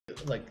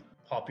like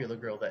popular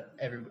girl that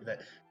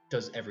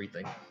does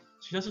everything.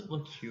 She doesn't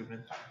look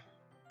human.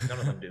 None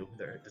of them do.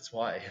 That's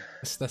why.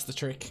 That's the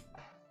trick.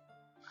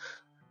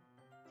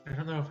 I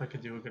don't know if I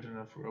could do a good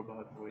enough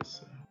robot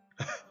voice.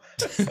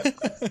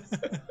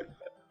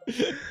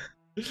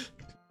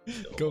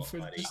 Go for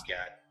Nobody it.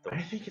 got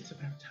I think it's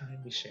about time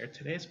we share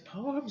today's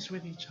poems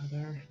with each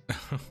other.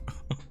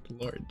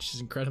 Lord,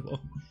 she's incredible.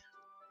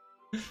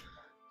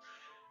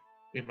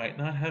 We might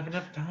not have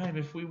enough time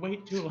if we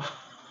wait too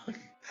long.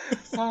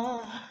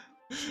 Ah.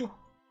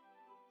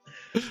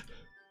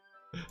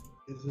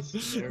 Is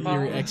this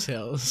Yuri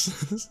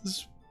exhales,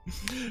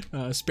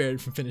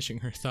 spared from finishing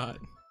her thought.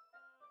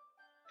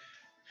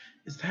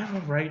 Is that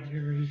alright,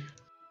 Yuri?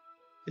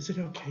 Is it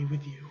okay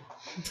with you?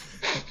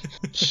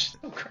 Shh,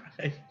 don't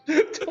cry.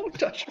 Don't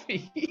touch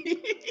me.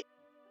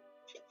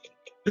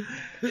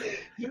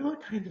 You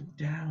look kind of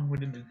down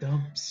in the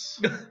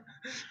dumps.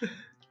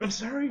 I'm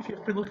sorry if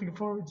you've been looking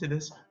forward to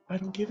this. I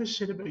don't give a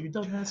shit about your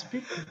dumbass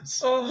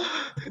victims.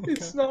 Oh,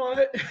 it's not.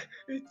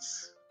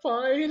 It's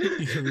fine.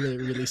 He really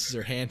releases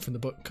her hand from the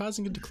book,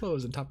 causing it to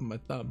close on top of my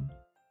thumb.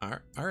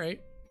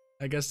 Alright.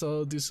 I guess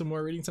I'll do some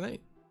more reading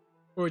tonight.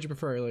 Or would you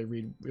prefer I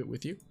read it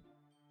with you?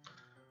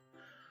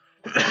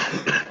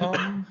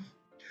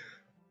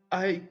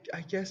 I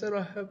guess I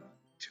don't have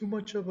too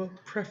much of a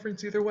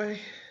preference either way.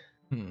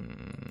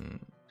 In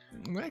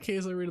that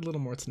case, I'll read a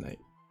little more tonight.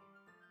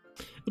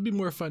 It'll be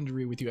more fun to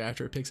read with you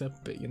after it picks up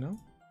a bit, you know?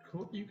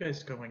 Who are you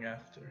guys going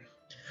after?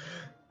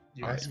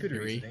 That's good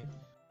Yuri. reasoning.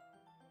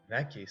 In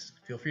that case,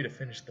 feel free to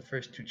finish the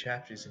first 2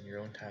 chapters in your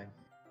own time.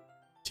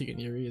 Tegan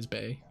Yuri is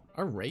Bay.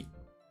 Alright.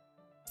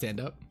 Stand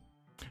up.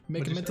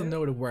 Make What'd a you mental say?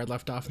 note of where I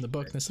left off in the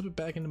book, and then slip it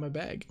back into my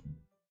bag.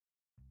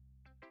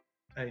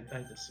 I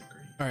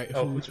disagree. Alright,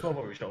 Oh, which one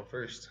were we showing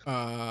first?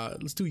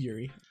 let's do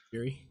Yuri.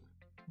 Yuri.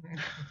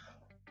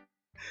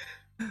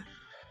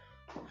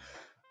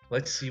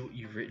 Let's see what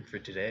you've written for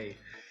today.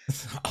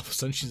 All of a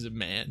sudden, she's a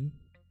man.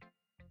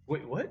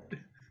 Wait, what?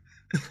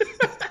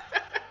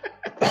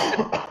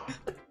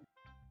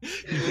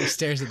 Yuri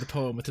stares at the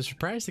poem with a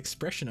surprised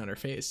expression on her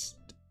face.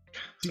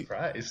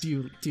 Surprised.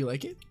 Do you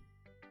like it?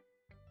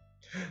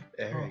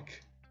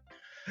 Eric,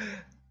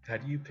 how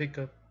do you pick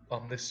up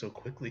on this so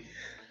quickly?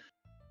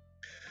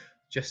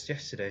 Just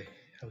yesterday,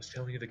 I was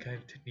telling you the kind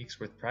of techniques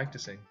worth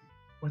practicing.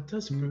 What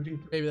does Fruity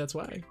Maybe that's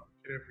why.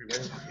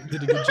 everywhere?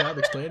 Did a good job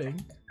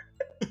explaining.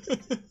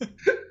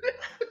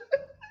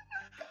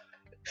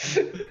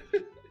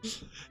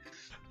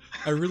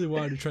 I really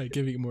wanted to try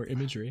giving it more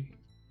imagery.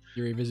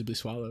 Yuri visibly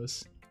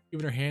swallows.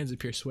 Even her hands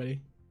appear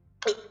sweaty.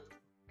 Oh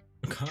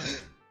god.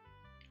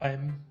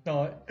 I'm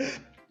not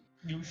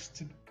used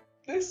to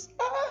this.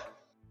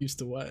 Used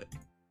to what?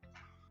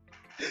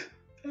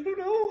 I don't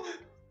know.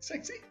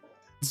 Sexy.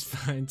 It's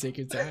fine, take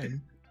your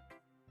time.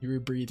 Yuri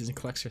breathes and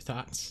collects her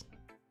thoughts.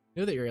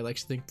 I know that Yuri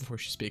likes to think before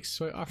she speaks,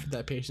 so I offered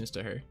that patience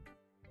to her.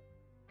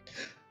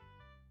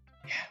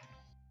 Yeah.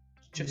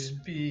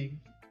 Just being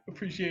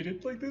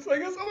appreciated like this, I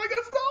guess. Oh my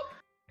god, stop!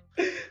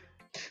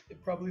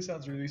 It probably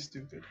sounds really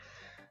stupid.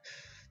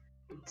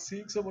 But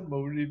seeing someone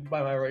motivated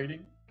by my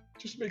writing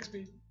just makes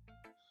me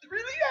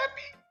really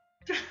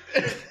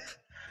happy.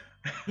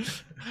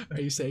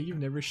 Are you saying you've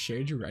never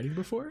shared your writing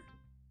before?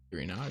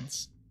 Yuri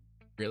nods.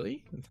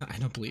 Really? I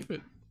don't believe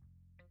it.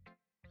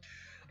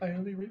 I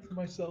only write for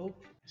myself.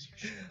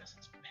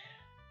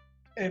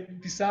 And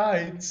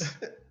besides,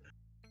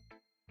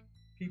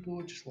 people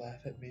would just laugh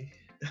at me.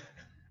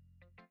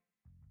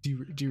 Do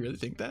you really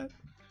think that?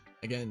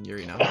 Again,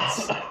 Yuri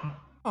nods.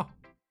 Oh.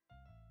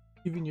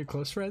 Even your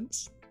close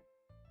friends?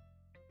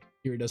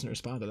 Yuri doesn't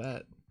respond to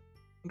that.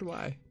 Wonder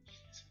why.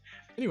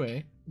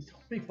 Anyway, Don't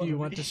make do fun you of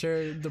want me. to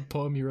share the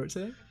poem you wrote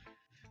today?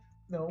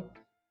 No.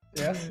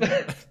 Yeah.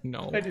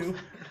 No. I do.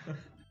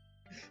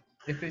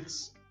 If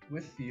it's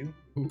with you.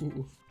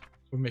 Ooh,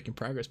 we're making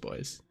progress,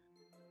 boys.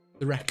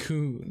 The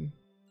raccoon.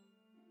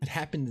 It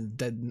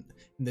happened in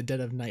the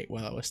dead of night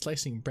while I was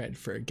slicing bread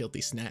for a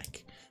guilty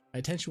snack. My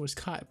attention was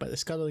caught by the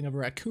scuttling of a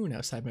raccoon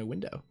outside my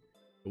window.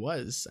 It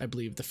was, I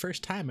believe, the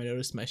first time I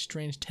noticed my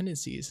strange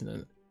tendencies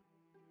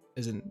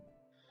as an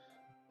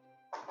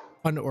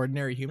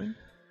unordinary human. Is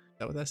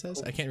that what that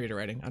says? I can't read it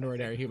writing.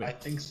 Unordinary human. I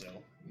think so.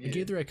 I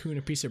gave the raccoon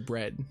a piece of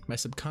bread, my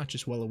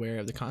subconscious well aware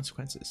of the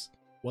consequences,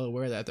 well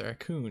aware that the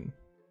raccoon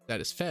that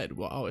is fed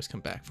will always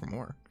come back for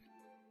more.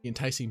 The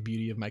enticing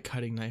beauty of my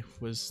cutting knife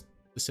was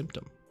the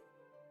symptom.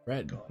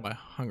 Bread, my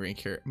hungry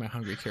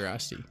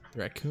curiosity. The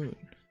raccoon,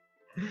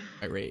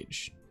 my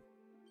rage.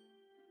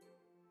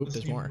 Oop,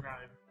 there's more.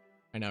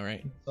 I know,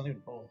 right? It's not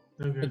even full.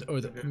 Okay.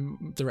 Or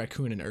the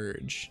raccoon and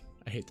urge.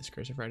 I hate this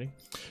cursive writing.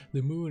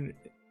 The moon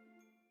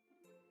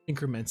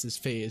increments its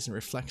phase and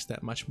reflects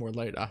that much more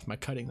light off my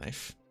cutting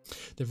knife.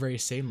 The very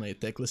same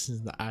light that glistens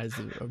in the eyes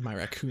of my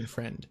raccoon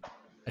friend.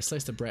 I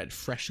slice the bread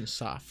fresh and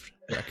soft.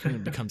 The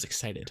raccoon becomes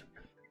excited.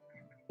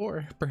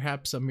 Or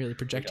perhaps I'm merely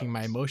projecting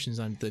my emotions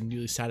onto the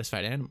newly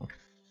satisfied animal.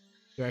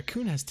 The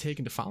raccoon has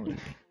taken to following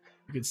me.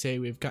 You could say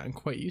we've gotten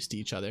quite used to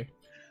each other.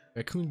 The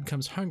raccoon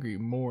becomes hungry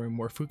more and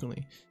more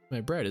frequently.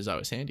 My bread is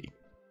always handy.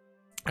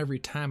 Every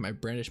time I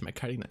brandish my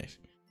cutting knife,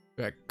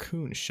 the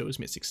raccoon shows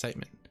me its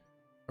excitement.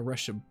 A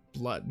rush of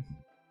blood.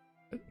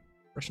 What?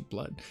 Rush of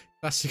blood.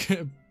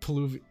 Classic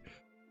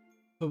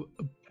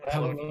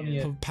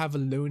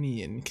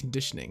Pavlonian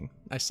conditioning.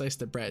 I slice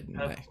the bread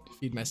and I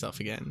feed myself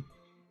again.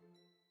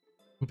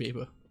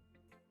 Baby.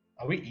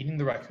 Are we eating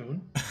the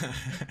raccoon?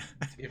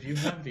 If you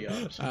have the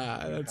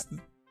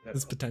option.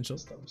 That's potential.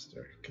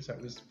 Dumpster, because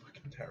that was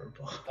fucking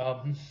terrible.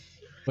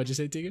 What'd you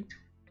say, Tegan?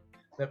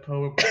 That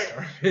poem was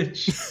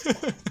garbage.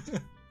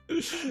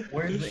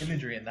 Where's the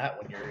imagery in that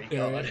one, Yuri?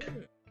 God.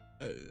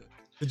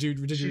 Did you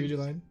read your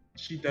line?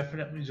 She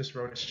definitely just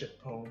wrote a shit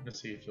poem to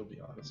see if you'll be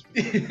honest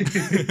with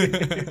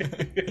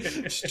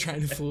you. She's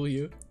trying to fool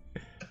you.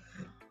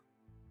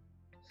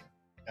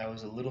 I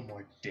was a little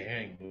more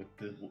daring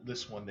with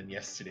this one than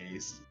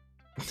yesterday's.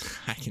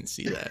 I can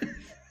see that.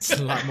 It's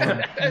a lot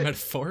more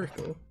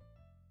metaphorical.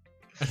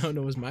 I don't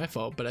know it was my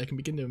fault, but I can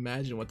begin to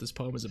imagine what this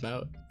poem is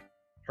about.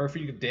 Her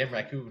feeding a damn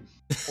raccoon.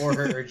 Or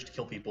her urge to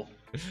kill people.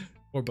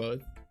 Or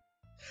both.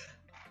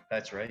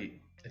 That's right.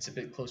 It's a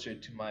bit closer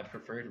to my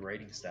preferred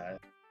writing style.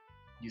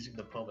 Using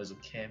the poem as a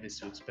canvas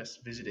to express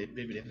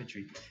vivid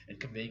imagery and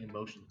conveying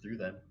emotion through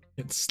them.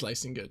 It's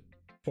slicing a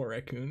poor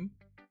raccoon.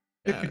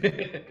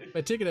 If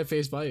I take it at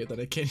face value, then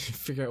I can't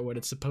figure out what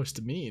it's supposed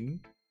to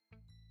mean.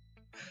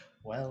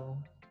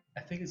 Well,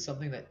 I think it's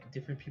something that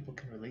different people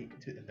can relate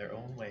to in their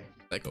own way.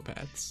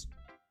 Psychopaths.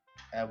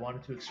 I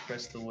wanted to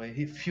express the way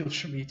it feels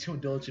for me to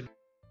indulge in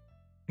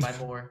my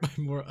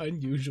more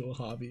unusual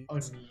hobbies.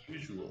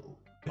 Unusual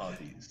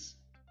hobbies.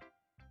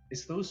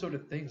 It's those sort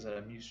of things that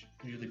I'm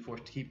usually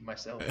forced to keep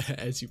myself.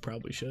 As you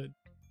probably should.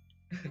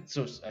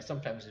 So I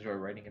sometimes enjoy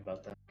writing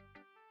about them.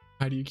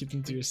 How do you keep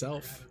them to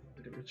yourself?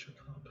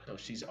 No,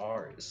 she's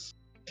ours.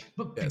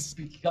 But yes.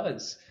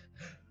 Because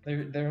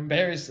they're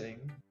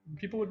embarrassing.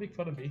 People would make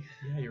fun of me.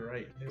 Yeah, you're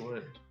right. They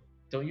would.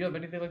 Don't you have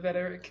anything like that,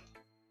 Eric?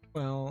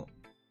 Well,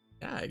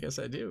 yeah, I guess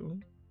I do.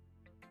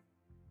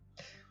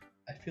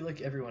 I feel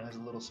like everyone has a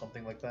little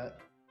something like that.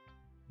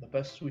 The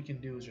best we can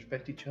do is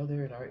respect each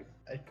other and our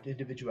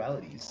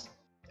individualities.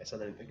 I said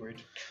that a big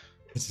word.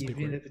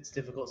 Even if it's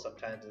difficult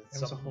sometimes, and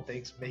some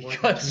things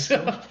make us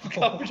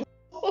uncomfortable.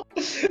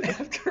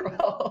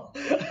 After all,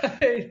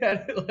 I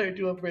had to learn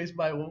to embrace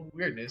my own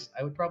weirdness.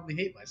 I would probably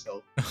hate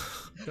myself.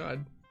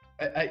 God.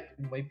 I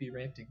might be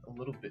ranting a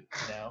little bit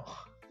now.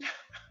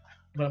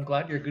 But I'm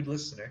glad you're a good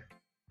listener.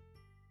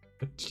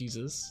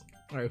 Jesus.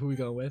 Alright, who we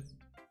going with?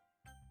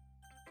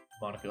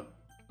 Monica.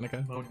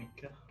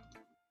 Monica.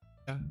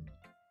 Yeah.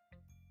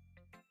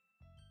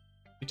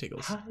 You take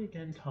us. Hi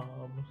again,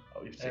 Tom.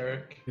 Oh, you're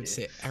Eric. You could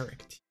say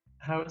Eric.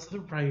 How's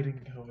the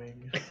writing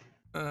going?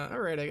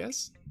 Alright, I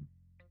guess.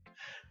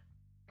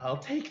 I'll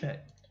take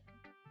that.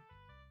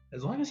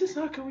 As long as it's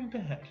not going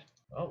bad.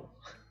 Oh.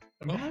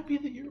 I'm happy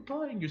that you're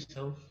applying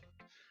yourself.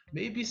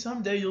 Maybe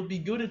someday you'll be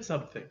good at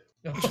something.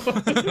 I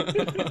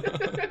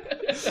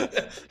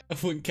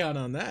wouldn't count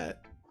on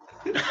that.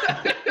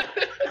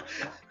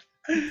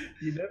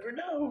 You never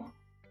know.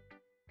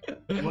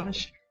 You want to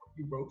share what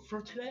you wrote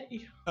for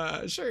today?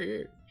 Sure.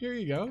 Here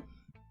you go.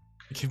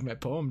 I give my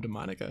poem to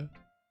Monica.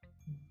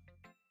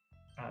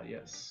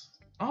 Yes.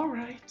 All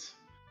right.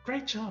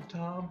 Great job,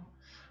 Tom.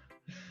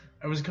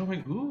 I was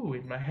going, ooh,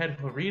 in my head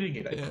while reading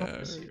it. I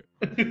promise you.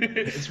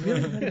 It's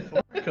really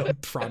metaphorical. I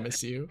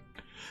promise you.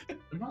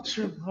 I'm not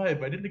sure why,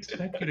 but I didn't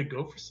expect you to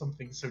go for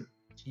something so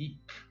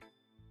deep.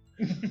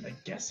 I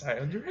guess I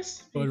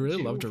underestimated I would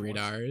really you love to read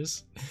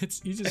ours.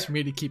 It's easiest for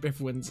me to keep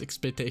everyone's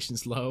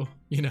expectations low,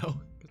 you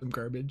know, because I'm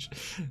garbage.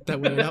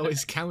 That way it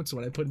always counts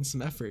when I put in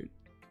some effort.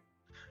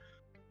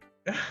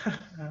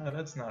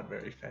 That's not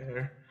very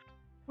fair.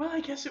 Well, I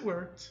guess it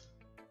worked.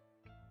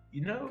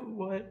 You know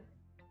what?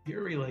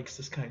 Yuri likes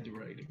this kind of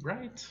writing,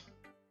 right?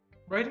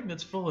 Writing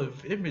that's full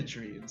of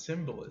imagery and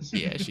symbolism.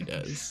 Yeah, she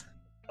does.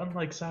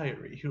 Unlike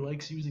Sayori, who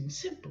likes using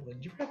simple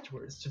and direct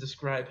words to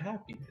describe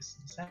happiness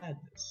and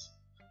sadness.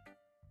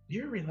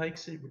 Yuri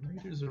likes it when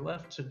readers are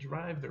left to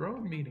derive their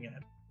own meaning out of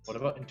it. What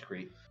about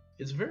integrate?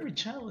 It's very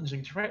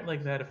challenging to write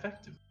like that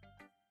effectively.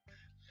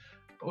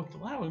 Both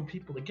allowing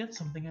people to get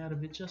something out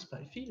of it just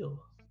by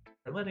feel,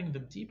 or letting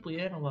them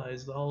deeply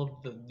analyze all of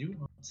the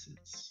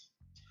nuances.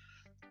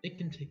 It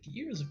can take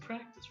years of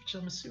practice, which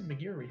I'm assuming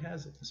Yuri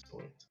has at this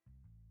point.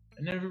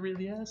 I never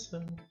really asked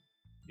them.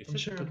 I'm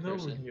sure I'm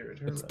nowhere near at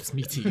her level. It's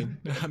me, Tegan.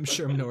 I'm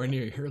sure I'm nowhere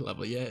near her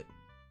level yet.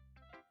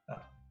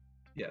 Ah,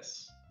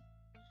 yes.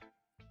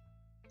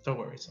 Don't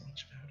worry so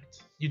much about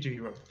it. You do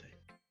your own thing.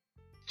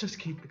 Just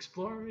keep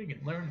exploring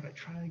and learn by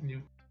trying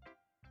new.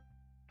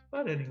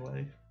 But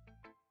anyway,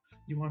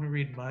 you want to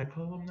read my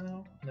poem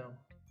now? No.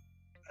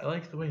 I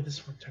like the way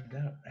this one turned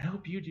out. I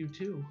hope you do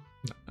too.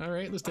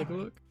 Alright, let's take a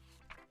look.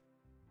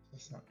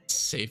 That's not me.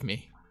 Save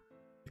me.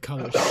 The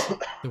colors,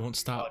 they won't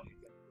stop.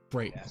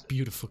 Bright,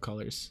 beautiful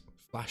colors.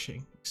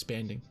 Flashing,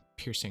 expanding,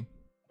 piercing.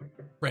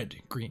 Red,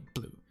 green,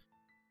 blue.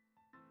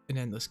 An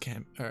endless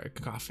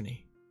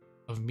cacophony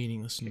of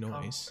meaningless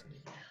noise.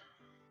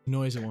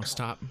 Noise that won't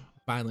stop.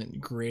 Violent,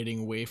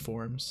 grating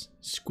waveforms.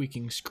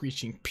 Squeaking,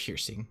 screeching,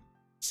 piercing.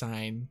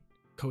 Sine,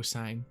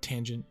 cosine,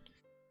 tangent.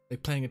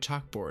 like playing a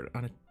chalkboard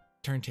on a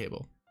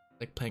turntable,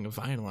 like playing a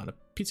vinyl on a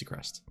pizza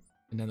crust,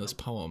 an endless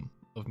poem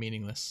of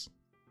meaningless.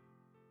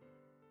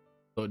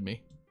 Load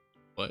me.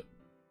 What?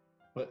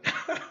 What?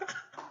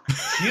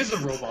 He is a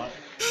robot.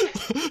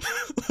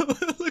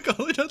 Look, all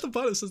the way down at the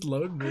bottom it says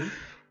load me.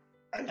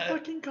 I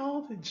fucking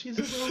called it. She's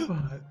a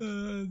robot.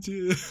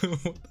 Dude,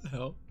 what the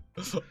hell?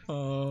 It's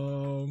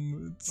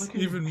Look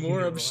at even your more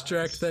cute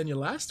abstract eyes. than your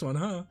last one,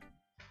 huh?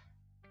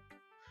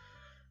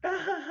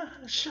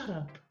 Shut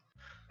up.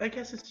 I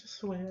guess it's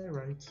just the way I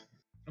write.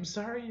 I'm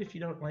sorry if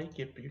you don't like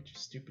it, but you're too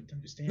stupid to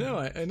understand. No,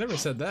 I never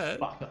said that.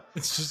 Fuck.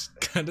 It's just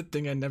kind of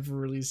thing I never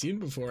really seen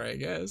before, I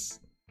guess.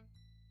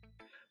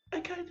 I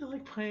kind of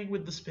like playing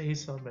with the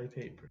space on my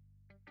paper.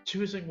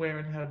 Choosing where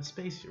and how to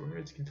space your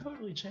words can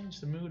totally change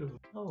the mood of a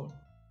poem.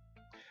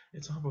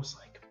 It's almost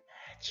like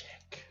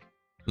magic.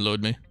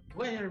 Load me.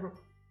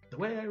 The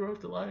way I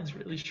wrote the lines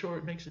really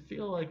short makes it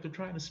feel like they're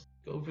trying to speak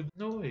over the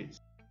noise.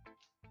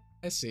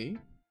 I see.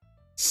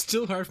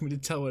 Still hard for me to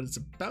tell what it's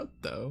about,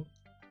 though.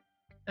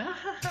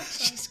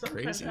 She's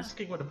Sometimes crazy.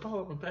 asking what a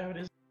poem about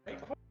is the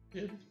right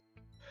question.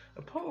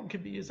 A poem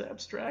can be as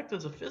abstract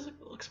as a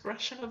physical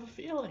expression of a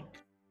feeling,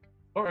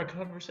 or a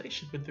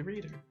conversation with the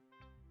reader.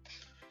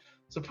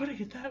 So putting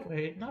it that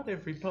way, not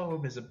every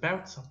poem is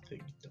about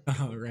something.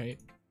 Oh, right.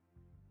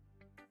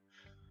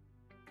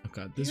 Oh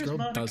god, this Here's girl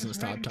Monica's doesn't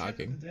stop writing tip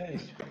talking. of the day.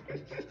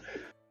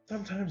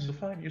 Sometimes you'll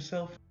find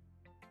yourself.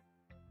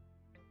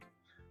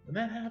 When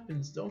that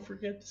happens, don't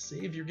forget to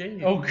save your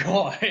game. Oh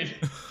god.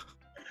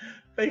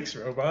 Thanks,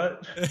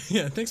 robot.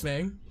 Yeah, thanks,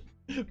 man.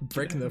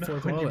 Breaking the You never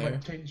fourth know when wall you there.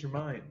 might change your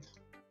mind,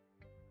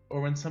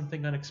 or when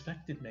something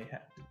unexpected may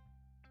happen.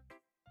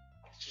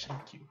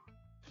 Thank you.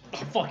 Oh,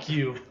 fuck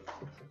you.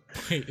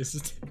 Wait, is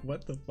this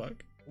what the fuck?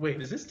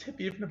 Wait, is this tip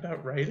even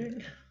about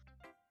writing?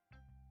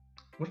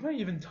 What am I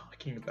even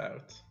talking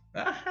about?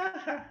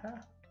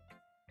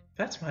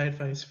 That's my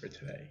advice for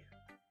today.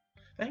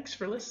 Thanks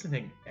for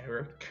listening,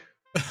 Eric.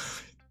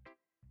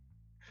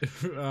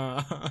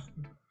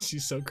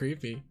 She's so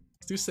creepy.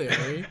 Do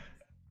Sayori.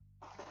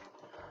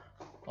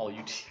 All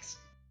you tease.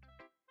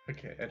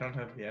 Okay, I don't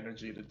have the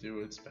energy to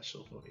do a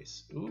special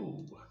voice.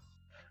 Ooh,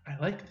 I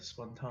like this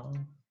one,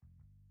 Tom.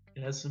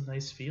 It has some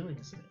nice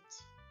feelings in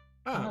it.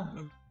 Ah,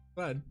 I'm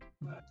glad.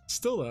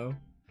 Still though,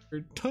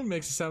 your tone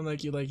makes it sound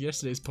like you like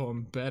yesterday's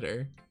poem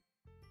better.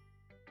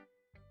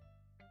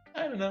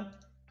 I don't know.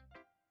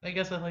 I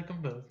guess I like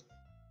them both.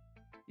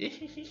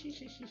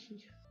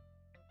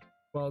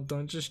 Well,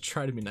 don't just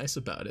try to be nice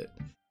about it.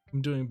 If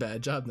I'm doing a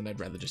bad job, then I'd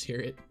rather just hear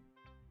it.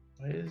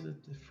 Why is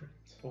it different?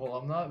 Well,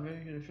 I'm not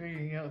very good at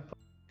figuring out if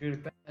good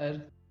or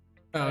bad.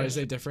 Oh, is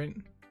it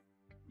different?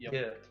 Yep.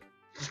 Yeah.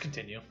 Just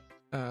continue.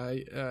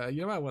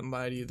 You know I wouldn't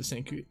lie to you, the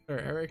Saint or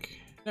Eric.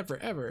 Never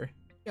ever.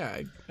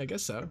 Yeah, I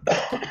guess so.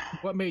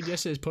 What made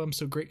yesterday's poem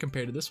so great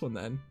compared to this one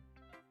then?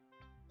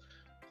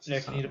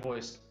 Nick, you need a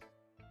voice.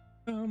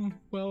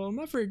 Well, I'm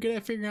not very good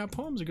at figuring out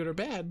poems are good or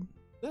bad.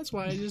 That's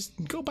why I just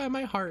go by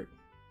my heart.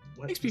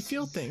 What Makes me this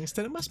feel is- things,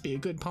 then it must be a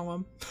good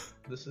poem.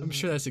 This I'm is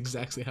sure that's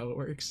exactly how it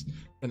works.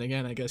 And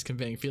again, I guess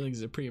conveying feelings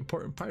is a pretty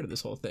important part of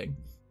this whole thing.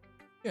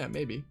 Yeah,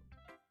 maybe.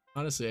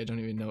 Honestly, I don't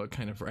even know what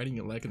kind of writing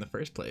you like in the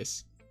first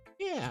place.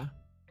 Yeah.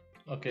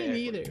 Okay.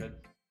 Me we're neither. good.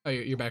 Oh,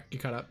 you're back. You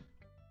caught up.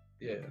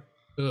 Yeah.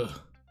 Ugh.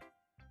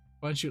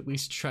 Why don't you at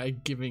least try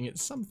giving it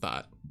some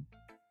thought?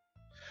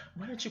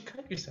 Why don't you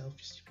cut yourself,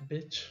 you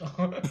stupid bitch?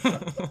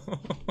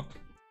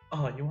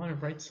 Oh, you want to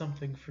write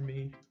something for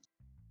me?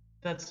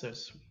 That's so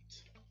sweet.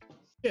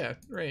 Yeah,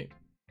 right.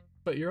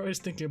 But you're always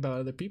thinking about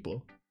other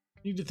people.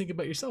 You need to think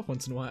about yourself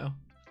once in a while.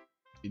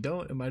 If you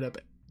don't, it might end up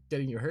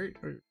getting you hurt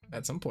or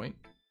at some point.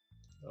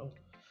 Oh.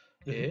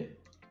 Yeah?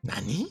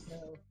 Nani?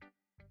 No.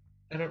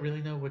 I don't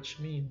really know what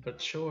you mean, but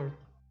sure.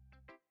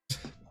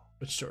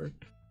 But sure.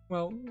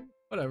 Well,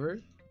 whatever.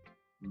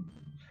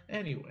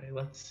 Anyway,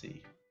 let's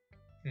see.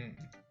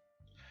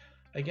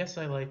 I guess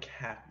I like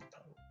happy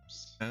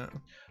poems. Oh.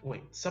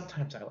 Wait,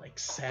 sometimes I like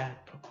sad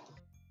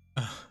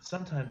poems.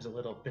 Sometimes a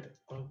little bit of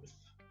both.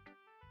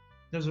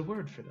 There's a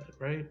word for that,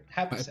 right?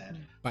 Happy Bi- sad.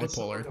 What's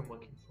the Bipolar. word I'm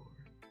looking for?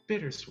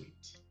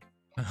 Bittersweet.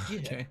 Yeah.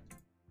 Okay.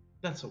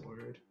 That's a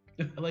word.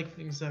 I like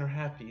things that are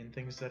happy and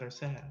things that are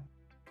sad.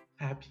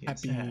 Happy and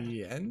sad.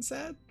 Happy and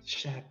sad?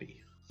 Shappy.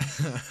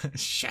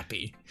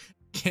 Shappy.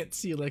 Can't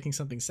see you liking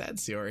something sad,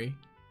 Sayori.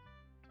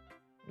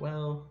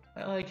 Well,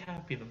 I like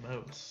happy the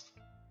most.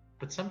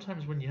 But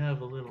sometimes when you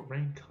have a little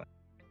rain cloud,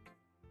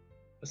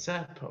 a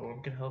sad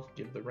poem can help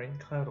give the rain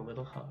cloud a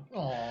little hug.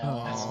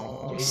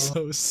 Oh, That's-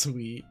 so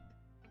sweet.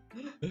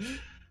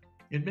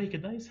 You'd make a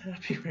nice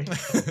happy rain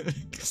cloud.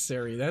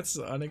 Sayori, that's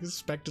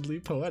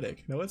unexpectedly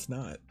poetic. No, it's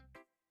not.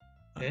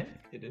 Yeah,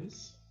 it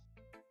is.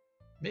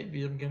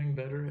 Maybe I'm getting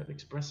better at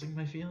expressing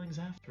my feelings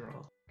after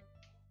all.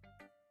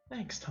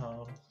 Thanks,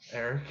 Tom.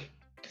 Eric.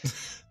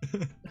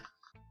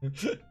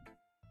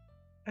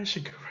 I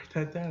should go write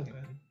that down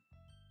then.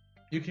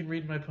 You can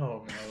read my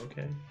poem now,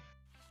 okay?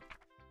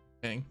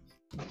 Dang.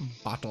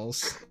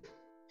 Bottles.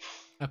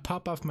 I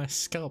pop off my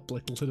scalp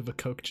like the lid of a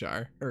Coke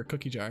jar. Or a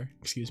cookie jar,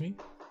 excuse me.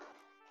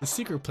 The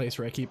secret place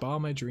where I keep all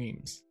my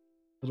dreams.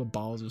 little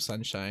balls of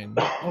sunshine,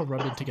 all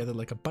rubbing together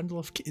like a bundle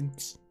of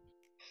kittens.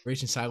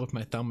 Reach inside with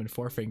my thumb and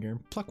forefinger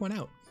and pluck one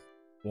out.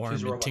 Warm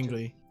She's a and robot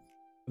tingly. too.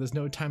 There's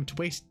no time to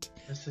waste.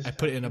 This is I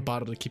put it in a happening,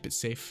 bottle to keep it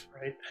safe.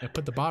 right? I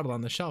put the bottle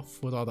on the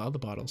shelf with all the other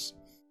bottles.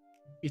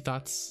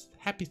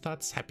 Happy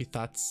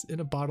thoughts, in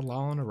a bottle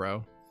all in a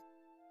row.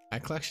 My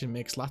collection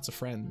makes lots of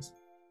friends.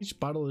 Each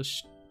bottle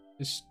is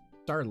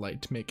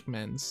starlight to make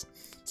amends.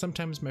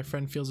 Sometimes my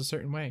friend feels a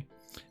certain way.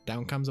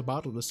 Down comes a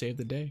bottle to save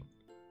the day.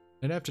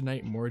 Night after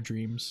night, more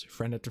dreams.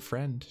 Friend after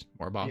friend,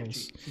 more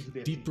bottles.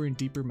 Deeper and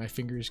deeper my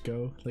fingers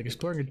go, like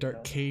exploring a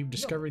dark cave,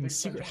 discovering the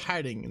secret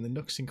hiding in the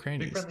nooks and Big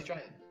crannies. friendly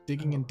giant.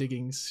 Digging and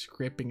digging,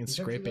 scraping and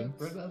scraping.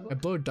 I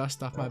blow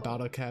dust off my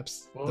bottle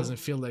caps. Doesn't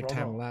feel like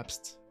time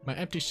elapsed. My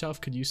empty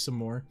shelf could use some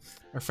more.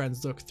 Our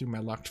friends look through my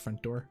locked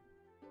front door.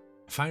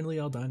 Finally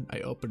all done, I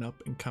open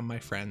up and come my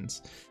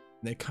friends.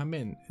 They come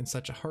in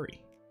such a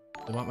hurry.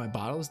 They want my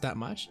bottles that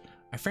much?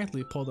 I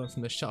frankly pull them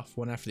from the shelf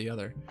one after the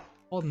other,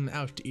 holding them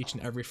out to each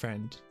and every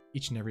friend,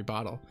 each and every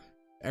bottle.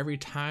 Every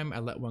time I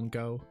let one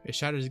go, it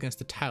shatters against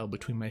the tile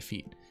between my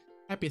feet.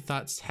 Happy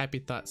thoughts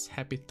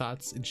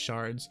in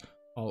shards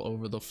all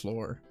over the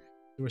floor.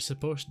 They were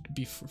supposed to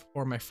be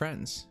for my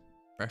friends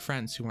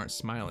who aren't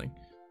smiling.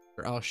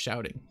 They're all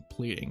shouting,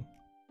 pleading,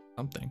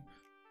 something.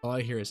 All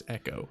I hear is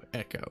echo,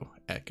 echo,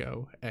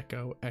 echo,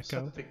 echo, echo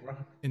Something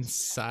wrong.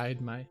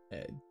 inside my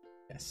head.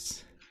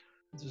 Yes.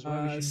 This is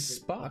why we should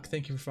Spock,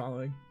 thank you for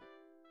following.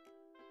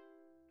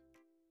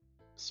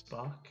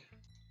 Spock?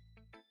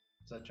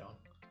 Is that John?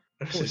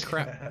 I was Holy just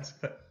crap. gonna ask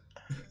that.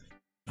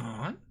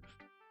 On?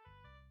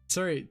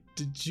 Sorry,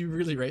 did you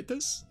really write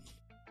this?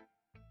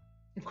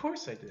 Of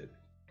course I did.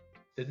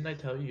 Didn't I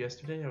tell you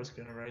yesterday I was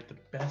gonna write the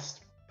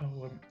best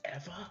poem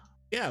ever?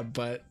 Yeah,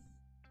 but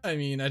I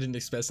mean, I didn't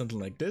expect something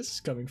like this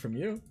coming from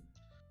you.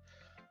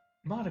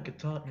 Monica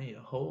taught me a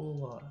whole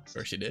lot. Of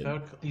course she did.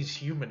 About these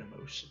human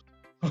emotions.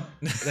 And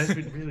I've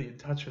been really in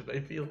touch with my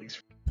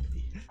feelings.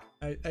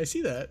 I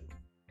see that.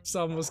 It's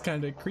almost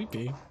kind of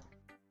creepy.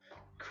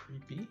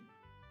 Creepy?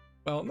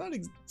 Well, not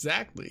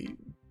exactly.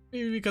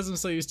 Maybe because I'm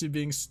so used to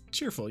being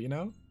cheerful, you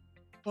know?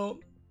 Well,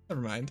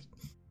 never mind.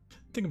 I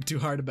think I'm too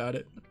hard about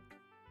it.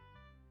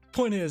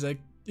 Point is, it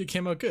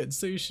came out good,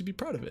 so you should be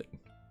proud of it.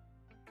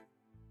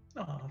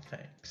 Aw,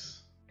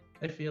 thanks.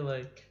 I feel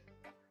like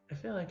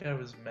I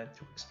was meant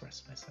to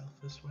express myself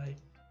this way.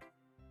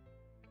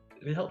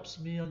 It helps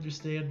me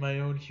understand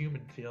my own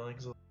human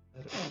feelings a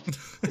little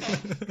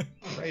better.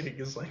 Writing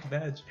is like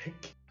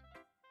magic.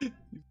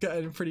 You've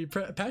gotten pretty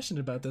passionate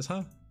about this,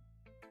 huh?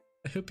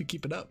 I hope you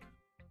keep it up.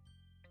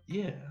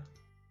 Yeah,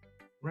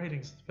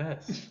 writing's the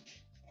best.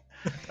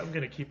 I'm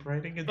gonna keep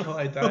writing until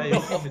I die a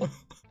human.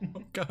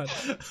 Oh god,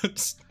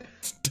 just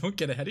don't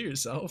get ahead of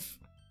yourself.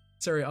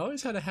 Sorry, I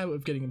always had a habit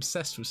of getting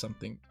obsessed with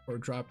something or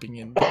dropping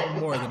in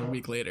more than a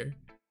week later.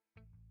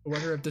 I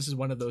wonder if this is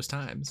one of those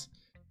times.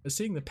 But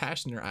seeing the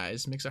passion in her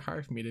eyes makes it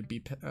hard for me to be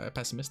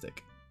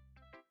pessimistic.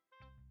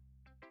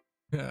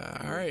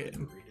 Alright,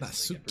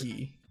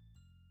 Natsuki.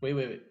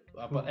 Wait.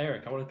 But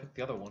Eric, I want to pick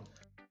the other one.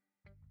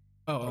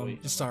 Oh,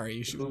 wait. sorry.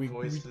 You should, Who we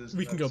voices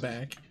can go Natsuki?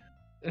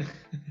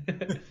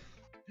 back.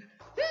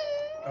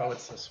 Oh,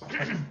 it's this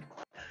one.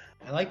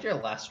 I liked your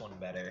last one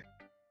better.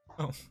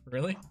 Oh,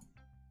 really?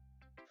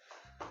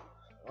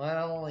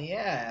 Well,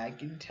 yeah, I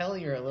can tell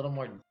you're a little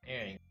more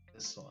daring with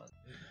this one.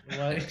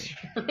 But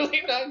you're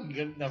really not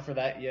good enough for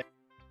that yet.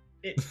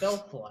 It fell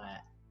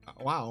flat.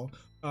 Wow.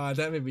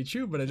 That may be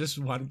true, but I just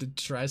wanted to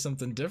try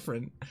something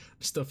different. I'm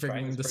still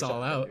figuring this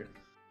all out.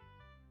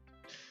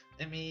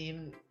 I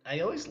mean, I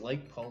always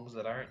like poems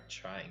that aren't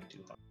trying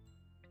too hard.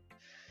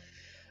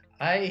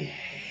 I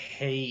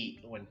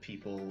hate when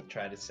people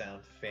try to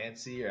sound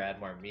fancy or add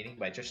more meaning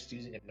by just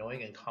using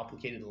annoying and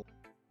complicated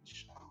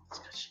language. It's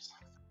 'cause she's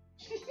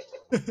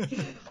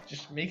like,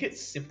 just make it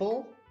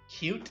simple,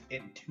 cute,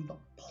 and to the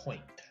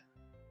point.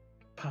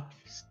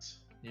 Puppies.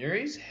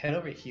 Yuri's head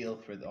over heel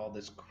for all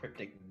this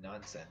cryptic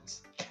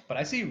nonsense, but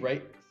I see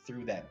right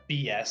through that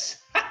BS.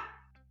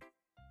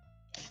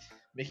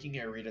 Making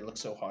your reader look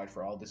so hard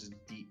for all this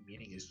deep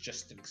meaning is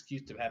just an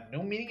excuse to have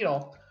no meaning at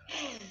all.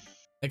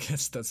 I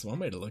guess that's one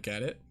way to look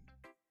at it.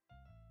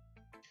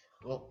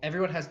 Well,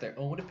 everyone has their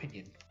own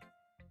opinion.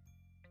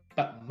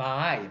 But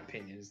my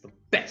opinion is the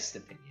best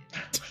opinion.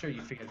 I'm sure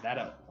you figured that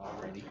out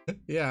already.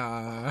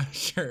 Yeah,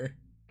 sure.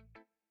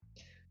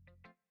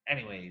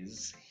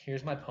 Anyways,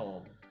 here's my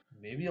poem.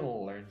 Maybe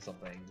you'll learn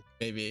something.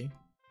 Maybe.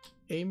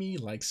 Amy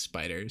likes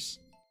spiders.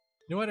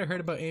 You know what I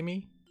heard about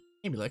Amy?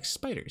 Amy likes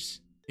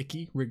spiders.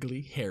 Icky,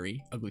 wriggly,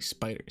 hairy, ugly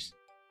spiders.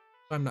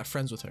 I'm not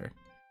friends with her.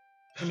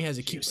 Amy has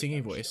a cute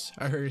singing voice.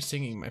 I heard her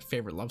singing my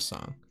favorite love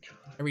song.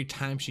 Every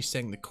time she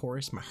sang the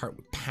chorus, my heart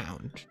would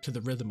pound to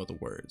the rhythm of the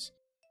words.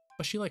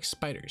 But she likes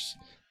spiders.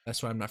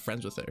 That's why I'm not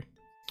friends with her.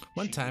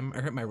 One time,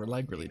 I hurt my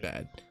leg really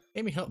bad.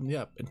 Amy helped me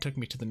up and took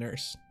me to the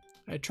nurse.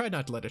 I tried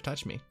not to let her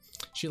touch me.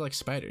 She likes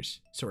spiders,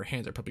 so her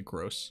hands are probably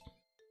gross.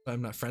 But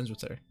I'm not friends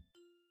with her.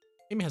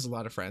 Amy has a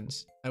lot of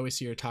friends. I always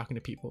see her talking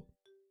to people.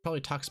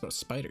 Probably talks about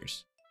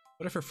spiders.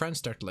 What if her friends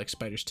start to like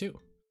spiders too?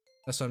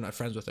 That's why I'm not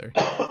friends with her.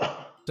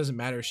 Doesn't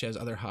matter if she has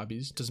other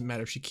hobbies. Doesn't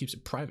matter if she keeps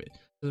it private.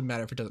 Doesn't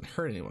matter if it doesn't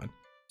hurt anyone.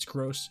 It's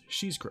gross.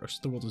 She's gross.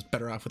 The world is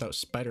better off without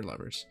spider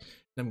lovers.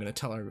 And I'm gonna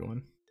tell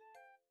everyone.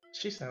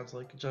 She sounds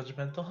like a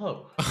judgmental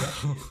hoe.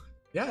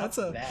 Yeah, that's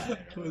a Bad,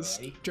 it was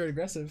right? very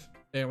aggressive.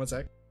 Hang on one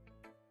sec.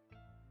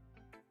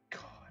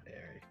 God,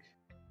 Eric.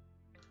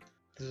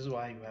 This is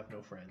why you have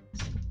no friends.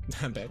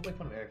 I'm back. Don't make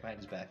fun of Eric behind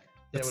his back.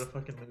 Yeah, what a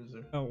fucking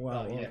loser. Oh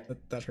wow, Oh, yeah.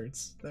 that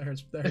hurts. That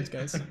hurts,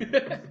 guys.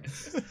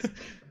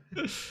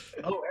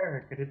 Oh,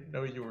 Eric, I didn't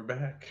know you were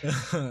back.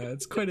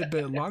 It's quite a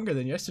bit longer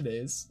than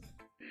yesterday's.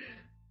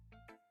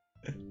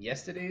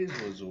 Yesterday's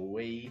was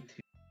way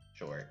too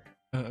short.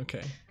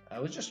 Okay. I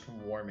was just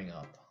warming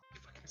up.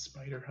 You fucking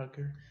spider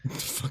hugger.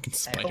 Fucking I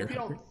spider. hope you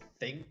hugger. don't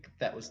think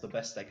that was the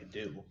best I could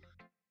do.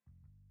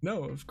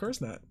 No, of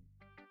course not.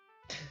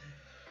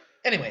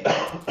 Anyway,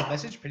 the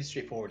message pretty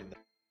straightforward in the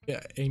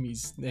Yeah,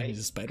 Amy's a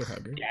spider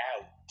hugger.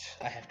 doubt.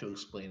 I have to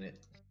explain it.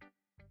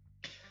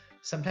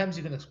 Sometimes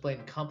you can explain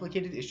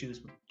complicated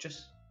issues with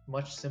just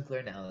much simpler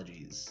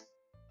analogies.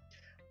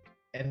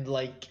 And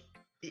like,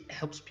 it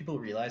helps people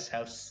realize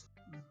how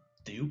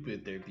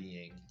stupid they're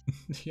being.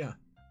 Yeah.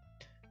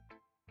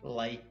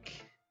 Like,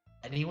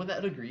 anyone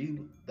that would agree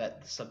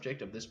that the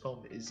subject of this poem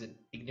is an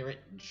ignorant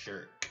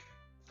jerk.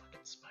 Fucking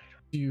spider.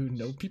 Do you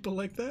know people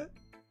like that?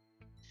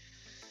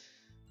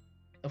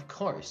 Of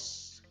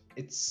course.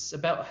 It's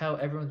about how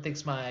everyone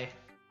thinks that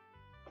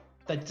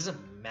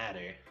doesn't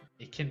matter.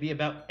 It can be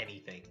about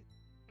anything.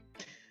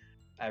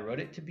 I wrote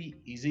it to be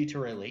easy to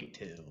relate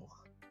to.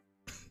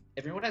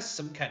 Everyone has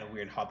some kind of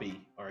weird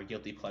hobby or a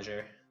guilty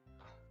pleasure.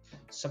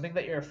 Something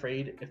that you're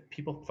afraid if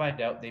people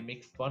find out they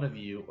make fun of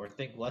you or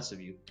think less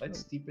of you.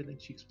 That's deeper than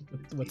cheeks.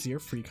 What's your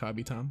freak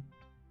hobby, Tom?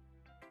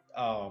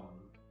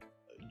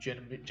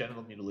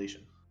 Genital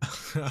mutilation.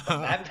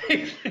 That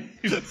makes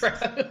me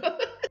proud.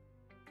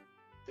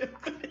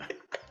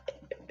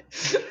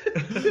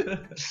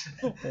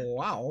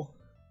 Wow.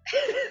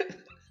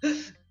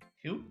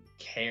 Who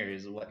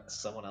cares what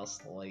someone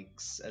else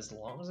likes as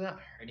long as it's not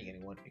hurting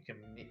anyone?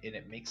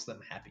 It makes them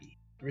happy.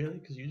 Really?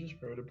 Because you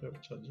just wrote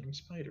about judging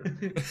spider.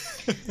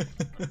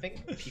 I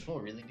think people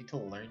really need to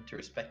learn to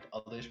respect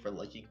others for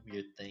liking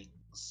weird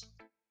things.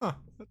 Huh,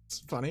 that's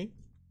funny.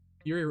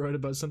 Yuri wrote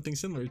about something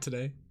similar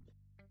today.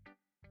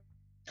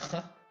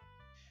 Huh?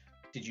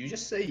 Did you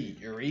just say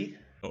Yuri?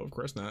 Oh, of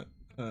course not.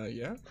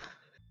 Yeah.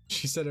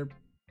 She said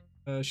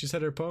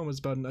her poem was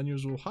about an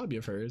unusual hobby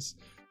of hers.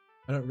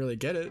 I don't really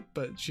get it,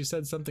 but she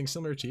said something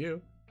similar to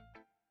you.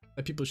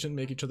 That people shouldn't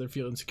make each other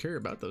feel insecure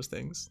about those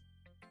things.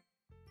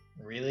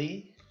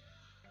 Really?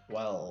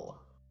 Well,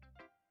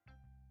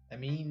 I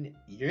mean,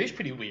 Yuri's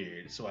pretty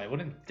weird, so I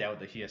wouldn't doubt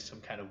that he has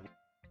some kind of...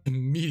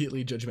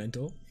 Immediately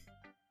judgmental.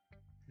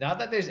 Not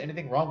that there's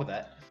anything wrong with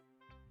that.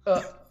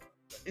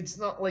 It's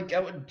not like I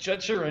would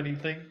judge her or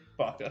anything.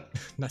 Baka.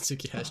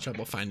 Natsuki has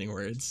trouble finding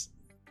words.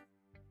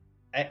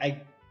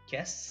 I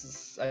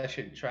guess I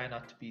should try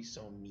not to be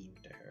so mean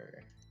to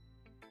her.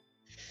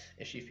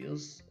 If she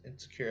feels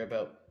insecure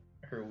about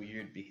her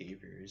weird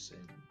behaviors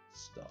and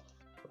stuff.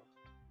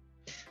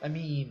 I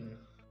mean,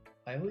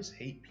 I always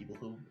hate people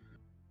who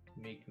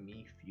make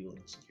me feel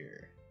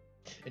insecure.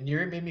 And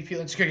Yuri made me feel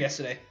insecure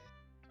yesterday.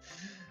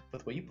 But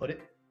the way you put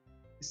it,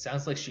 it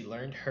sounds like she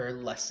learned her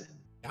lesson.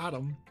 Got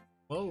him.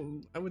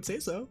 Well, I would say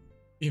so.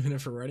 Even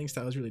if her writing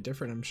style is really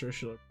different, I'm sure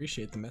she'll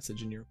appreciate the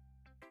message in your...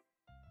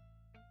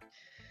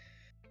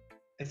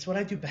 It's what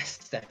I do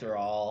best after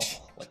all.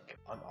 Like,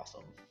 I'm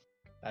awesome.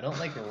 I don't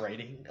like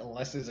writing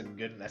unless there's a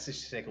good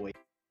message to take away.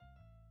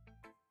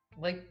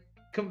 Like,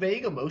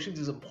 conveying emotions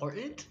is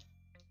important,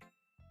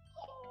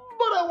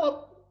 but I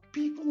want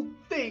people to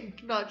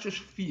think, not just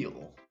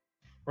feel.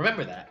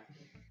 Remember that.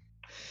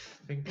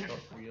 Think about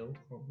real,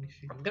 only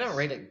feel. I'm gonna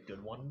write a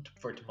good one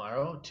for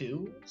tomorrow,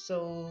 too,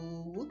 so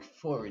look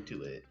forward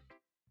to it.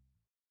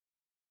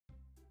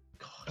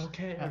 God,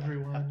 Okay, have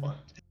everyone. fun.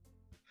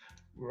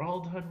 We're all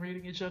done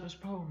reading each other's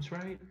poems,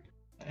 right?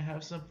 I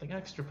have something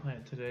extra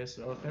planned today,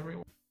 so if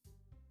everyone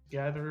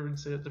gather and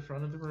sit at the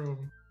front of the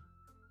room.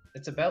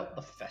 It's about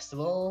the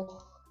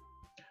festival.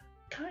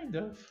 Kind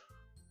of.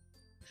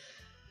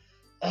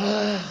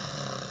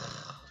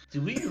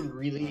 Do we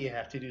really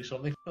have to do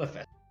something for the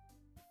festival?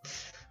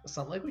 It's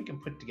not like we can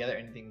put together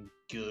anything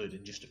good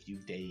in just a few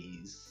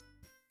days.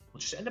 We'll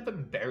just end up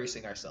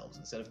embarrassing ourselves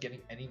instead of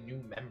getting any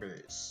new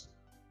members.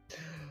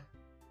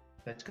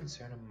 That's a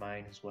concern of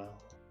mine as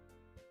well.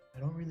 I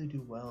don't really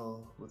do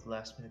well with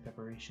last-minute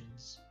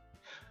preparations.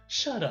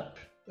 Shut up.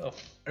 Oh.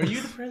 Are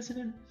you the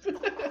president?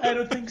 I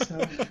don't think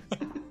so.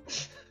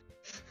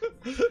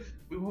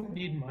 We won't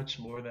need much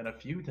more than a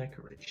few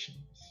decorations.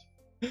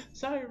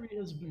 Sayori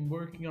has been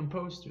working on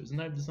posters,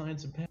 and I've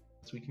designed some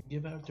pamphlets we can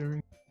give out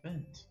during the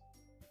event.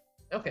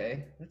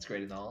 Okay, that's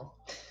great and all.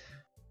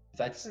 But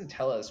that doesn't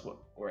tell us what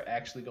we're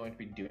actually going to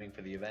be doing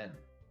for the event.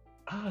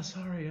 Ah,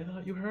 sorry, I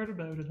thought you heard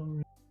about it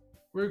already.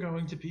 We're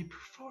going to be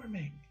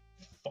performing.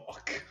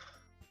 Fuck.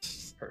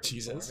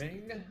 Jesus.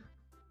 Performing?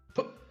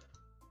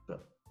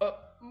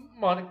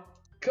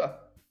 Monica.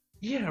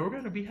 Yeah, we're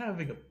going to be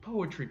having a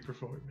poetry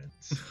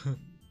performance.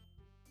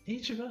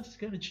 Each of us is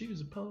going to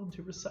choose a poem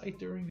to recite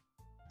during the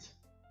event.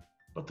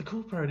 But the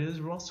cool part is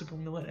we're also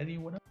going to let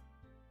anyone else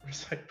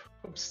recite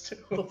poems too.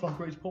 What the fuck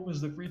writes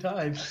poems like 3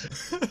 times?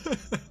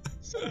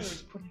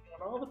 Sayori's putting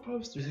on all the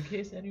posters in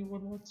case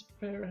anyone wants to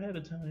prepare ahead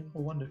of time.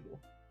 Oh,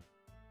 wonderful.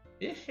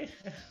 Yeah.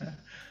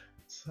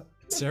 So,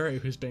 Sayori,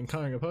 who's been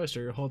coloring a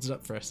poster, holds it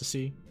up for us to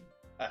see.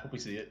 I hope we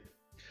see it.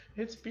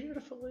 it's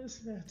beautiful,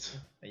 isn't it?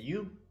 Are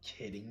you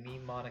kidding me,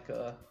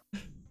 Monica?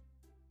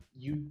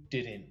 You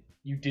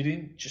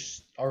didn't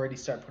just already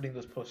start putting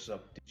those posters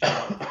up, did you?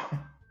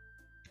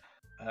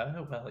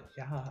 Well,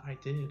 yeah, I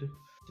did.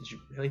 Did you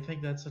really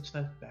think that's such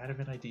that bad of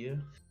an idea?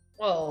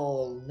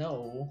 Well,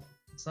 no.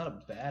 It's not a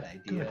bad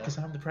Good, idea. because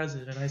I'm the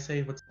president and I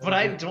say what's. But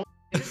I didn't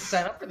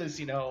sign up for this,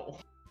 you know.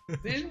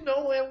 There's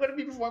no way I'm going to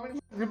be performing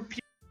for a group of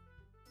people.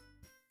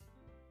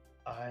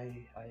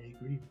 I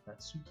agree with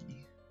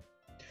Natsuki.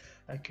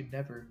 I could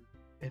never,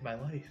 in my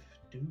life,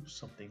 do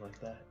something like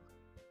that.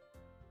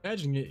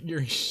 Imagine it,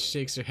 Yuri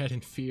shakes her head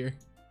in fear.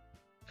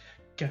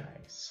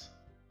 Guys,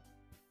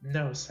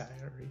 no,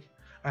 Sayori.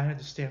 I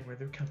understand where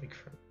they're coming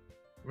from.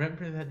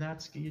 Remember that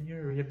Natsuki and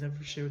Yuri have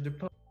never shared their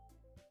poems.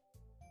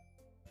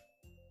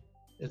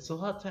 It's a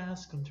lot to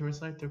ask them to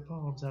recite their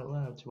poems out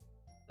loud to.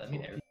 I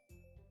mean,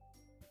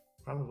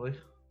 Probably.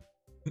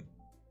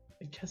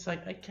 I guess I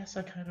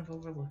kind of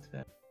overlooked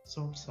that,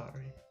 so I'm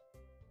sorry.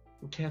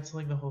 We're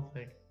canceling the whole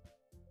thing.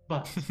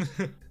 But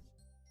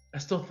I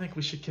still think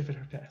we should give it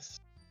our best.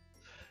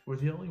 We're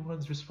the only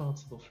ones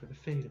responsible for the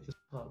fate of this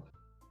club.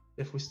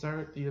 If we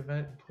start the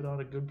event and put on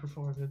a good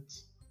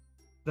performance,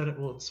 then it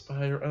will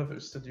inspire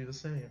others to do the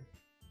same.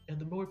 And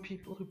the more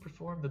people who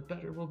perform, the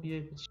better we'll be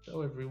able to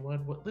show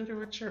everyone what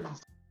literature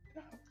is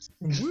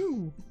about.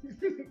 Woo!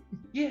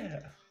 Yeah.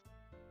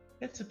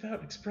 It's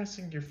about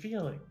expressing your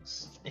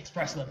feelings.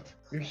 express them.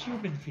 Your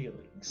human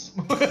feelings.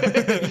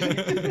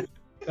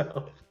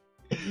 So,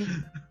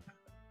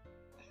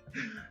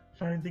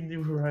 finding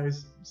new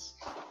horizons.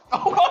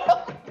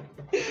 Oh,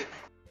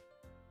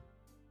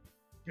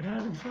 You're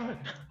having fun.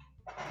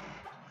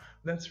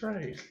 That's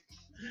right.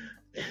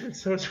 And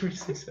so it's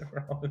reasons that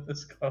we're all in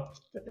this club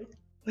today.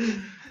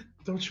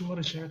 Don't you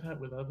want to share that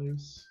with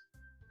others?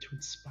 To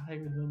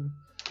inspire them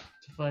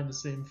to find the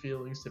same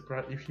feelings that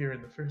brought you here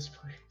in the first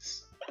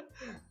place?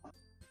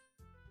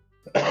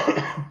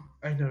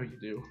 I know you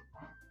do.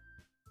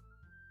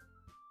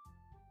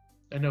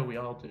 I know we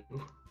all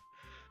do.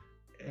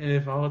 And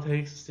if all it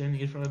takes is standing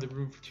in front of the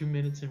room for 2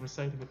 minutes and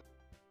reciting it,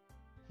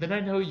 then I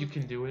know you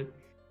can do it.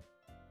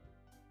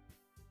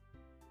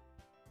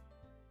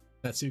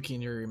 Natsuki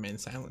and Yuri remain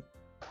silent.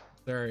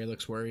 Sayori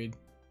looks worried.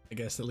 I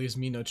guess that leaves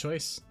me no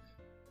choice.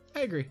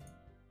 I agree.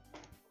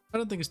 I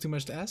don't think it's too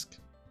much to ask,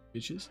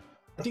 bitches.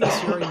 I think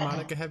Sayori and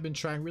Monica have been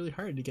trying really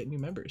hard to get new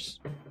members.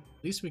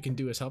 Least we can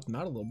do is help them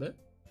out a little bit.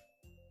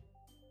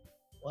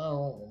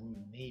 well,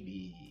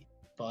 maybe,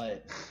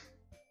 but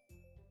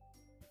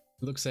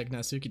It looks like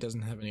Natsuki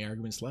doesn't have any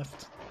arguments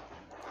left.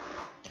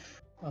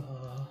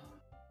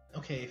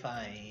 okay,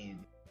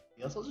 fine.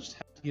 I guess I'll just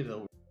have to get it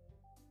over.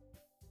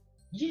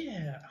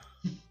 Yeah.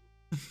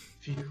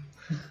 Phew.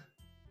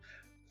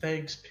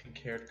 Thanks,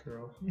 pink-haired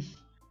girl.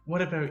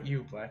 What about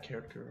you,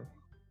 black-haired girl?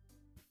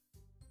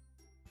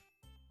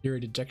 Yuri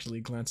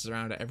dejectedly glances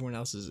around at everyone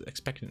else's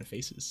expectant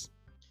faces.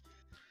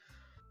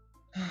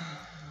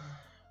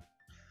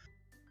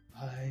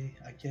 I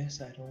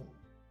guess I don't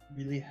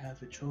really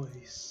have a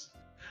choice.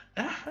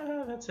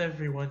 Ah, that's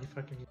everyone, you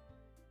fucking.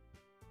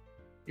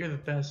 You're the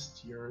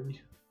best, Yuri.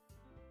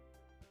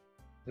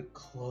 The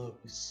club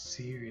is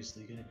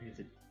seriously gonna be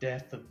the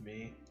death of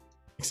me.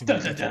 Makes me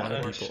think of a lot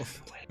of people.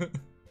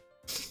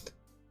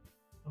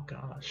 Oh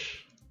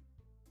gosh.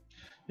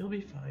 You'll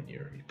be fine,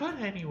 Yuri. But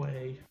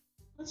anyway,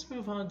 let's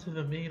move on to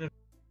the main event.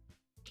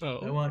 I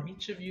Oh, want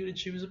each of you to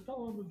choose a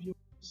poem of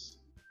yours.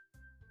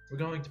 We're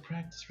going to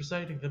practice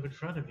reciting them in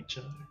front of each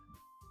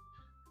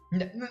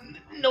other.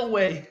 No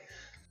way!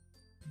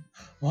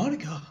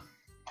 Monica,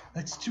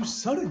 that's too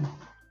sudden.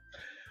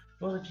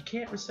 Well, if you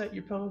can't recite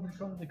your poem in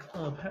front of the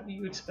club, how do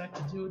you expect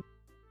to do it?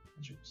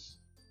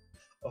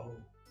 Oh,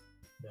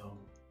 no.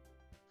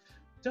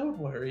 Don't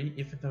worry,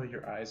 even though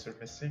your eyes are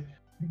missing.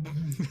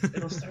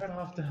 It'll start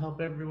off to help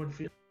everyone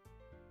feel.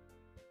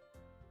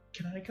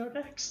 Can I go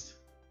next?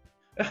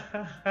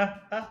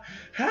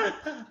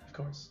 Of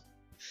course.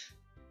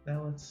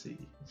 Now let's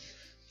see.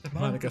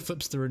 Monica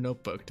flips through her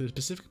notebook to the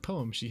specific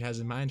poem she has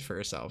in mind for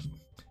herself.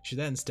 She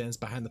then stands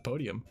behind the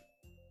podium.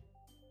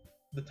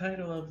 The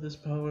title of this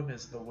poem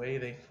is The Way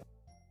They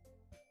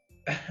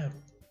Fall.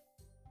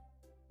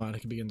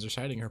 Monica begins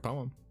reciting her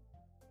poem.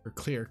 Her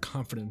clear,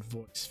 confident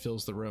voice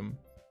fills the room.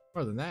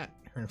 More than that,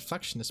 her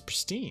inflection is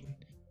pristine.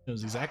 She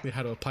knows exactly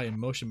how to apply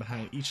emotion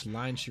behind each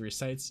line she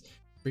recites,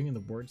 bringing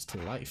the words to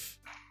life.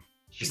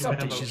 Is this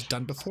something she's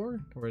done before,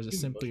 or is it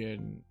simply a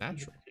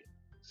natural?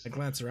 I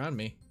glance around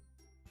me.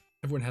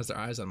 Everyone has their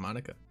eyes on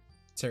Monica.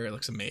 Sarah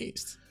looks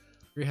amazed.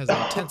 Yuri has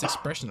an intense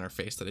expression on her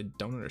face that I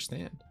don't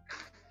understand.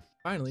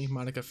 Finally,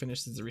 Monica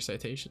finishes the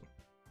recitation.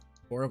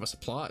 4 of us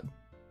applaud.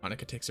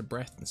 Monica takes a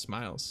breath and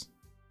smiles.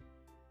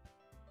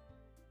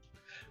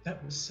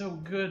 That was so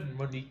good,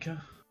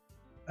 Monica.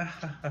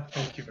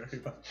 Thank you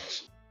very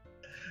much.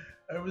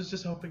 I was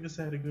just hoping to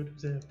set a good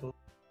example.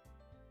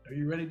 Are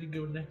you ready to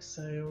go next,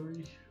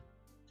 Sayori?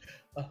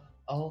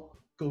 I'll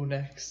go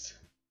next.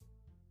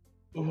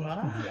 What?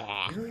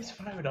 Wah. Yuri's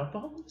fired up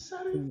all of a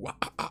sudden? Wah.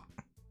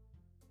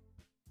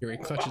 Yuri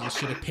clutches a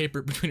sheet of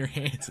paper between her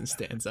hands and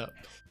stands up.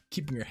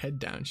 Keeping her head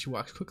down, she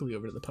walks quickly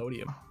over to the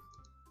podium.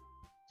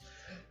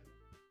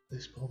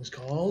 This poem is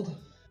called...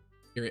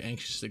 Yuri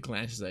anxiously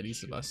glances at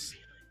each of us.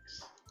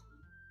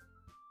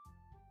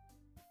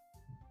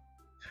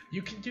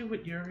 You can do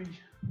it, Yuri.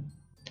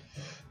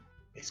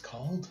 It's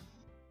called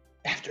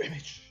After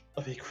Image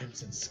of a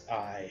Crimson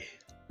Sky.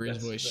 Yuri's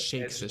That's voice the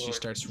shakes as she edgelord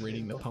starts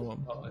reading the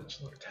poem. All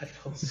edgelord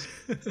titles.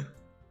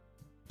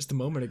 Just a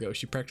moment ago,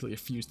 she practically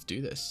refused to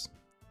do this.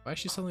 Why is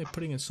she suddenly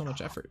putting in so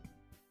much effort?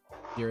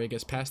 Yuri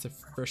gets past the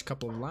first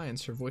couple of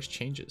lines, her voice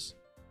changes.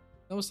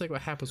 Almost like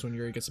what happens when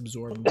Yuri gets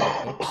absorbed into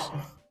the books.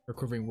 Her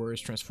quivering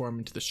words transform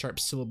into the sharp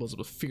syllables of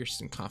a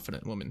fierce and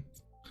confident woman.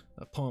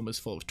 The poem is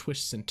full of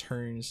twists and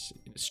turns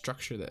in a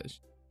structure that is...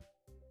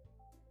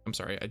 I'm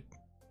sorry, I'm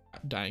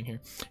dying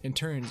here. In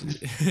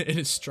turns, in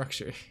its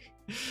structure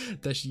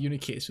that she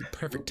unicates with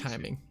perfect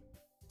timing.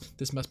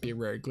 This must be a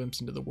rare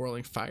glimpse into the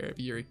whirling fire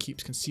Yuri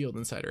keeps concealed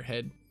inside her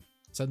head.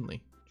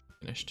 Suddenly,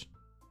 finished.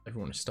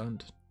 Everyone is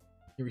stunned.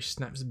 Yuri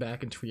snaps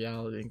back into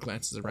reality and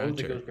glances around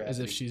her, as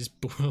if she's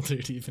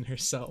bewildered even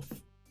herself.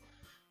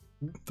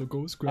 The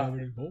ghost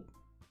gravity. Oh,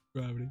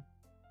 gravity.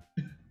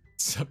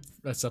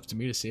 That's up to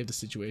me to save the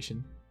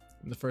situation.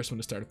 I'm the first one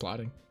to start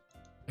applauding.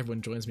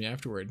 Everyone joins me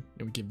afterward,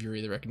 and we give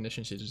Yuri the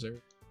recognition she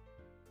deserves.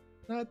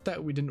 Not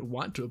that we didn't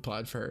want to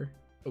applaud for her,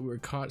 but we were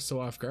caught so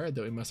off guard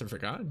that we must have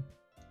forgotten.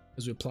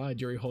 As we applaud,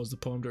 Yuri holds the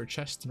poem to her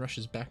chest and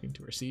rushes back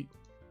into her seat.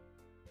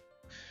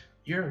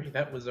 Yuri,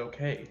 that was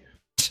okay.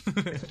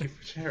 Thank you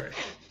for sharing.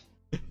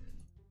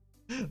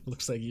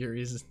 Looks like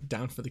Yuri's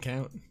down for the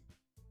count.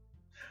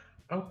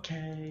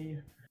 Okay,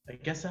 I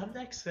guess I'm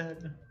next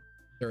then.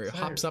 Yuri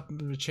hops up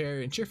into a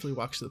chair and cheerfully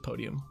walks to the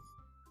podium.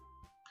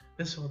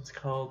 This one's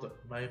called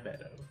My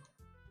Meadow.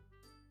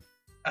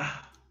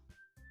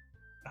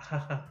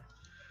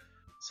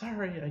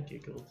 Sorry, I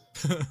giggled.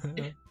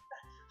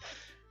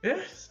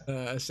 Yes.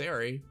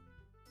 Sayori.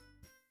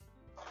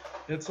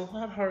 It's a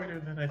lot harder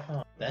than I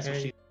thought. That's what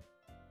she...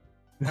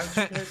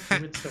 How'd you guys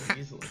do it so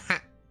easily?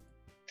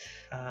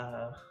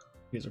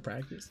 Here's a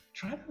practice.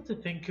 Try not to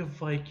think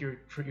of like you're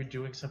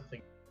doing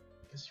something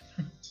because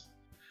you're not.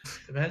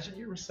 Imagine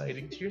you're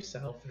reciting to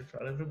yourself in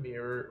front of a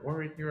mirror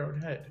or in your own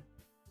head.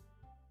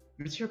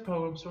 It's your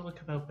poems will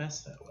come out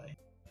best that way.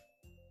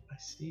 I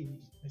see.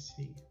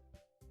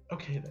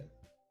 Okay then.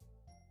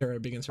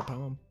 Sayori begins her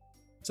poem.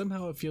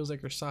 Somehow it feels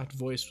like her soft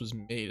voice was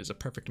made as a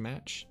perfect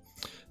match.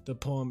 The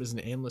poem isn't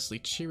aimlessly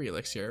cheery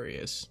like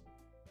Sayori is.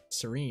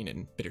 Serene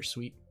and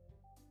bittersweet.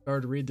 If I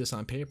were to read this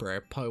on paper, I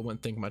probably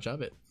wouldn't think much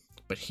of it.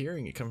 But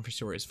hearing it come from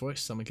Sayori's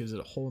voice, someone gives it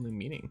a whole new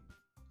meaning.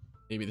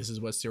 Maybe this is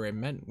what Sayori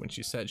meant when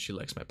she said she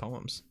likes my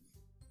poems.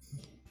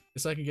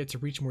 It's like I get to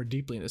reach more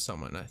deeply into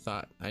someone I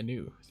thought I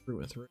knew through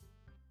and through.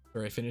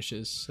 Sayori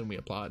finishes and we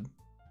applaud.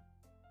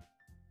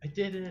 I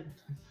did it.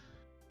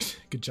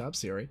 Good job,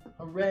 Sayori.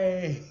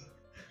 Hooray!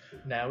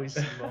 Now he's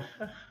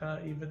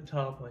Even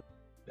Tom, like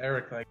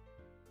Eric, like.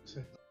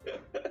 So,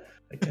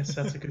 I guess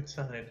that's a good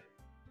sign.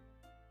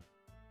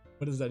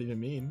 What does that even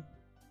mean?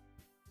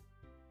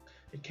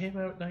 It came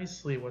out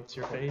nicely. What's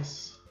your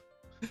face?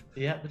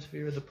 The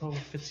atmosphere of the poem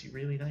fits you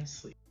really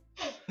nicely.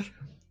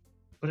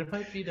 But it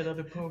might be that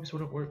other poems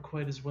wouldn't work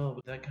quite as well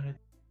with that kind.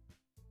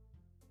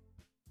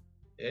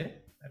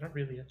 I don't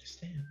really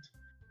understand.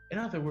 In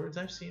other words,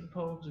 I've seen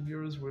poems of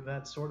yours where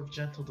that sort of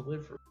gentle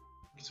delivery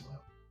works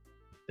well.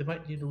 They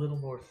might need a little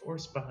more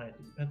force behind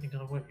it, depending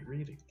on what you're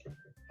reading.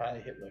 Hi,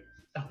 Hitler.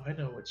 Oh, I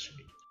know what you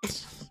mean.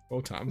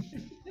 Oh, Tom.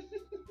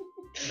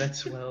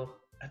 That's well,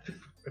 I've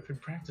been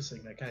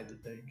practicing that kind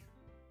of thing.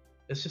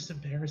 It's just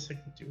embarrassing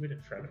to do it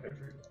in front of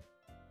everyone.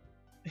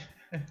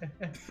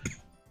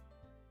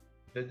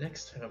 The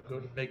next time I'm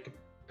going to pick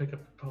up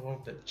a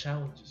poem that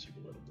challenges you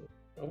a little bit.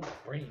 Oh,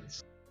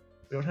 brains.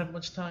 We don't have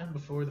much time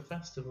before the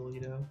festival,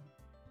 you know.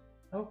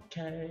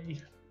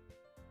 Okay.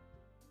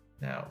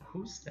 Now,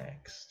 who's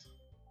next?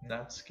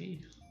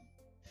 Natsuki.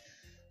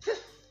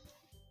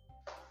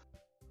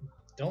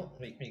 Don't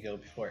make me go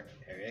before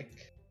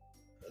Eric.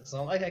 It's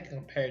not like I can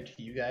compare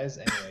to you guys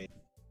anyway.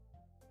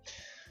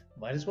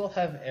 Might as well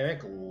have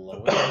Eric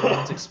lower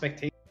everyone's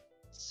expectations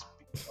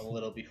a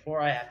little before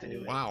I have to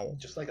do it. Wow.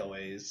 Just like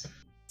always.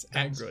 It's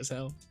aggro as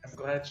hell. I'm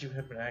glad you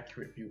have an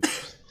accurate view.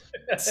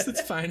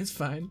 It's fine, it's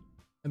fine.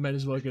 I might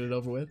as well get it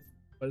over with.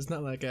 But it's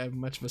not like I have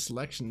much of a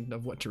selection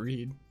of what to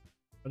read.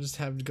 I'll just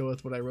have to go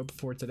with what I wrote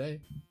before today.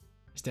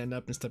 I stand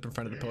up and step in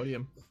front of the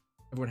podium.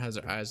 Everyone has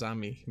their eyes on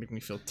me, making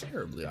me feel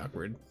terribly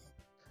awkward.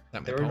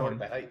 That They were not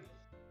by height.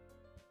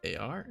 They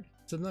are?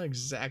 So I'm not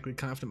exactly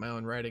confident in my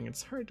own writing.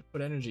 It's hard to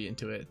put energy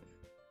into it.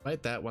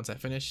 Despite that, once I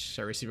finish,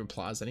 I receive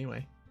applause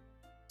anyway.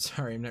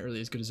 Sorry, I'm not really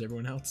as good as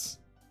everyone else.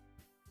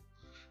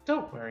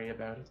 Don't worry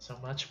about it so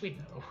much, we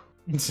know.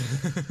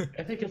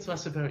 I think it's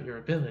less about your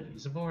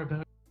abilities and more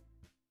about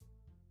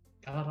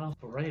god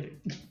awful writing.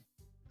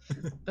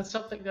 That's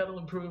something that'll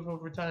improve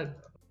over time.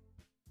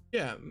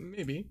 Yeah,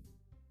 maybe.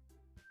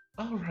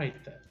 All right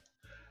then.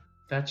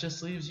 That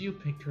just leaves you,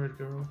 pink-haired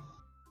girl.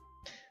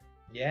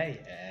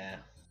 Yeah.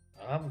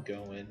 I'm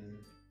going.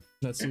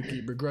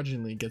 Natsuki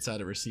begrudgingly gets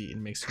out of her seat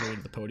and makes her way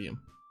to the podium.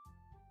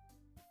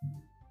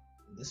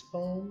 This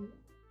poem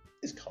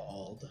is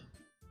called.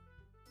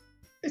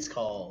 It's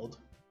called.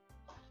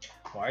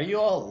 Why are you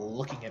all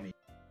looking at me?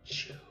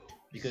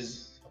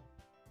 Because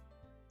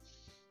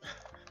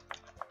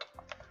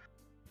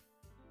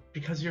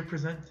you're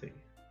presenting.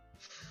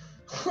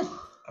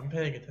 I'm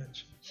paying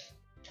attention.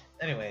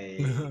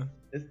 Anyway,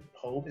 this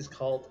poem is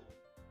called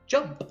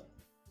Jump.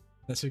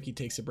 Natsuki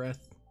takes a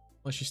breath.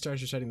 While she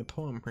starts reciting the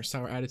poem, her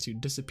sour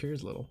attitude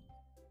disappears a little.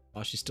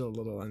 While she's still a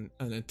little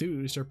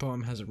unenthused, her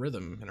poem has a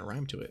rhythm and a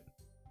rhyme to it.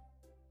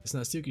 It's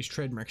Natsuki's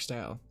trademark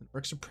style. It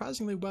works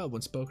surprisingly well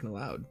when spoken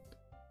aloud.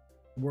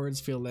 The words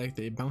feel like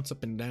they bounce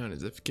up and down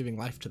as if giving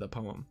life to the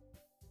poem.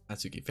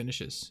 Natsuki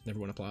finishes, and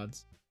everyone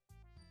applauds.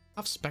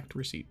 Off-spec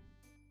receipt.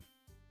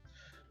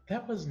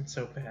 That wasn't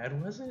so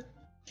bad, was it?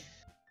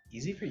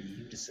 Easy for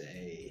you to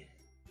say,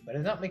 but it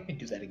not make me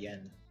do that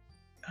again.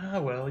 Ah,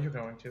 well, you're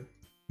going to.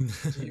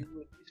 Do you at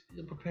least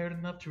feel prepared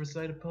enough to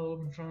recite a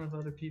poem in front of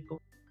other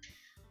people?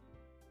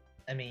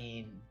 I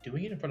mean,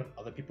 doing it in front of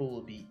other people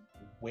will be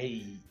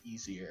way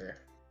easier.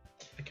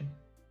 I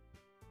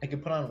can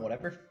put on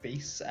whatever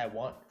face I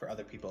want for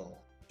other people.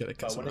 Gotta cut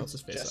But when someone it's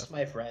else's face just off.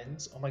 my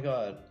friends, oh my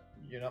god,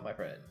 you're not my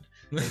friend.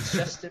 It's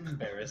just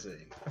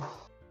embarrassing.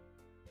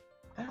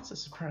 That's a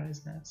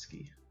surprise,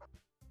 Natsuki.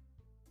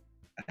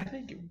 I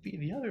think it would be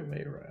the other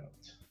way around.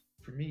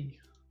 For me.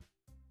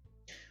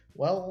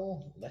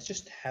 Well, that's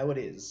just how it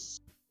is.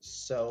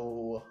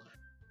 So,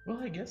 Well,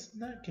 I guess in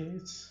that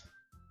case,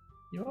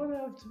 you won't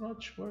have too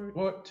much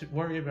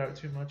worry about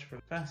too much for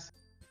the fest.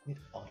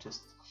 I'll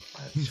just.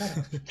 Shut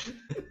up.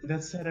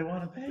 That said, I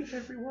want to thank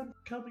everyone for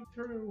coming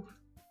through.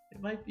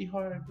 It might be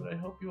hard, but I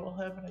hope you all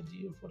have an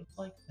idea of what it's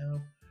like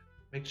now.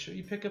 Make sure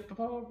you pick up a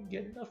poem and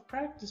get enough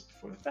practice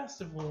before the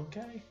festival,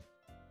 okay?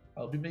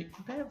 I'll be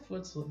making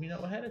pamphlets, so let me know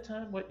ahead of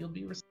time what you'll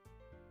be reciting.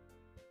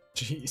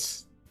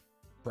 Jeez.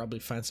 Probably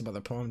find some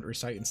other poem to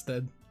recite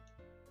instead.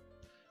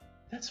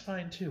 That's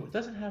fine too. It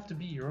doesn't have to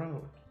be your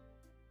own.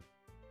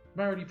 I'm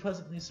already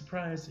pleasantly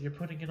surprised that you're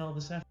putting in all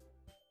this effort.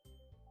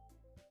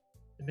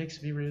 It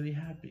makes me really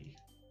happy.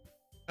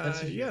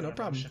 That's a Yeah, huge no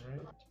problem. emotion,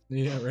 right?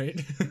 Yeah, right?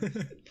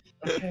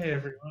 Okay,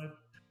 everyone.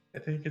 I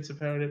think it's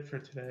about it for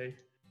today.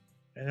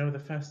 I know the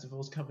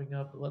festival's coming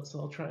up, but let's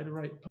all try to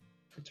write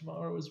for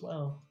tomorrow as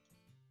well.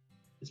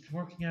 It's been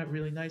working out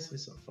really nicely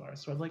so far,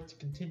 so I'd like to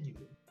continue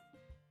it.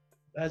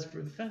 As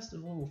for the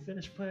festival, we'll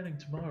finish planning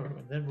tomorrow,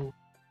 and then we'll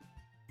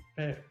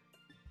prepare.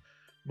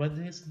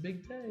 Monday is the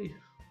big day.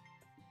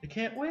 I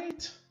can't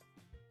wait!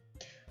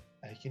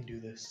 I can do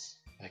this.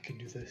 I can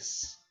do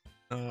this.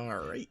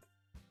 Alright.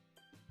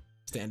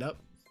 Stand up.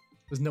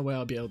 There's no way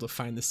I'll be able to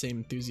find the same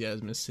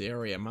enthusiasm as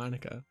Sayori and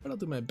Monica, but I'll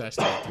do my best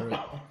to get through it.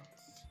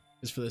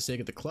 Just for the sake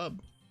of the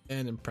club,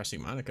 and impressing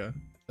Monica,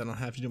 then I'll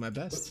have to do my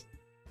best.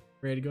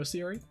 Ready to go,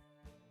 Sayori?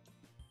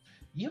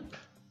 Yep.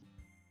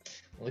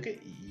 Look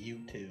at you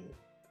two.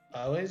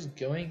 Always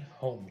going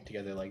home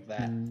together like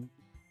that.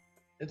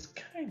 It's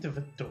kind of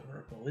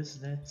adorable,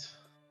 isn't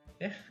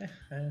it?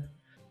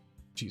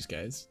 Jeez,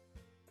 guys.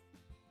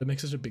 Don't make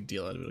such a big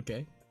deal out of it,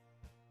 okay?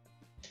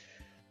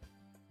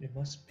 It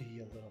must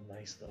be a little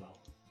nice though.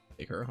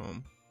 Take her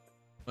home.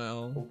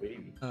 Well, Oh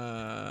baby.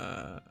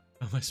 how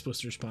am I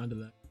supposed to respond to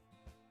that?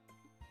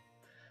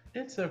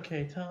 It's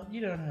okay, Tom.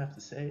 You don't have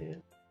to say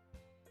it.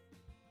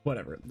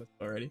 Whatever, let's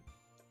go already.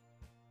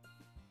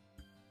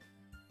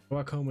 I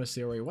walk home with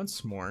Sayori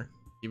once more.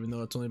 Even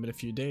though it's only been a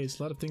few days,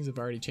 a lot of things have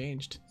already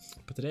changed.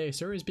 But today,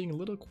 Sayori is being a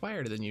little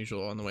quieter than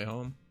usual on the way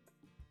home.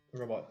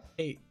 Robot.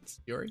 Hey,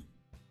 Sayori?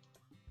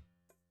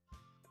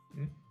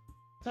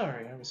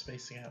 Sorry, I was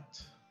spacing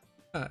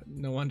out.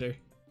 No wonder.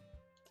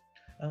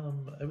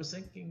 I was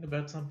thinking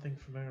about something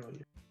from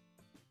earlier.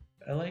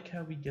 I like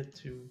how we get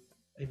to,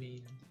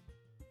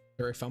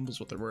 Sayori fumbles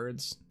with her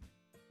words.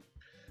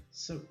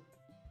 So,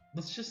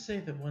 let's just say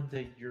that one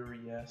day Yuri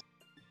asked,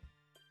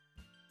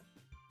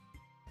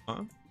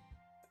 Huh?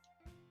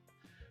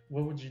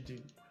 what would you do?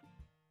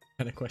 What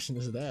kind of question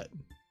is that?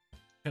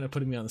 Kind of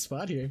putting me on the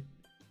spot here.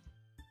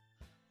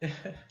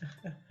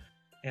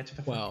 Answer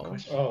the Well, fucking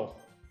question. Oh.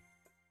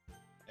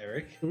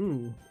 Eric?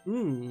 Ooh.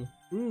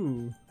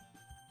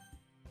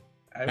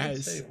 I would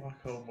as- say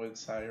walk home with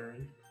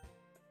Sayori.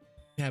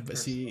 Yeah, but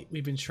see,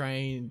 we've been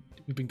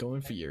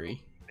going for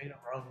Yuri. Made a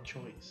wrong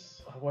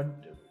choice. I would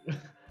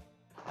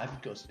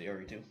go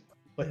Sayori too.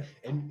 But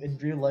in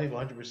real life,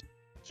 100%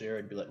 Sayori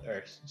would be like,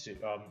 or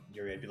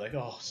Yuri would be like,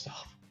 oh,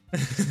 stop.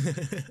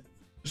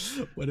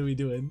 What are we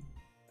doing?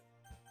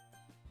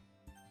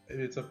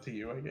 It's up to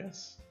you, I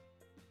guess.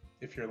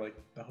 If you're like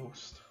the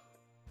host.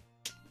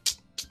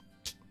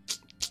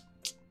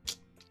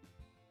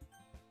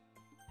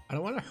 I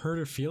don't want to hurt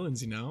her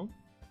feelings, you know?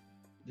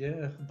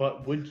 Yeah.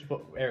 But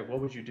Eric, what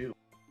would you do?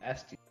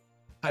 Asked you.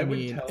 I would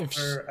mean, tell if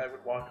her I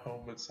would walk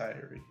home with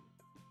Sayori.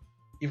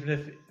 Even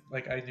if,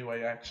 like, I knew I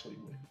actually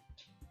would.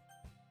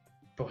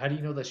 But how do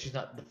you know that she's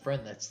not the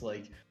friend that's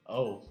like,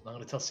 oh, I'm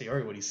gonna tell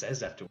Sayori what he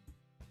says after?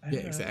 I Yeah,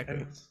 don't know,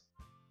 exactly.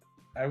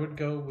 I would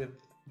go with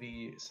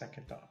the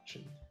second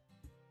option.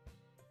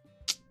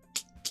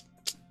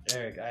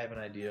 Eric, I have an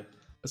idea.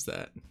 what's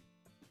that?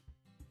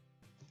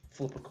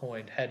 Flip a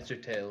coin, heads or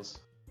tails.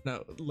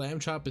 No, Lamb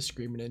Chop is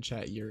screaming in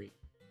chat, Yuri.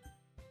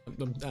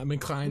 I'm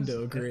inclined to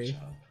Who's agree.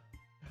 Lamb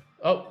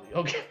Oh,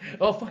 okay.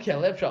 Oh, fuck yeah,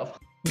 lamb chop.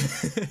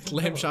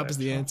 Lamb Chop is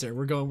the Lamb Chop. answer.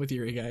 We're going with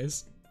Yuri,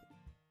 guys.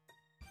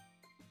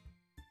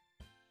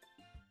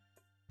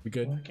 We Chop?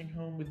 good? Walking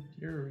home with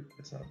Yuri.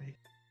 It's not me.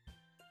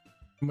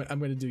 I'm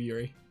gonna do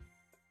Yuri.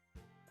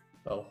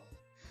 Oh,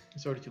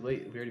 it's already too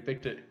late. We already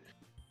picked it.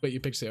 Wait, you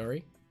picked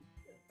Sayori?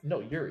 No,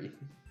 Yuri.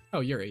 Oh,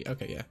 Yuri.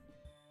 Okay, yeah.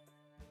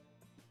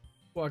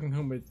 Walking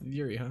home with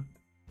Yuri, huh?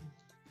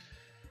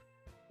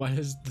 Why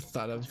does the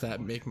thought of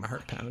that make my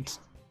heart pound?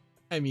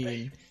 I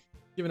mean,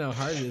 given how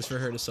hard it is for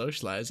her to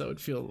socialize, I would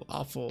feel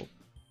awful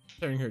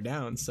turning her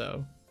down,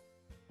 so...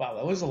 Wow,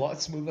 that was a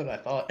lot smoother than I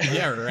thought.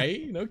 Yeah,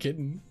 right? No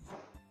kidding.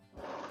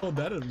 Hold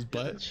that in his Isn't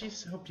butt. she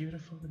so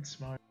beautiful and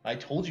smart? I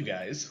told you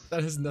guys.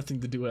 That has nothing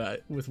to do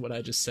with what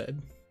I just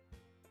said.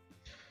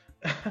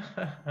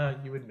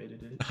 You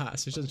admitted it. Ah,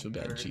 so she doesn't feel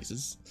bad, Alright.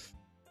 Jesus.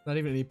 Not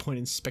even any point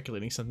in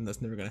speculating something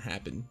that's never gonna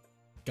happen.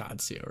 God,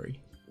 Sayori.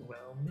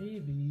 Well,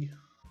 maybe.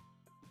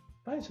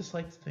 I just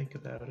like to think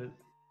about it.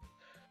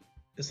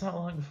 It's not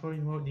long before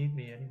you won't need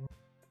me anymore.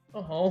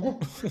 Oh.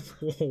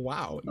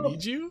 Wow,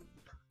 need you?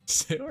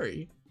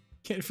 Sayori.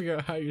 Can't figure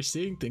out how you're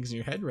seeing things in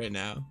your head right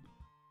now.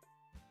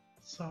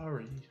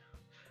 Sorry.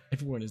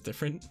 Everyone is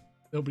different.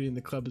 Nobody in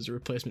the club is a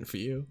replacement for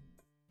you.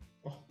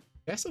 Oh.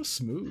 That's so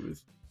smooth.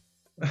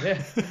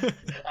 Yeah.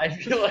 I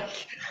feel like.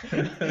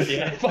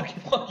 Yeah,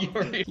 fuck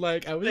Yuri.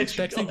 Like, I was Thanks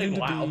for expecting him to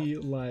going, be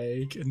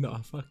like, no,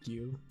 fuck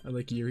you. I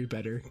like Yuri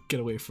better. Get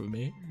away from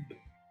me.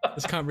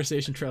 This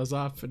conversation trails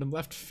off, and I'm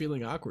left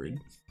feeling awkward.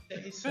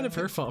 It's kind of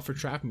her fault for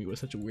trapping me with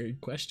such a weird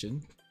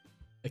question.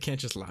 I can't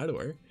just lie to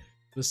her.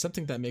 If it was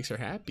something that makes her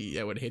happy,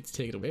 I would hate to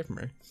take it away from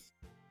her.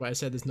 Why I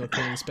said there's no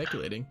point in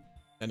speculating.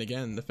 And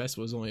again, the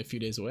festival is only a few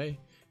days away.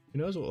 Who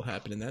knows what will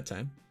happen in that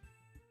time?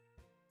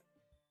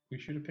 We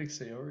should have picked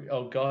Sayori.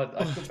 Oh god, I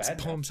Oh, feel it's bad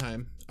now. poem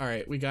time.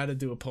 Alright, we gotta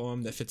do a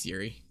poem that fits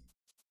Yuri.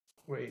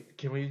 Wait,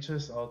 can we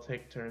just all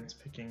take turns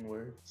picking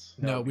words?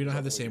 No, we don't because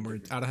have the I'm same way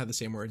words. I don't have the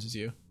same words as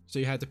you. So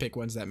you had to pick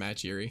ones that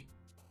match Yuri.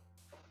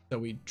 So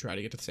we try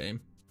to get to the same.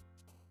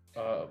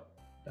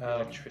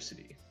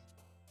 Electricity.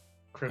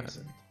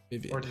 Crimson.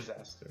 Vivian. Or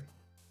disaster.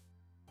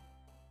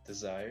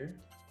 Desire.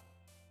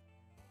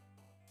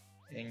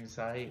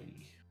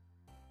 Anxiety.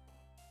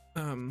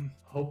 Um,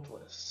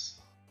 Hopeless.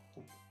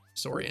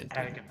 disoriented.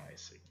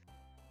 Agonizing.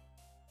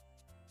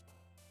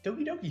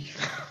 Doki Doki.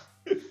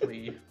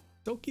 Flee.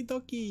 Doki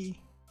Doki.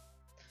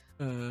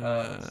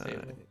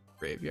 Stable.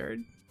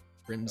 Graveyard.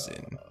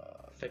 Crimson.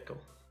 Fickle.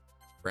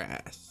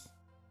 Wrath.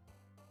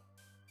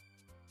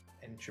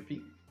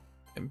 Entropy.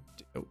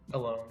 Empty. Oh.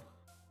 Alone.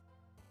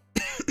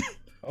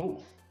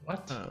 Oh.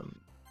 What?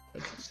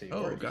 Sayori.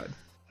 Oh god.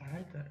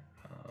 Alright then.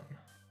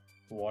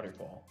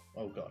 Waterfall.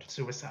 Oh god.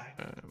 Suicide.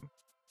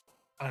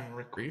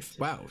 Unrequited. Grief.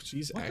 Wow,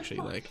 she's What the actually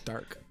fuck? like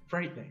dark.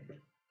 Frightening.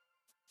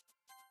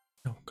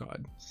 Oh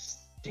god.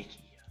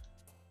 Sticky.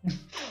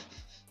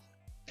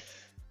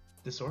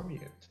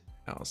 Disorient.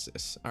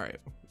 Analysis. Alright,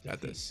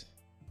 got this.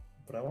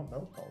 But I want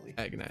melancholy.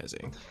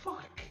 Agonizing. What the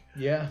fuck?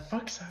 Yeah.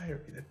 Fuck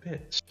Sayori, that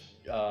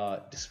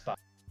bitch. Despise.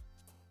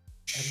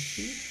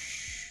 Empty.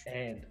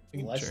 And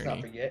Big let's not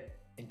journey. forget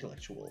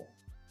intellectual.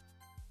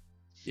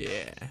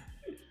 Yeah.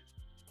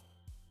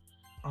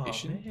 Oh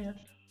Patient. man.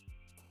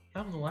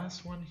 I'm the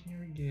last one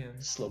here again. Here we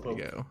Slowpoke.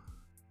 go.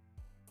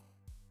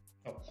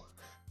 Oh.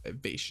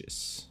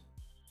 Vivacious.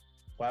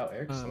 Wow,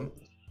 Eric's slow.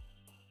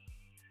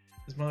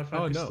 This motherfucker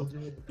Oh, no. still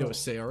doing the Yo, goal.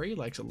 Sayori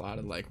likes a lot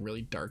of like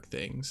really dark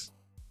things.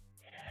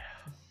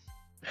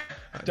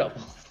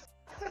 Double.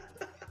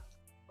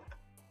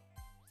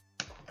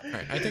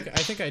 Alright, I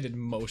think I did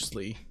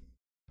mostly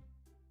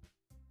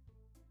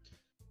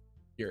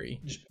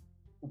Yuri.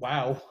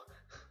 Wow.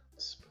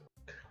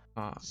 Spook.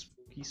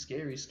 Spooky,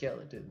 scary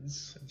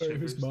skeletons. And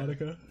shivers down-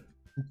 Monica?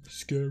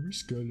 Scary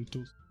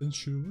skeletons and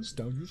shivers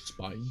down your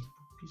spine.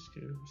 Spooky,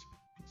 scary,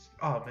 spooky,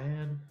 Oh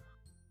man.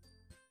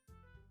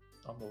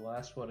 I'm the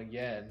last one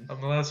again.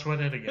 I'm the last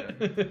one in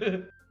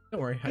again.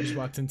 Don't worry, I just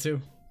walked in too.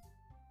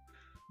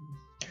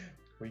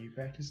 Were you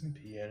practicing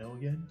piano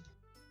again?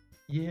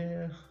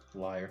 Yeah.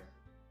 Liar.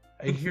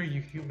 I hear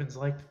you humans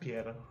like the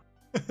piano.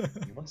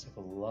 You must have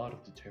a lot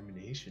of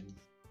determination.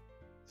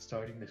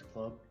 Starting this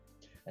club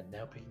and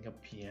now picking up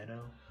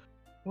piano.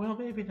 Well,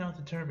 maybe not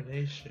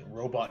determination,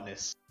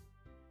 Robotness.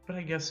 but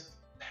I guess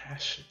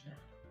passion.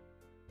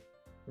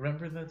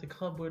 Remember that the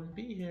club wouldn't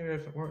be here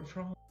if it weren't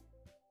for all.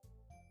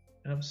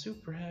 And I'm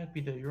super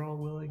happy that you're all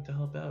willing to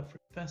help out for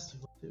the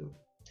festival too.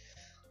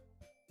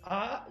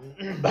 I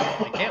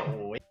can't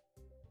wait.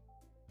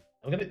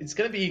 It's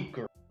gonna be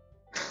great.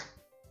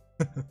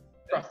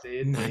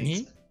 Frosted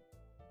Nani?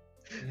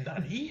 flakes.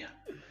 Nani?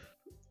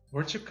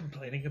 Weren't you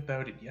complaining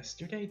about it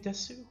yesterday,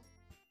 Desu?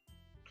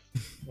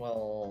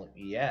 Well,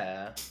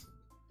 yeah.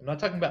 I'm not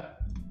talking about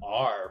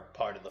our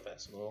part of the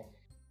festival,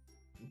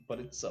 but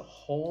it's a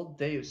whole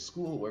day of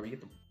school where we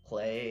get to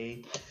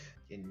play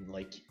and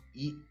like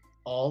eat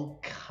all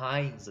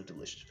kinds of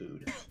delicious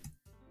food. You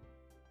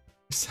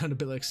sound a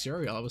bit like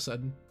Sayori all of a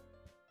sudden.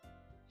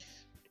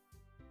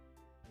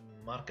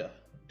 Monica,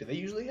 do they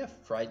usually have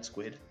fried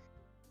squid?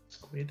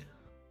 Squid?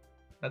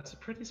 That's a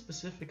pretty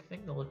specific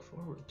thing to look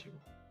forward to.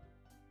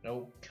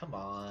 No, come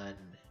on.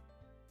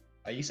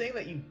 Are you saying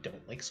that you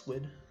don't like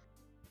squid?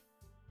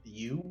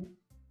 You,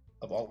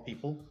 of all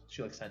people,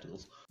 she likes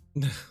tentacles.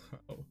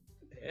 Oh.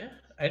 Yeah,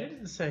 I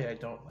didn't say I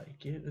don't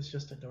like it. It's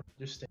just I don't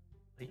understand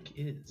what like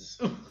is.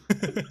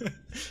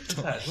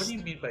 Besides, what do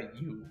you mean by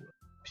you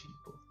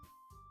people?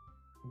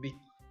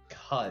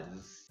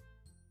 Because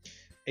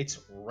it's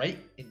right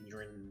in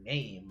your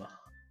name.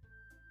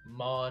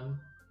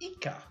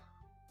 Monica.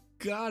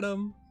 Got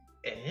him.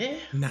 Eh?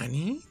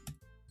 Nani?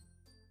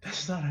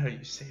 That's not how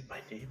you say my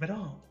name at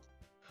all.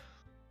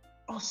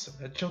 Also,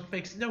 that joke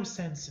makes no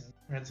sense in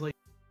translation.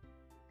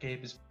 The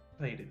game is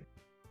played in.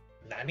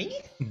 Nani?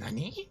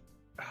 Nani?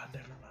 Ah,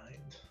 never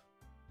mind.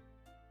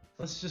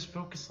 Let's just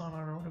focus on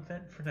our own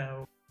event for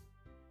now.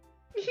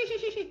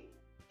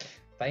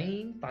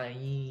 Fine,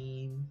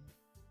 fine.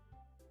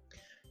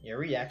 Your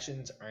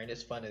reactions aren't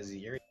as fun as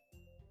your...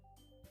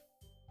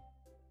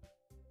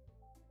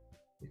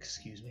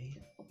 Excuse me?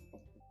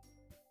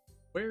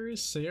 Where is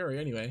Sayori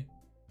anyway?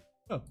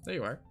 Oh, there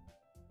you are.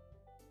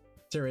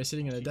 Sayori is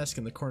sitting at a desk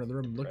in the corner of the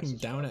room looking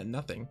down at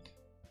nothing.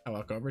 I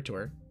walk over to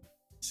her.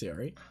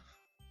 Sayori.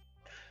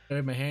 I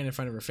have my hand in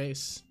front of her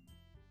face.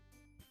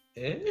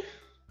 Eh?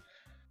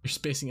 You're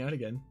spacing out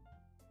again.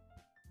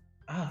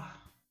 Ah,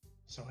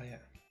 so I am.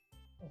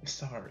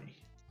 Sorry.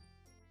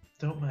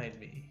 Don't mind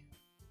me.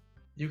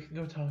 You can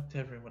go talk to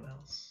everyone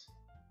else.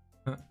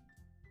 Huh?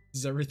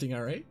 Is everything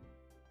alright?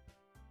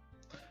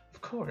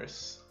 Of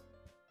course.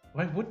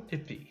 Why wouldn't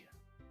it be?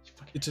 You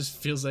fucking... It just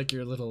feels like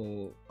you're a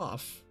little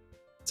off.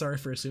 Sorry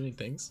for assuming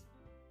things.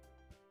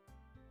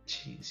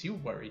 Jeez, you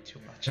worry too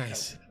much.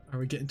 Guys, are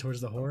we getting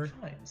towards the horror?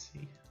 Fine,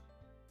 see.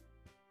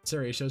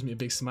 Sayori shows me a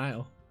big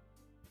smile.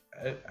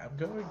 I'm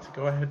going to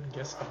go ahead and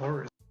guess the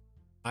horror.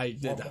 I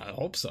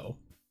hope so.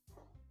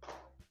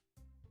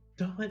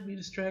 Don't let me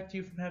distract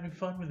you from having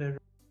fun with everyone.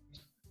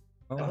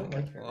 Oh, don't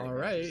like her.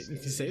 alright,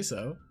 if you say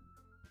so.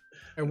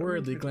 I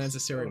worriedly glance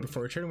at Sayori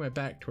before turning my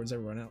back towards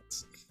everyone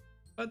else.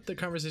 But the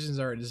conversation's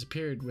already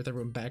disappeared with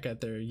everyone back at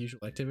their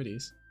usual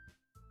activities.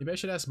 Maybe I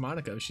should ask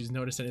Monica if she's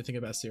noticed anything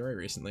about Sayori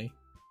recently.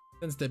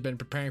 Since they've been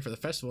preparing for the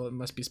festival, it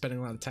must be spending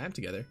a lot of time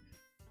together.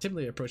 I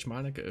timidly approach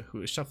Monica,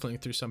 who is shuffling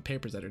through some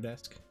papers at her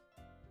desk.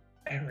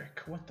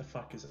 Eric, what the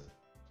fuck is it?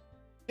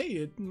 Hey,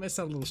 it might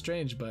sound a little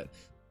strange, but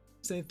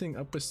is anything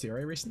up with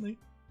Sayori recently?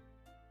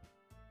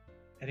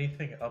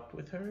 Anything up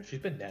with her? She's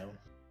been down.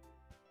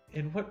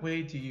 In what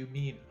way do you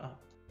mean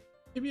up?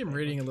 Maybe I'm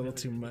reading a little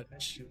too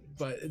much,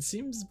 but it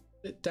seems a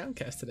bit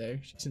downcast today.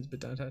 She seems a bit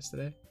downcast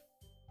today.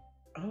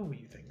 Oh,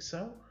 you think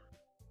so?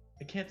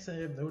 I can't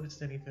say I've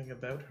noticed anything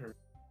about her.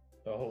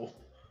 Oh.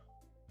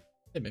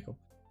 Hey, Mickle.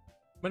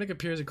 Monica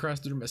peers across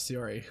the room at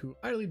Sayori, who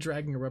idly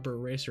dragging a rubber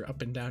eraser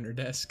up and down her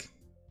desk.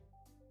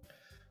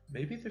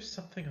 Maybe there's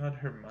something on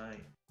her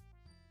mind.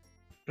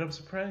 But I'm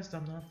surprised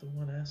I'm not the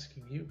one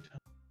asking you, Tom.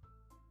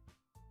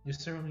 You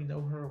certainly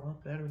know her a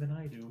lot better than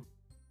I do.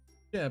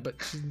 Yeah,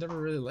 but she's never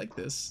really like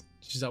this.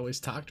 She's always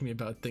talked to me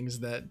about things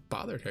that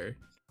bothered her.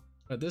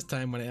 But this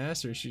time when I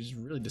asked her, she's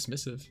really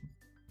dismissive.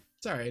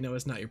 Sorry, I know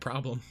it's not your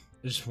problem.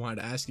 I just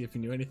wanted to ask you if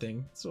you knew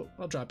anything, so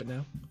I'll drop it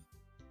now.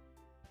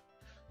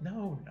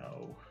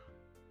 No.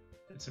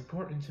 It's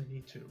important to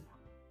me too.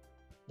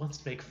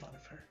 Let's make fun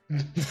of her.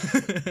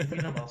 I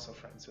mean, I'm also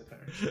friends with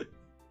her.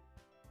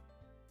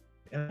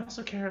 And I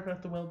also care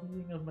about the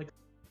well-being of my...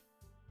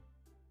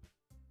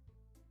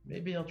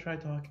 Maybe I'll try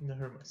talking to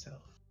her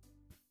myself.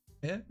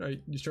 Yeah? Are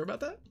you sure about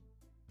that?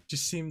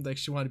 Just seemed like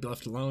she wanted to be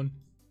left alone.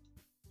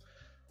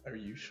 Are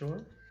you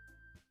sure?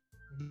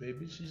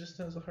 Maybe she just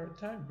has a hard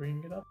time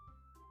bringing it up.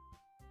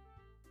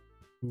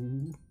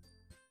 Ooh.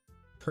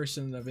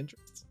 Person of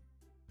interest.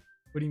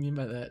 What do you mean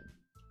by that?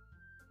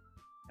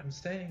 I'm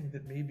saying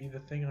that maybe the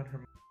thing on her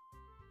mind...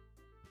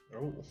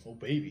 Oh,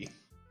 baby.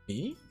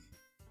 Me?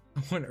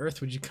 How on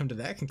earth would you come to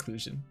that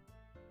conclusion?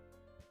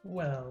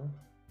 Well,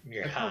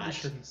 You're I probably hot.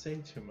 shouldn't say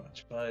too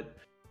much, but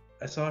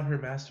I saw her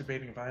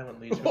masturbating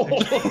violently to a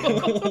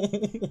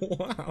picture.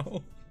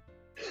 Wow.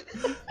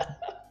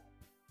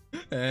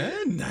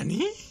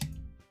 Nani?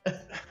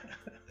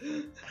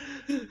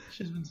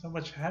 She's been so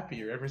much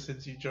happier ever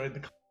since you joined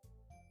the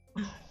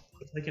club.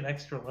 It's like an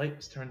extra light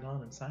was turned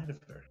on inside of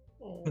her.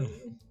 Oh,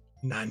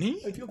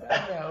 Nani? I feel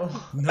bad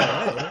now.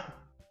 No way.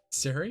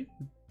 Sayori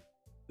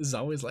is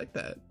always like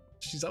that.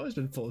 She's always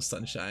been full of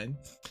sunshine.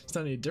 It's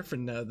not any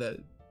different now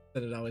than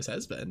it always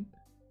has been.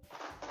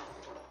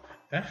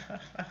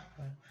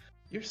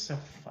 You're so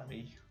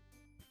funny.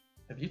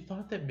 Have you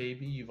thought that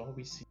maybe you've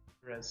always seen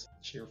her as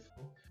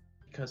cheerful,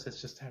 because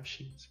that's just how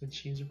she is when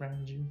she's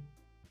around you.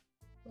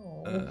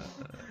 Oh,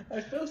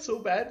 I feel so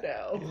bad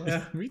now.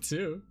 Yeah, me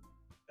too.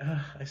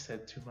 I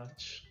said too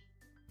much.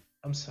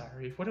 I'm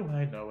sorry. What do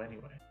I know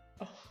anyway?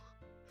 Oh,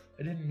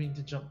 I didn't mean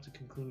to jump to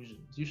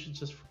conclusions. You should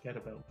just forget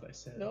about what I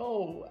said.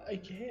 no, I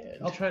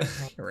can't. I'll try to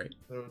talk. All right.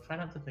 So try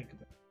not to think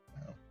about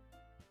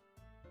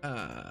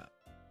it.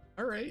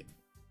 All right.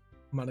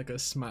 Monica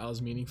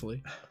smiles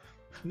meaningfully.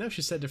 No,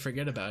 she said to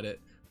forget about it,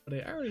 but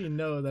I already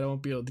know that I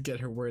won't be able to get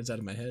her words out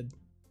of my head.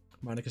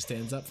 Monica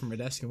stands up from her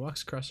desk and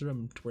walks across the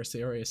room to where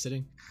Sayori is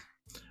sitting.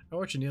 I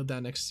watch her kneel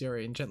down next to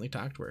Sayori and gently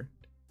talk to her.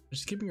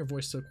 She's keeping her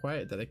voice so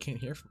quiet that I can't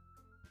hear from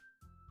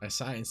her. I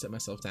sigh and sit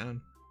myself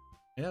down.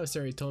 I know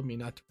Sayori told me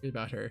not to worry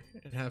about her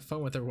and have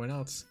fun with everyone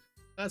else.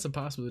 That's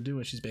impossible to do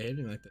when she's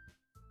behaving like that.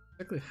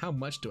 Exactly how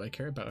much do I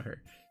care about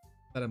her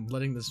that I'm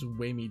letting this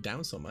weigh me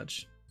down so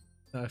much?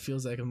 Now it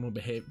feels like I'm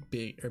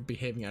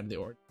behaving out of the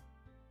ordinary.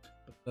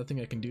 But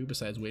nothing I can do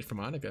besides wait for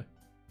Monica.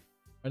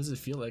 Why does it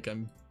feel like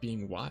I'm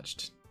being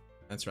watched?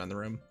 That's around the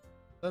room.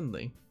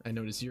 Suddenly, I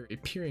notice Yuri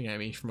peering at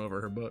me from over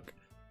her book.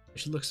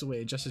 She looks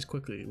away just as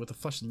quickly with a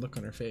flushed look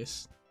on her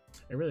face.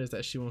 I realize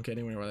that she won't get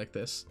anywhere like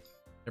this.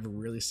 I've never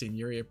really seen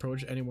Yuri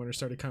approach anyone or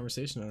start a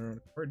conversation on her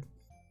own accord.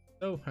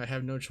 So I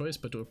have no choice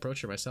but to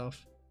approach her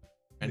myself.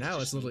 And now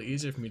it's a little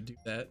easier for me to do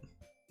that.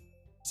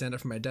 Stand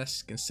up from my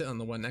desk and sit on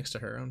the one next to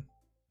her own.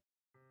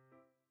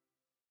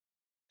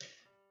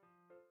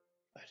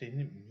 I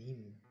didn't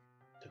mean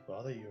to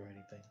bother you or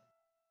anything.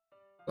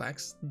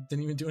 Relax,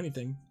 didn't even do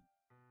anything.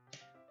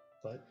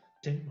 But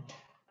Demo.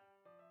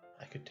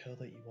 I could tell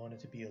that you wanted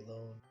to be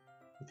alone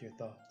with your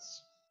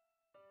thoughts.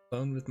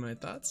 Alone with my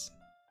thoughts?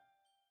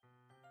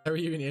 How were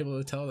you even able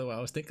to tell that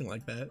I was thinking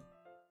like that?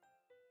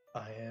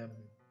 I am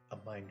a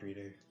mind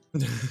reader.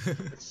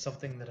 It's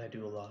something that I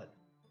do a lot.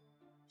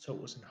 So it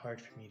wasn't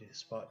hard for me to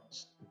spot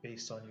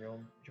based on your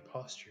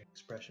posture and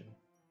expression.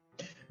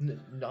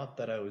 Not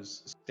that I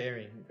was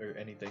staring or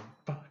anything.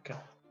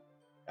 Baka.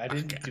 I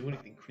didn't do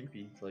anything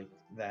creepy like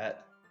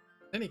that.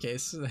 In any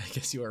case, I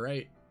guess you are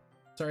right.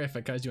 Sorry if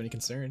I caused you any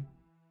concern.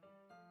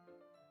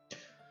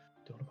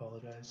 Don't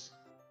apologize.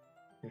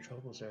 Your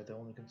troubles are the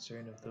only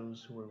concern of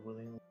those who are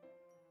willing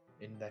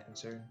in that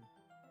concern.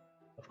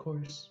 Of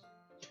course,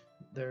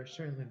 there are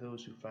certainly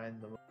those who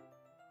find them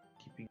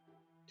keeping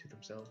to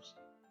themselves.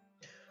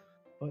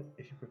 But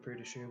if you prefer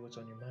to share what's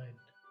on your mind,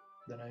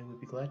 then I would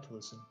be glad to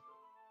listen.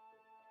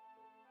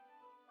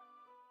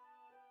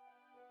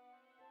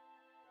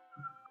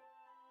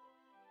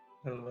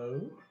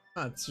 Hello?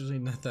 Oh, it's really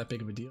not that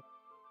big of a deal.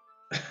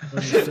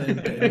 I'm just feeling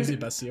a bit uneasy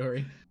about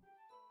Sayori.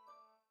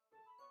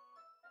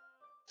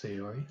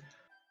 Sayori?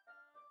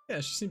 Yeah,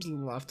 she seems a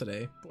little off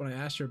today, but when I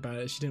asked her about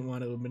it, she didn't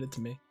want to admit it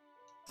to me.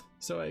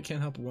 So I can't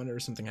help but wonder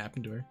if something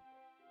happened to her.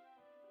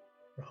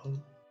 Oh,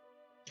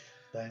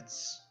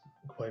 that's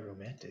quite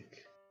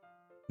romantic.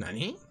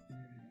 Nani?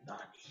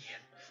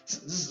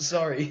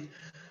 Sorry,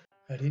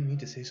 I didn't mean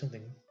to say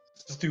something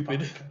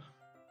stupid.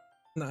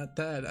 Not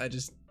that, I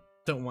just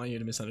don't want you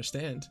to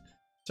misunderstand.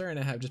 Sarah and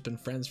I have just been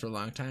friends for a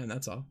long time,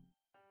 that's all.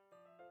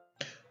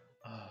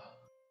 Ah,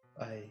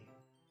 I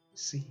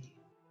see.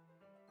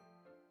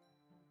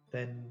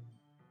 Then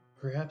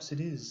perhaps it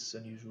is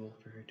unusual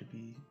for her to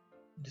be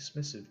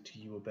dismissive to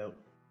you about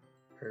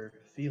her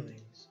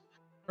feelings.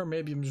 Or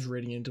maybe I'm just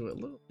reading into it a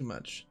little too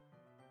much.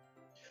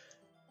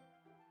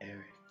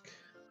 Eric,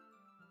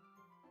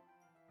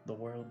 the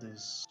world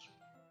is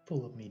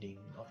full of meaning,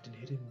 often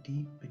hidden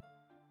deep in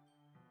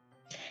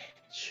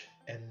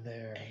and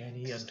there are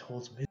many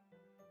untold mysteries.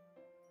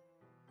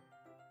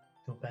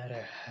 No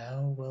matter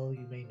how well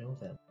you may know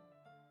them.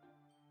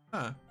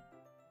 Huh.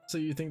 So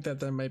you think that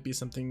there might be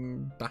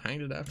something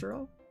behind it after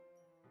all?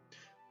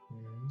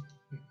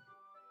 Mm-hmm.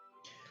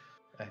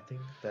 I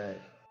think that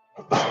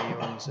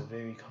Sayori is a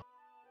very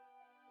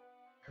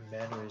her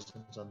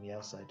mannerisms on the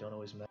outside don't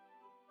always match.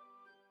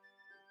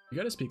 You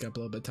gotta speak up a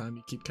little bit, Tom.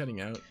 You keep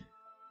cutting out.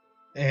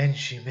 And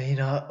she may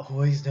not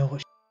always know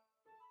what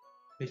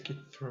Make it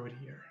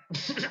throatier.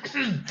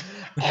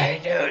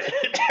 I know.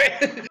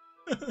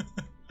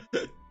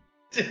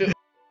 Dude.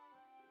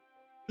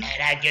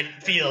 And I can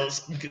feel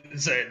some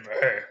concern for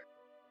her.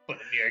 But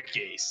in your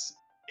case,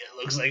 it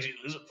looks like she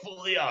was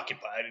fully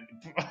occupied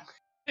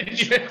in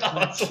your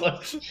thoughts.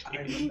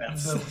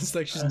 It's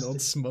like she's an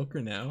old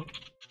smoker now.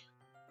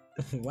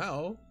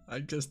 Well, I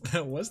guess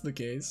that was the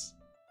case.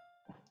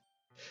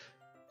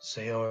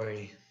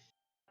 Sayori,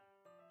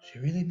 she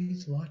really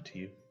means a lot to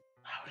you,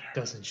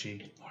 doesn't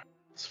she?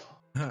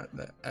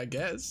 I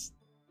guess.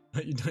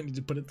 But you don't need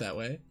to put it that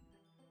way.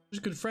 We're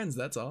just good friends,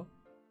 that's all.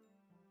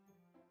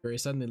 Very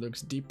suddenly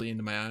looks deeply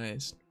into my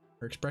eyes.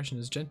 Her expression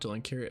is gentle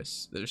and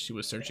curious, as if she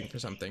was searching for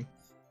something.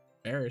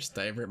 Embarrassed,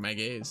 I avert my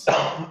gaze.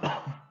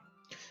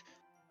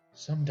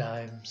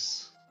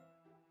 Sometimes,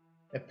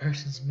 a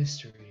person's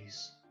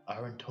mysteries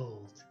aren't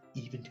told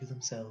even to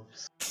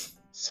themselves.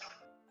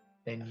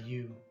 And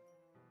you,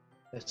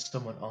 as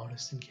someone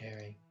honest and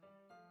caring,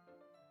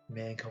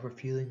 may uncover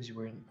feelings you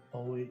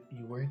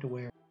weren't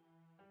aware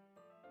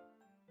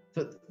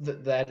of.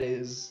 That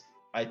is,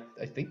 I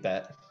think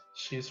that.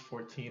 She's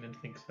 14 and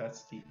thinks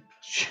that's deep.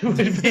 She would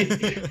be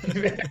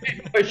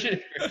very much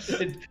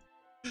interested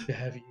to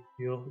have you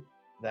feel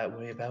that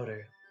way about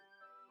her.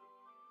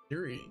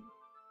 Yuri,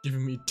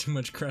 giving me too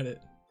much credit.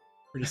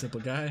 Pretty simple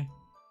guy.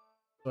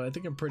 But I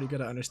think I'm pretty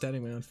good at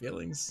understanding my own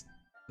feelings.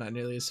 Not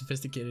nearly as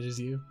sophisticated as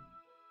you.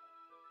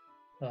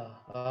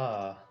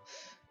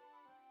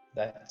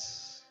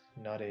 That's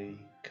not a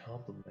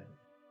compliment,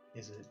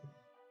 is it?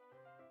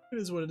 It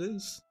is what it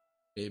is,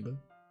 babe.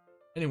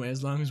 Anyway,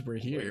 as long as we're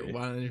here,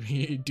 why don't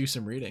we do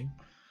some reading?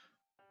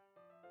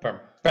 As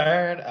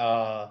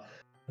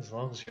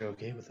long as you're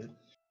okay with it.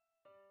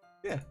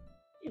 Yeah.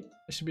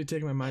 I should be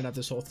taking my mind off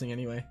this whole thing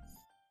anyway.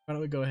 Why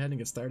don't we go ahead and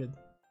get started?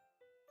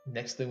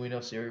 Next thing we know,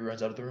 Sayori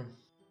runs out of the room.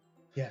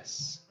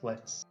 Yes,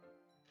 let's.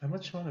 How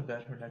much you want to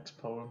bet her next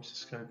poem's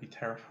just gonna be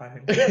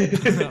terrifying?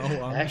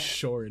 Oh, I'm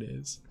sure it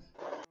is.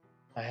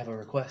 I have a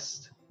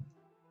request.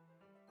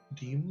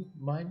 Do you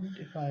mind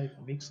if I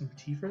make some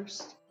tea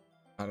first?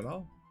 Not at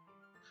all.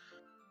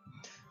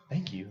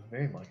 Thank you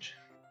very much.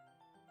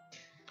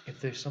 If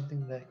there's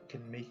something that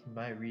can make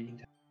my reading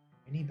time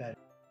any better,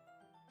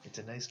 it's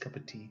a nice cup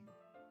of tea.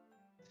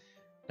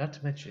 Not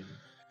to mention,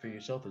 for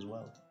yourself as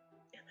well.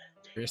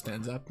 Yuri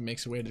stands up and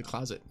makes her way to the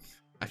closet.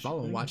 I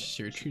follow and watch as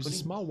she retrieves a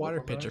small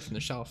water pitcher from the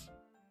shelf,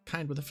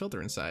 kind with a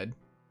filter inside.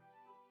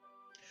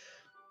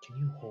 Can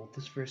you hold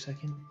this for a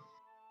second?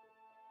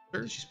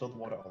 Sure. Did she spill the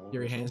water all over?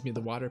 Yuri hands me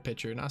the water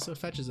pitcher and also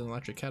fetches an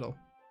electric kettle.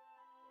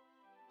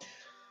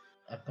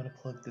 I'm gonna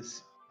plug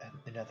this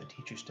in at the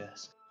teacher's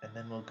desk, and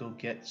then we'll go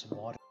get some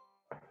water.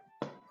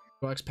 She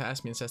walks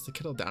past me and sets the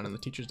kettle down on the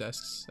teacher's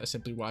desks. I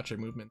simply watch her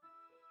movement.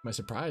 To my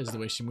surprise, the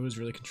way she moves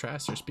really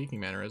contrasts her speaking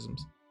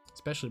mannerisms,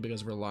 especially because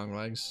of her long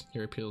legs.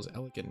 Yuri feels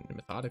elegant and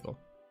methodical.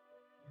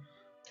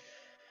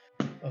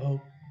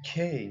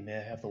 Okay, may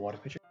I have the water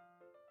pitcher?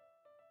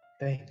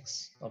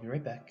 Thanks. I'll be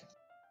right back.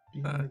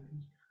 I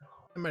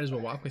might as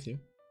well walk with you.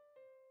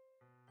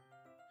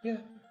 Yeah,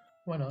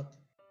 why not?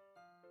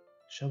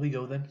 Shall we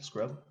go then,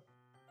 scrub?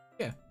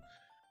 Yeah.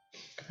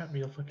 Crap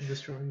me, I'll fucking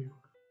destroy you.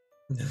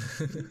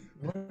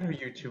 What are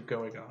you two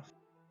going off?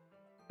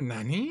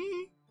 Nani?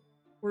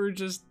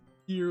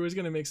 Yuri was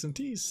gonna make some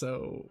tea,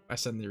 so I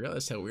suddenly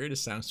realized how weird it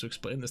sounds to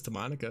explain this to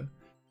Monica.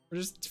 We're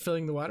just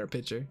filling the water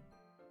pitcher.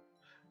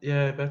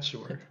 Yeah, I bet you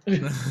were.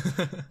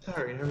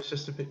 Sorry, I was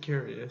just a bit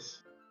curious.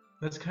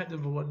 That's kind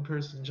of a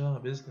one-person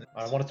job, isn't it?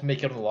 I wanted to make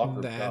it out of the locker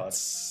room.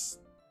 That's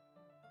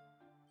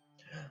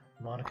God.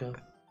 Monica,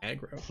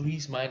 aggro.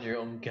 please mind your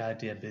own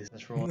goddamn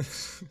business for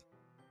once.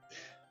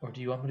 Or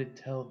do you want to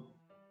tell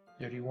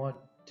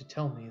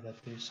me that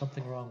there's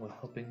something wrong with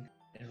helping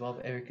involve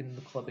Eric in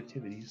the club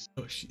activities?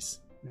 Oh, jeez.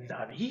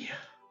 Nani?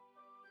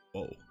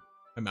 Whoa.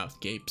 My mouth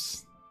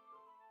gapes.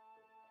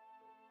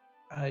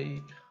 I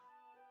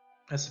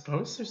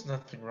suppose there's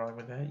nothing wrong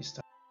with that. You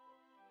stop.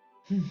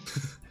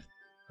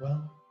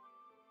 Well,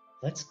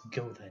 let's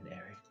go then,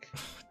 Eric.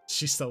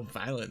 She's so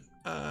violent.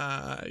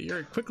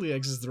 Yuri quickly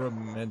exits the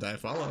room and I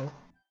follow.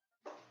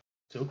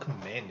 So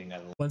commanding, I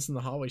love. Once in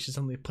the hallway, she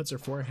suddenly puts her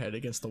forehead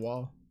against the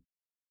wall.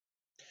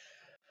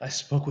 I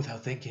spoke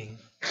without thinking.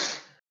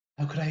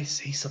 How could I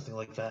say something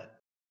like that?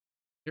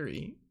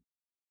 Yuri.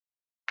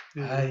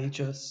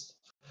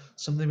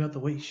 Something about the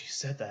way she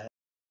said that.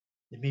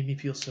 It made me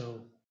feel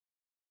so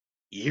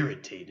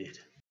irritated.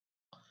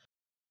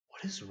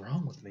 What is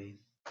wrong with me?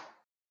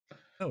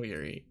 No,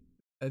 Yuri.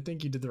 I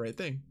think you did the right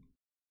thing.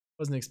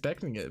 Wasn't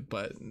expecting it,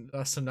 but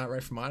also not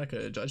right for Monica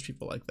to judge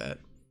people like that.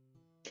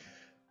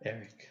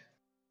 Eric,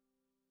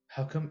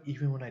 how come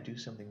even when I do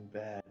something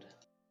bad,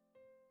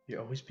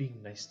 you're always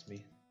being nice to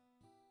me?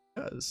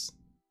 Because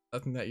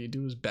nothing that you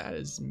do as bad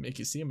as make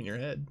you see them in your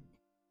head.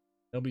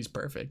 Nobody's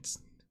perfect.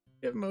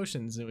 We have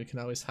emotions and we can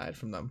always hide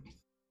from them.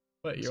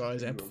 But you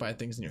always amplify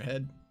things in your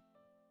head.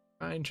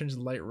 Mine turns a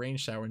light rain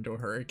shower into a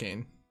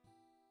hurricane.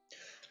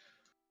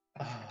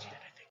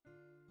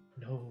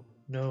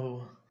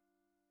 No.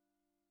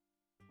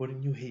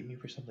 Wouldn't you hate me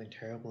for something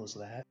terrible as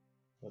that?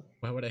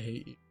 Why would I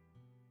hate you?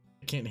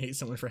 I can't hate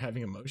someone for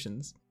having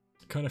emotions.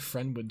 What kind of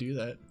friend would do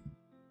that?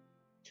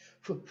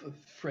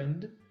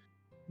 Friend,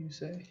 you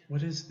say?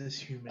 What is this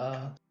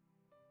human?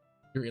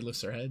 Yuri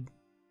lifts her head.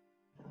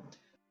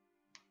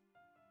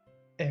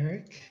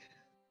 Eric?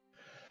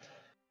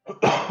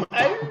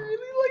 I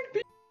really like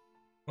being...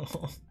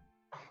 Oh.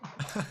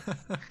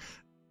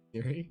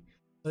 Yuri,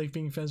 I like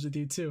being friends with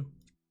you too.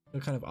 I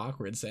feel kind of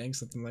awkward saying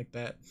something like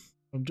that.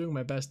 I'm doing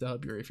my best to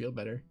help Yuri feel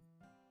better.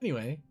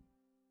 Anyway.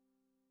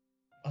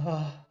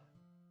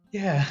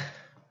 Yeah.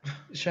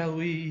 Shall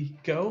we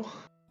go?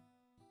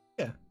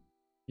 Yeah.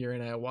 Yuri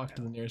and I walk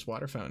to the nearest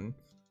water fountain.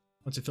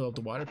 Once we fill up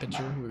the water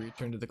pitcher, we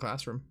return to the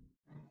classroom.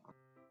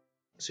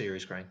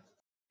 Sayori's crying.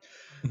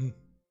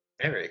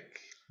 Eric,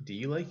 do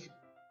you like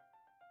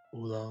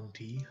oolong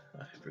tea?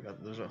 I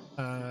forgot those are.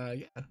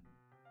 Yeah.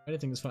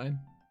 Anything is fine.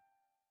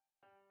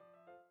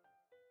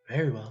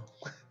 Very well.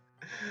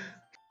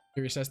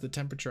 Yuri sets the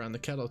temperature on the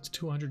kettle to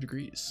 200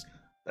 degrees.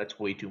 That's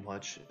way too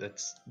much.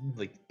 That's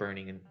like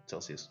burning in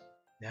Celsius.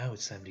 Now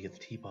it's time to get the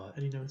teapot. How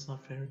do you know it's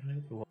not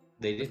Fahrenheit? Well,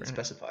 they didn't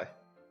specify.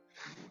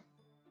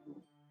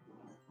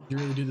 You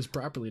really do this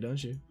properly,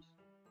 don't you?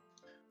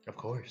 Of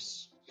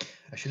course.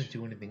 I shouldn't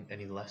do anything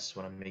any less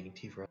when I'm making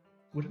tea for us.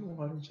 Wouldn't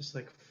water just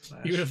like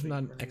flash? You're not before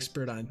an it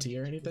expert on tea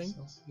or reaches anything?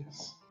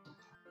 Celsius?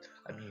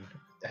 I mean,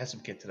 it has to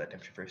get to that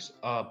temperature first.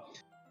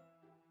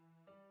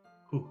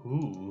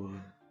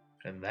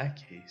 In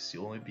that case,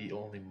 you'll be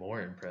only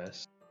more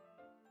impressed.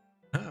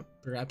 Ah,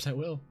 perhaps I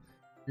will.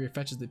 Yuri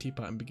fetches the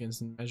teapot and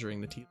begins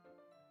measuring the tea.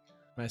 To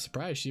my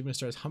surprise, she even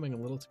starts humming a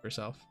little to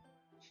herself.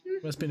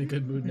 Must be in a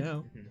good mood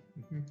now.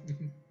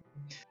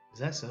 Is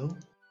that so?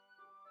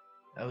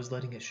 I was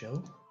letting it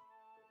show?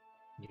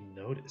 You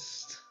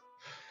noticed.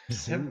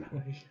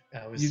 Senpai.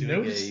 I was You doing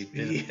a noticed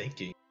bit me. of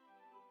thinking,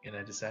 and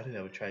I decided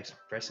I would try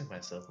expressing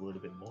myself a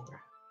little bit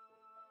more.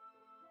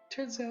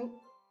 Turns out,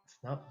 it's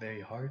not very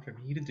hard for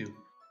me to do.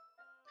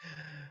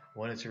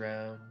 When it's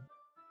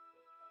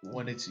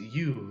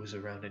you who's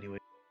around anyway.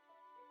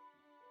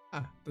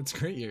 Ah, that's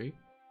great, Yuri.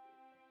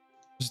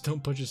 Just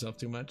don't push yourself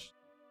too much.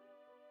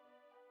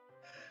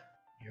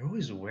 You're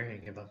always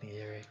worrying about me,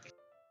 Eric.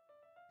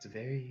 It's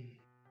very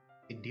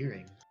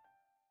endearing.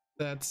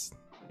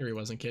 Yuri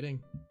wasn't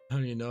kidding. I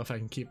don't even know if I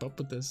can keep up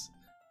with this.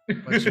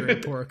 Watch Yuri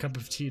pour a cup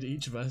of tea to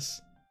each of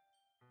us.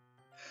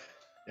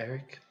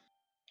 Eric,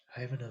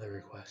 I have another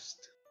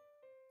request.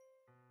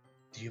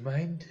 Do you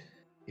mind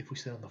if we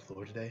sit on the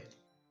floor today?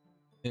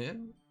 Yeah?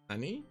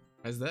 Honey?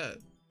 Why's that?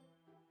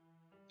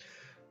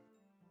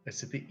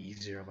 It's a bit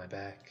easier on my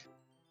back.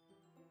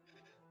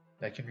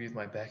 I can read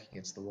my back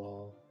against the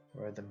wall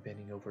rather than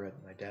bending over at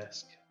my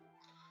desk.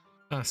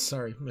 Ah,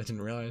 sorry, I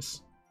didn't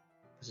realize.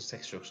 There's a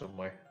sex joke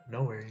somewhere.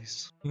 No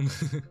worries.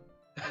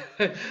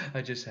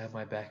 I just have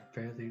my back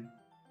pain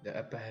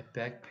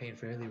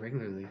fairly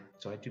regularly,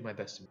 so I do my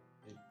best to.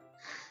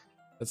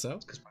 That's so?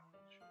 Because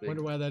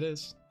Wonder why that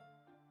is.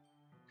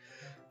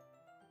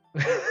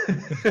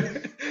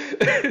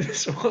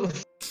 This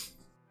was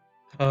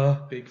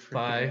Big freaking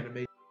bye.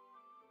 anime.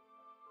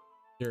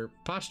 Your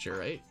posture,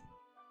 right?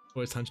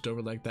 Always hunched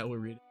over like that, we'll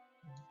read it.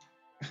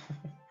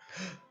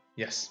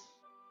 Yes,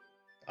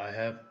 I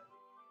have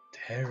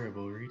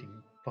terrible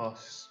reading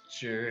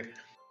posture.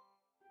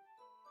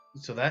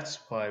 So that's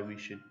why we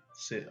should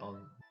sit on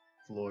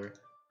the floor.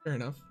 Fair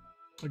enough.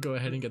 I'll go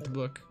ahead and get the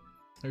book.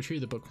 I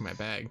retrieve the book from my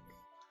bag.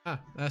 Ah,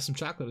 I have some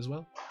chocolate as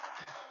well.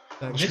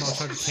 The small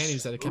chocolate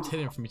candies that I kept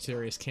hidden from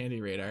Sayori's candy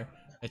radar.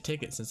 I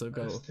take it since it'll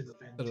go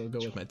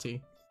with my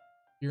tea.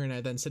 Yuri and I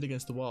then sit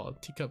against the wall,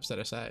 teacups at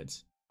our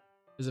sides.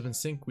 As if in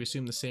sync, we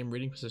assume the same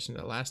reading position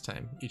as last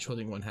time, each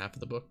holding one half of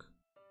the book.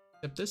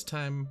 Except this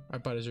time, our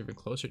bodies are even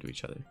closer to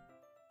each other.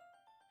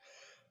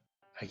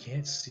 I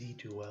can't see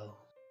too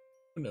well.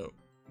 Oh no.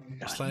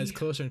 It slides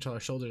closer until our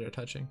shoulders are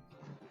touching.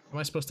 How am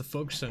I supposed to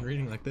focus on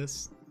reading like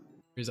this?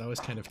 She's always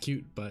kind of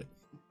cute, but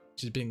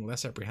she's being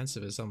less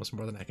apprehensive is almost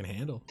more than I can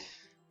handle.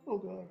 Oh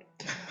god.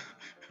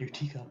 Your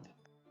teacup.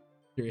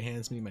 Yuri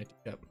hands me my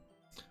teacup.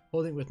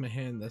 Holding it with my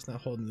hand that's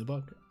not holding the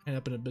book, I end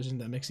up in a position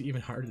that makes it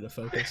even harder to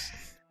focus,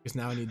 because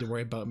now I need to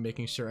worry about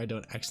making sure I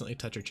don't accidentally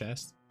touch her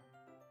chest.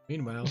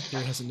 Meanwhile,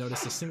 Yuri hasn't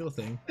noticed a single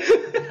thing.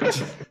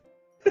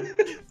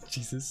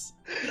 Jesus.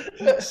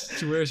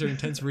 She wears her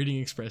intense reading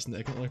expression that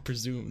I can only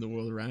presume the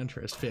world around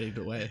her has faded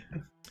away. I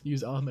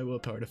use all of my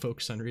willpower to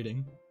focus on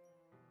reading.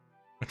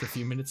 After a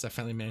few minutes, I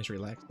finally manage to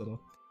relax a little.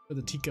 Put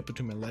the teacup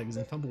between my legs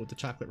and fumble with the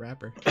chocolate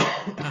wrapper.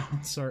 Ah,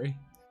 sorry.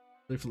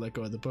 Briefly let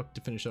go of the book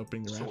to finish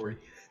opening the wrapper. Sorry.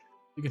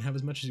 You can have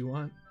as much as you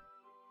want.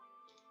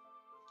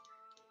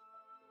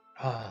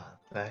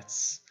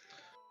 That's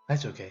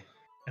okay.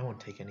 I won't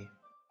take any.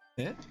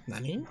 Eh?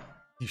 Nani?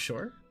 You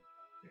sure?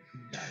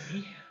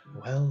 Nani?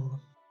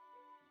 Well,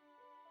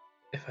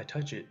 if I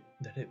touch it,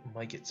 then it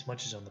might get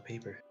smudges on the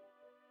paper.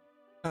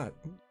 Ah,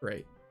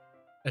 right.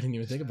 I didn't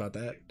even think about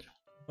that.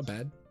 Not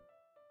bad.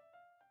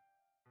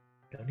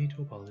 No need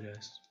to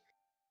apologize.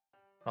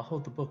 I'll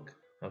hold the book,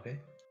 okay?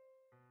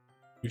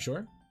 You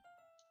sure?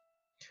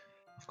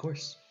 Of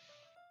course.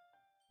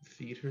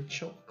 Feed her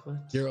chocolate.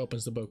 Yuri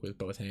opens the book with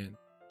both hands.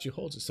 She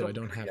holds it so I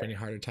don't have any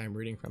harder time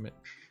reading from it.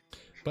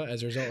 But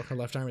as a result, her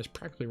left arm is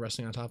practically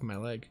resting on top of my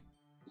leg.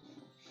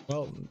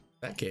 Well, in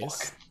that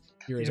case,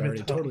 Yuri's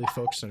already totally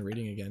focused on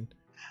reading again.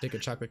 Take a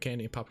chocolate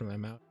candy and pop it in my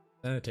mouth.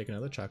 Then I take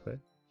another chocolate.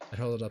 I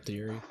hold it up to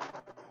Yuri.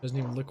 Doesn't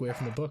even look away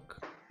from the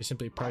book. She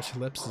simply parts her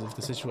lips as if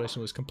the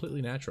situation was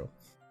completely natural.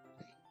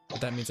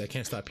 But that means I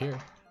can't stop here.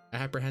 I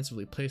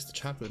apprehensively place the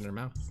chocolate in her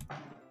mouth.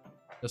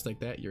 Just like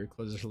that, Yuri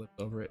closes her lips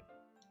over it.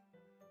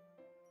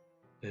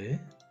 Eh?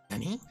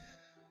 Nani?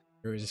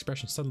 Yuri's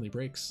expression suddenly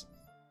breaks.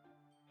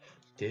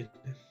 Did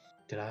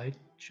I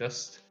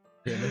just...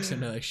 Yuri looks at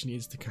me like she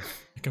needs to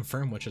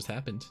confirm what just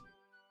happened.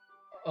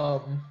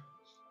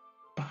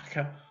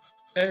 Baka.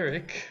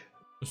 Eric.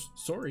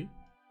 Sorry.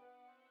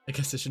 I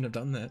guess I shouldn't have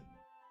done that.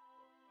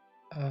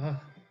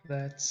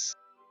 That's...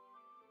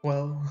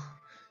 Well,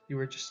 you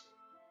were just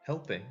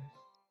helping.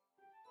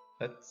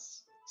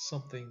 That's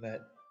something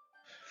that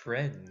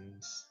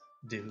friends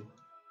do,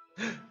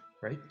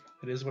 right?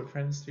 It is what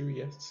friends do,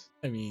 yes.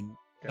 I mean,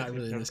 not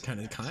really in this kind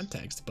of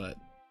context, but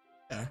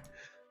yeah.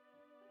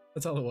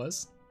 That's all it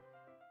was.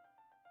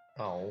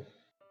 Oh,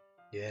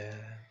 yeah,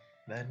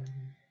 then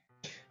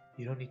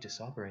you don't need to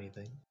stop or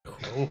anything.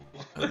 Oh.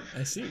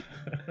 I see.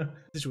 The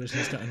situation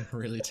has gotten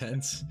really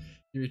tense.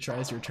 Yuri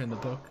tries to return the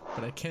book,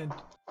 but I can't.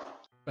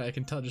 But I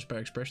can tell just by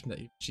her expression that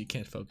she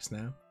can't focus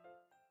now.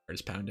 Heart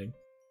is pounding.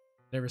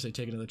 Nervously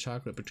take another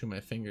chocolate between my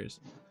fingers.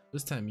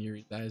 This time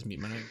Yuri's eyes meet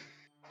mine.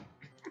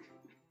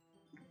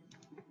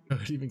 How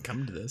would it even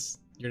come to this?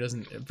 Yuri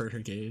doesn't avert her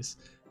gaze.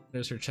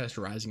 Notice her chest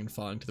rising and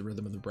falling to the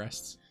rhythm of the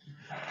breasts.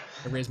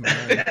 I raise my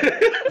arm.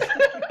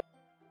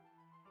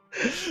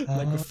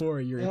 Like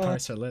before, Yuri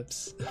parts her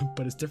lips,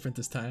 but it's different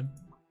this time.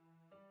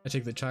 I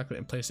take the chocolate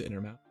and place it in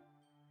her mouth.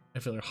 I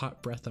feel her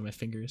hot breath on my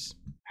fingers.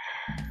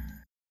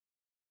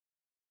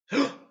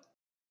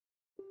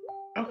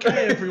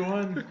 Okay,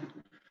 everyone.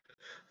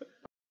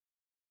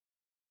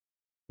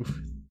 Oof,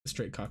 a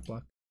straight cock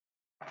block.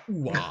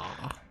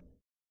 Wah!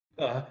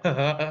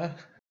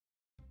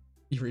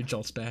 Yuri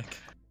jolts back.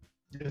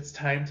 It's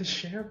time to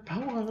share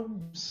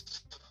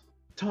poems.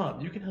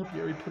 Tom, you can help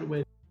Yuri put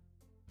away.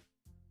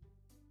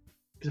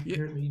 Because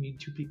apparently you need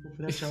 2 people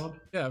for that job.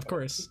 Yeah, of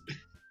course.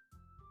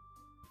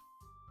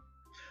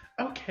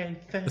 Okay,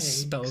 The thanks.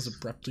 spell is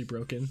abruptly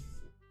broken.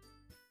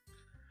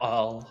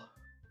 I'll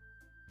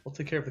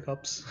take care of the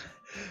cups.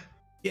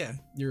 Yeah,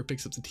 Yuri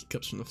picks up the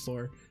teacups from the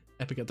floor.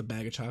 I pick up the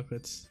bag of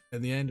chocolates.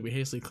 In the end, we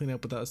hastily clean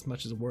up without as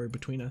much as a word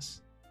between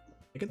us.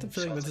 I get the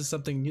feeling this is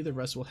something neither of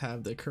us will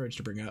have the courage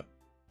to bring up.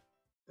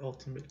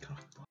 Ultimate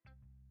cock block.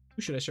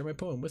 Who should I share my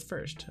poem with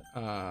first?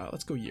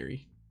 Let's go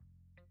Yuri.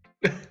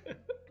 I'm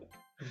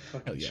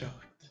fucking Hell yeah.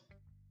 shocked.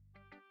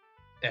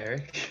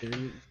 Eric,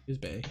 Yuri is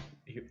bae.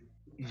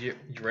 your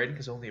writing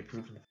is only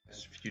improved in the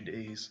past few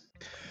days.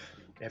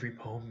 Every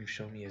poem you've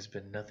shown me has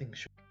been nothing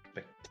short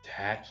of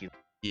spectacular.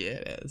 Yeah,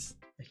 it is.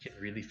 I can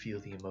really feel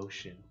the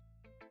emotion.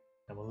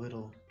 I'm a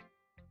little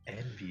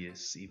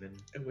envious, even.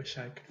 I wish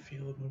I could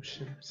feel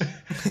emotions.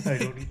 I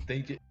don't even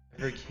think it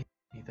ever came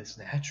to me this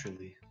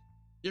naturally.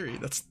 Yuri,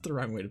 that's the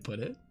wrong way to put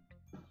it.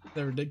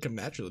 Never did come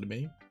naturally to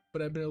me,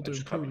 but I've been able to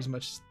improve as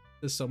much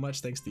this so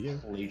much thanks to you.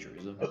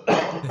 Plagiarism.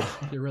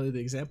 You're really the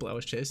example I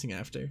was chasing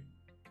after.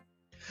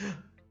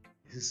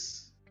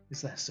 Is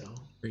that so?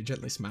 Yuri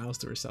gently smiles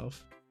to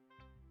herself.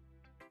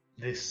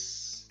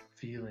 This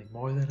feeling,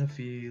 more than a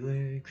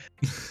feeling.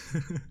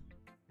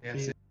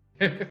 Yes.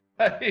 Gonna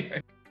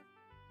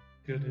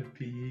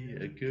be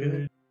a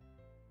good.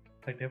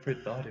 I never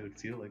thought it would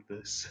feel like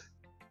this.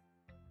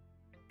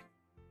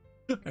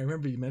 I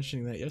remember you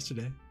mentioning that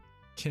yesterday.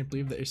 Can't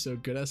believe that you're so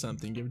good at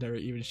something you've never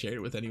even shared it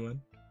with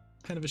anyone.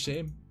 Kind of a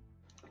shame.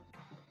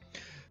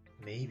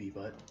 Maybe,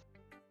 but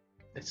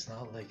it's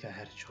not like I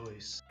had a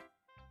choice.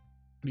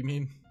 What do you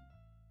mean?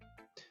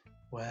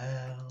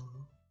 Well,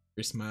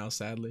 Yuri smiles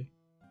sadly.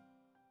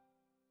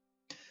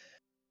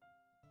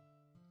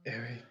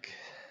 Eric,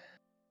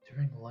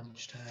 during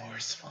lunchtime,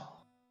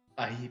 Forceful.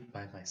 I eat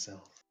by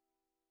myself.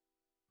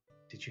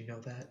 Did you know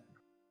that?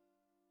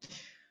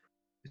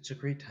 It's a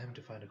great time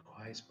to find a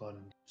quiet spot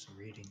and do some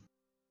reading.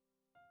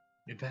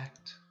 In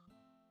fact,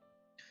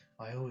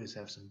 I always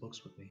have some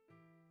books with me.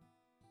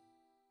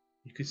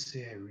 You could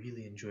say I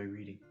really enjoy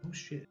reading. Oh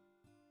shit.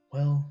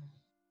 Well,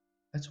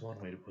 that's one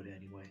way to put it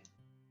anyway.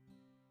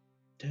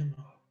 Damn.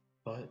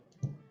 But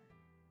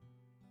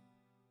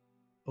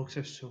books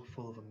are so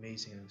full of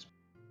amazing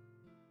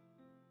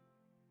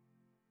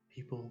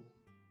people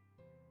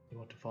you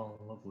want to fall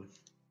in love with,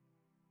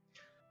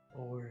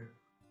 or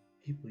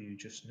people you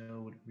just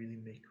know would really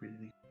make really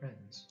good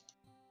friends.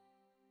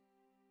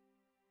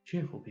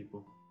 Cheerful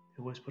people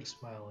who always put a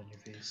smile on your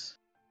face,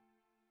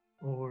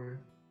 or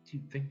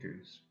deep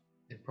thinkers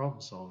and problem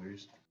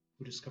solvers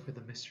who discover the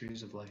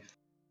mysteries of life.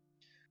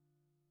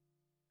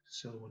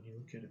 So when you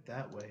look at it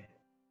that way,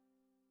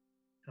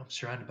 I'm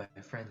surrounded by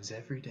friends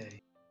every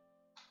day,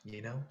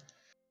 you know?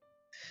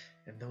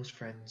 And those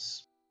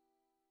friends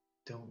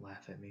don't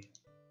laugh at me.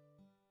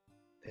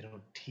 They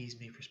don't tease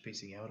me for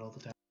spacing out all the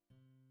time.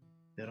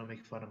 They don't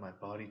make fun of my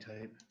body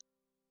type.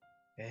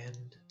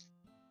 And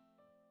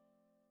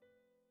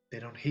they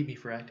don't hate me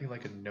for acting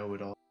like a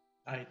know-it-all.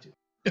 I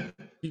do.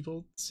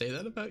 People say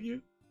that about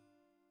you?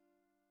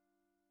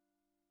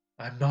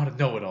 I'm not a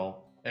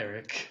know-it-all,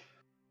 Eric.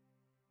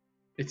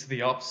 It's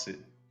the opposite.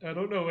 I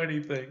don't know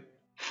anything.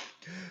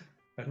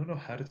 I don't know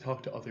how to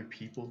talk to other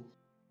people.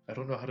 I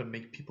don't know how to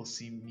make people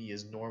see me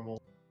as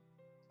normal.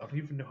 I don't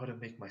even know how to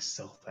make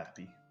myself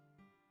happy.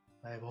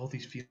 I have all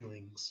these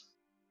feelings,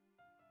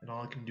 and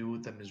all I can do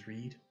with them is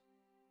read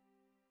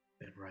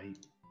and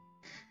write.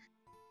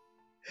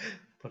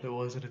 But it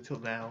wasn't until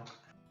now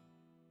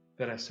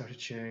that I started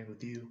sharing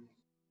with you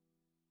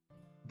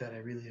that I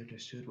really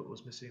understood what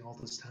was missing all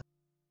this time.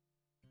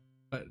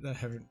 But I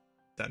haven't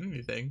done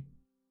anything.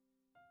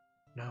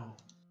 No,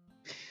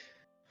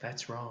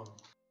 that's wrong.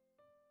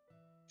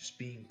 Just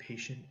being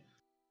patient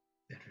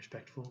and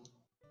respectful,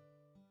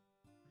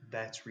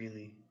 that's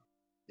really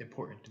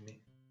important to me.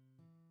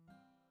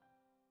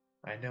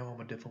 I know I'm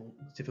a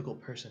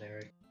difficult person,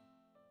 Eric.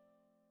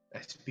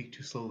 I speak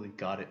too slowly,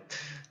 got it.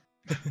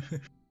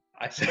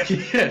 I said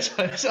yes,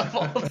 myself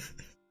all the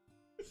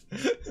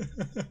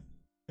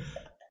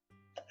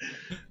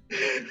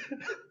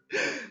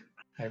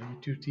I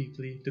read too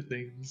deeply into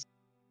things.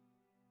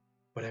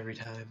 But every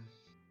time,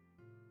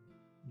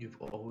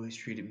 you've always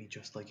treated me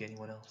just like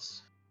anyone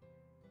else.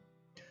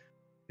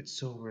 It's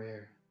so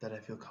rare that I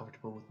feel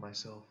comfortable with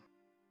myself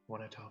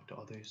when I talk to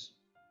others.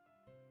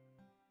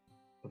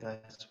 But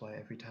that's why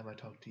every time I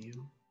talk to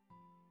you,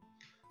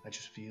 I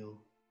just feel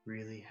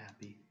really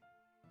happy.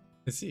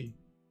 I see.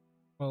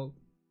 Well,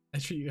 I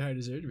treat you how I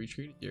deserve to be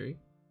treated, Yuri.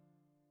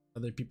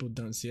 Other people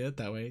don't see it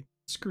that way.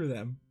 Screw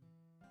them.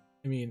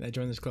 I mean, I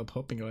joined this club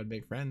hoping I would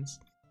make friends.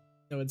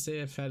 I would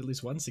say I've had at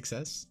least one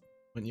success.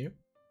 Wouldn't you?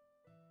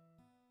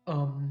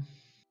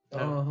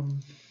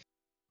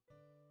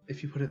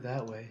 If you put it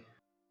that way,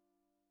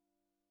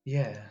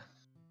 yeah,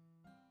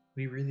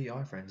 we really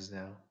are friends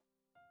now,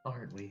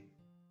 aren't we?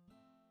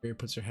 Yuri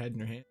puts her head in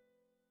her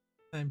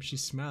hand.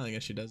 She's smiling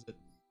as she does it.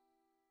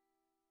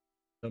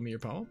 Show me your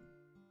poem?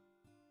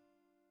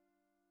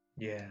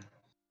 Yeah,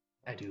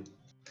 I do.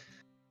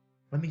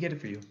 Let me get it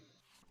for you.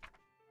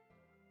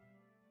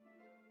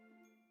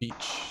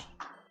 Beach.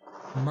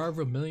 A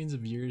marvel of millions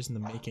of years in the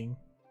making,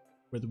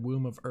 where the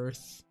womb of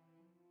Earth.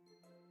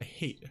 I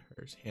hate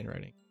her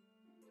handwriting.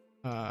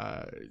 Where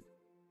are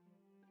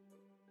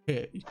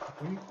you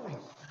going?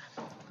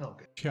 Oh,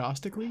 okay.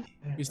 Chaotically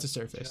used to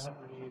surface.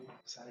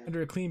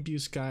 Under a clean blue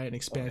sky and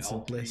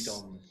expansive bliss.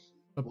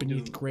 But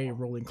beneath gray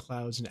rolling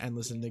clouds and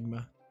endless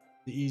enigma,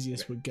 the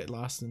easiest would get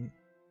lost in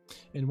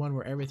one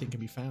where everything can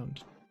be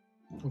found.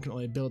 One can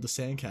only build a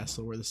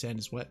sandcastle where the sand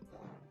is wet.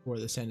 Where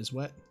the sand is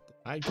wet, the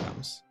tide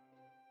comes.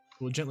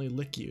 It will gently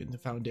lick you in the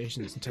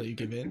foundations until you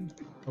give in,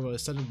 or will a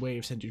sudden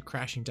wave send you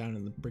crashing down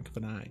on the brink of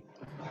an eye.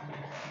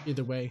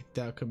 Either way,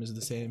 the outcome is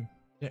the same.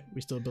 Yet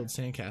we still build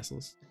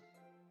sandcastles.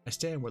 I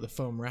stand where the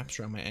foam wraps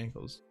around my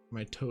ankles,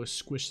 my toes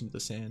squish into the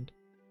sand.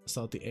 The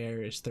salty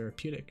air is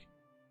therapeutic.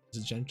 It's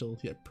gentle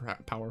yet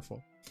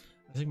powerful.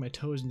 I sink my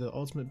toes into the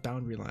ultimate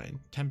boundary line,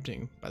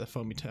 tempting by the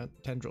foamy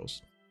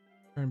tendrils.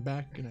 Turn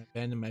back and I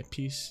abandon my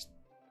peace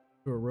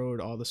to erode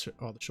all the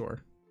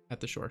shore. At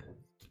the shore,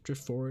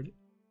 drift forward,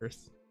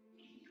 Earth,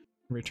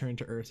 and return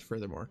to Earth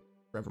forevermore.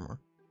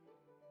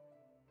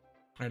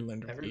 I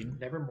learned to read.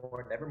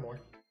 Nevermore.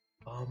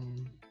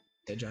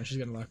 Yeah, John, she's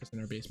gonna lock us in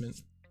our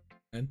basement.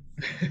 And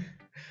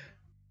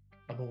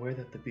I'm aware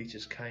that the beach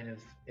is kind of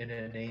an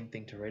inane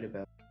thing to write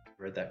about. I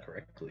read that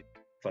correctly,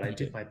 but I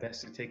did my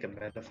best to take a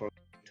metaphor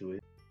to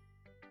it.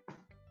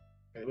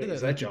 Wait,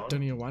 is that John?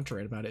 Don't even want to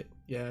write about it.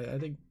 Yeah, I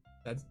think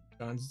that's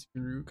John's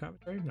guru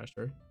commentary. I'm not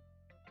sure.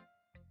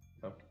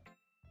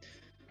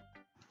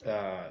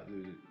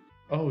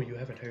 Oh, you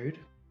haven't heard?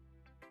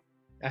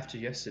 After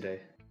yesterday,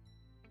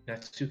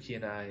 Natsuki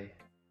and I,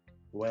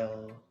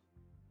 well,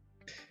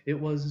 it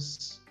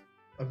was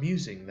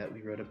amusing that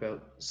we wrote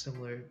about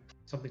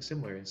something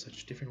similar in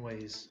such different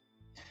ways.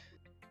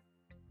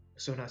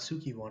 So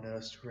Natsuki wanted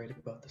us to write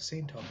about the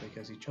same topic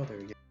as each other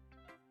again.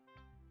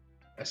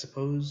 I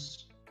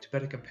suppose to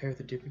better compare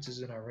the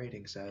differences in our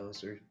writing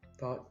styles or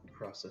thought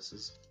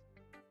processes.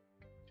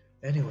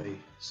 Anyway,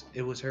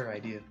 it was her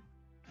idea.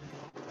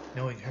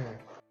 Knowing her,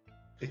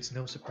 it's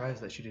no surprise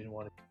that she didn't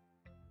want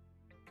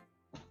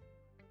it.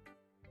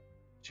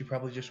 She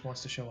probably just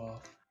wants to show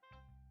off.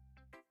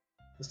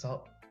 It's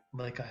not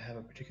like I have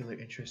a particular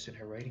interest in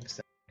her writing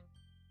style.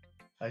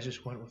 I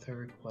just went with her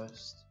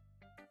request.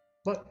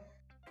 But,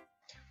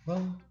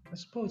 well, I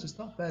suppose it's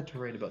not bad to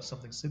write about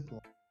something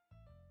simple.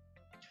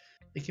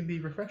 It can be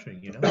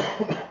refreshing, you know?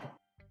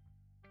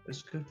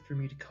 It's good for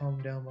me to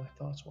calm down my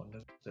thoughts once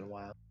in a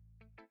while.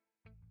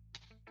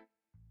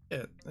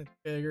 Yeah,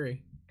 I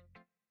agree.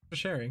 For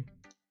sharing.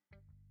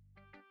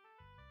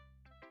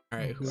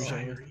 Alright, who's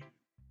Sayori.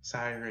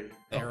 Sayori.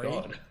 Oh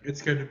god.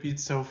 It's gonna be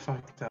so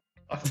fucked up.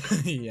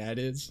 Yeah, it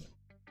is.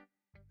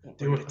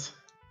 Do it.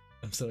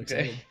 I'm so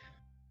excited.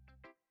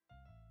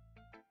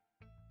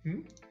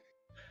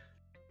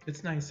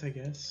 It's nice, I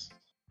guess.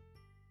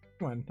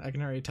 Come on, I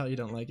can already tell you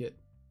don't like it.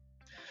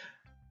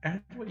 I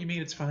know what you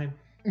mean, it's fine.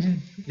 You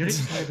don't need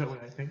to worry about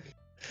what I think.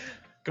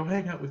 Go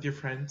hang out with your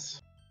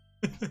friends.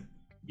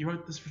 You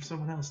wrote this for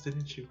someone else,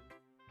 didn't you?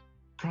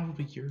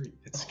 Probably Yuri,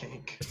 that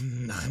skank.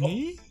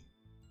 Nani?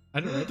 I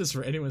didn't write this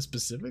for anyone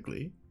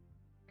specifically.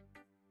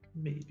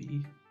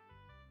 Maybe.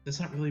 That's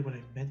not really what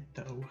I meant,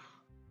 though.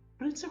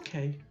 But it's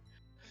okay.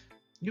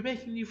 You're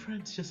making new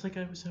friends just like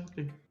I was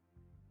hoping.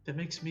 That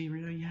makes me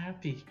really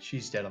happy.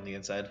 She's dead on the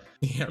inside.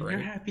 Yeah, And right. you're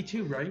happy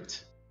too,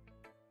 right?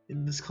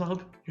 In this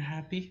club, you're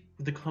happy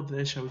with the club that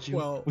I showed you?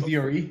 Well, With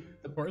Yuri?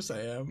 of course I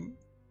am.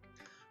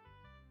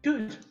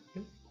 Good.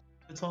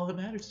 That's all that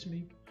matters to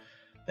me.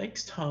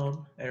 Thanks,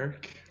 Tom,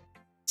 Eric.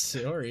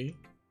 Sorry.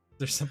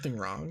 There's something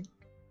wrong?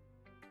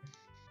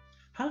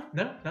 Huh?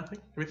 No, nothing.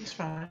 Everything's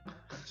fine.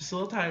 Just a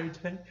little tired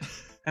today.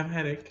 Have a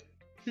headache.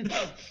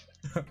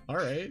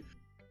 Alright.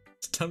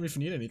 Just tell me if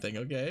you need anything,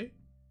 okay?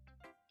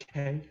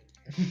 Okay.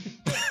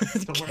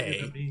 Don't worry Okay.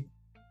 about me.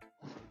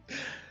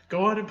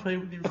 Go on and play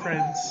with your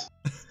friends.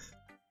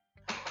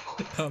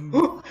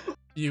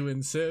 You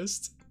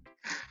insist?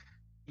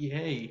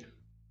 Yay.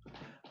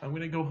 I'm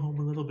gonna go home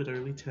a little bit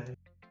early today.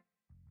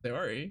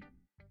 Sorry.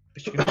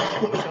 Is she gonna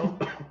kill herself?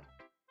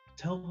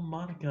 Tell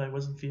Monica I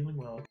wasn't feeling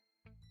well.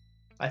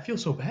 I feel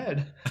so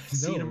bad.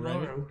 See you know, right?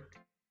 tomorrow.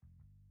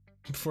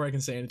 Before I can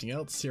say anything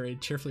else,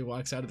 Sayori cheerfully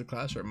walks out of the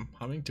classroom,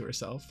 humming to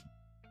herself.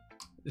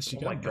 Is she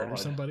Oh gonna my murder God.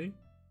 somebody?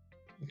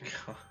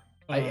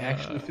 I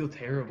actually feel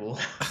terrible.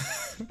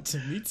 To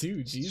me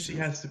too, Jesus.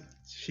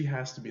 She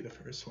has to be the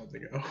first one to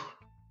go.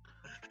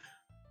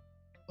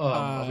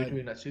 Are we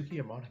doing Natsuki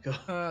or Monica?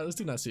 Let's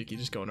do Natsuki,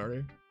 just go in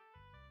order.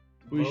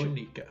 We should-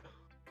 Monica.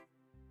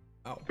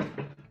 Oh.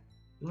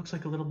 It looks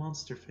like a little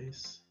monster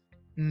face.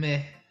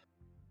 Meh.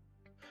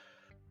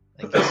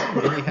 I guess I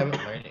really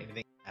haven't learned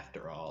anything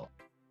after all.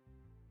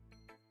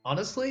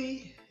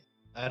 Honestly,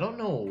 I don't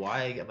know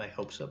why I get my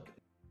hopes up in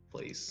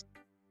place.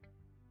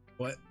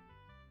 What?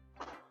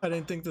 I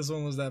didn't think this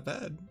one was that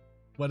bad.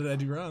 What did I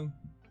do wrong?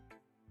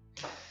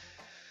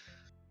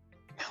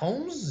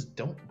 Poems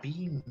don't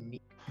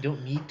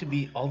need to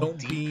be all Don't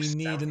deep be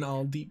need an sounding.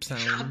 all deep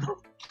sound.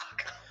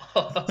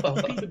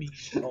 Don't be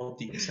all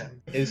deep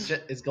sound.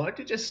 It's going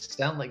to just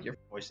sound like you're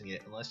forcing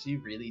it unless you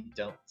really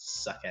don't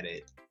suck at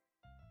it.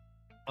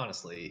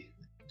 Honestly,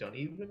 don't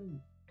even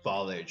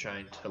bother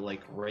trying to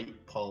like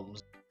write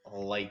poems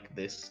like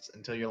this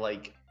until you're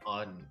like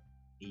on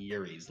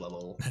Yuri's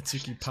level.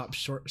 Natsuki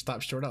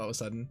stops short all of a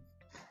sudden.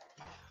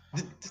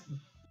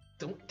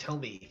 Don't tell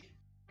me.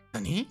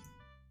 Honey?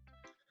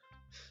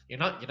 You're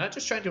not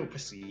just trying to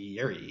impress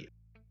Yuri.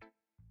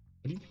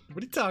 What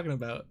are you talking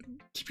about?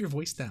 Keep your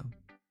voice down.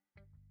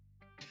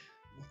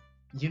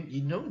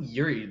 You know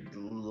Yuri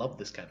love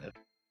this kind of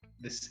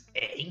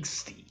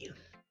angsty.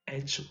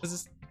 Edge.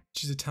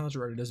 She's a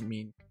talented writer doesn't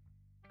mean.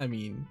 I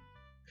mean.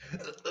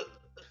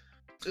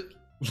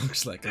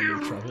 Looks like I'm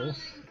in trouble.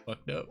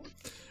 Fucked up.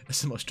 I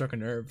somehow struck a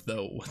nerve,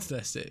 though. What did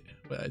I say?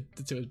 Well,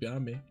 it was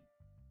beyond me.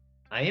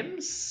 I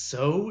am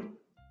so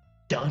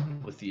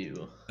done with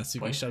you.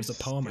 Natsuki shoves the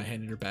poem I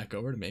handed her back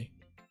over to me.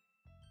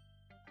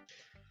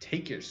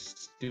 Take your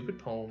stupid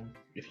poem.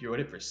 If you wrote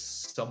it for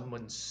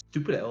someone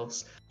stupid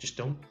else, just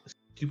don't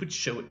stupid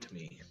show it to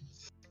me.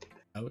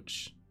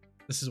 Ouch.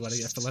 This is what I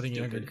get for letting a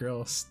younger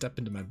girl step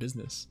into my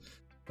business.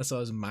 That's all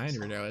I was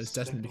minded. I was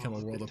destined to become a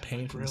world of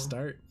pain from the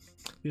start.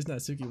 At least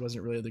Natsuki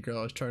wasn't really the girl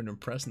I was trying to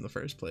impress in the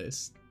first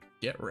place.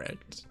 Get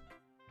wrecked.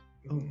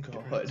 Oh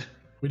god.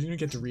 We didn't even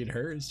get to read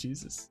hers,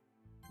 Jesus.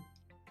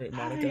 Right,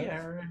 Monica? Hi,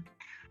 Eric.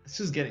 This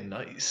is getting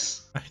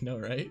nice. I know,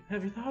 right?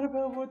 Have you thought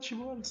about what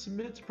you want to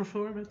submit to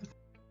perform at the...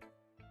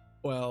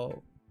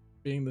 Well,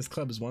 being this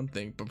club is one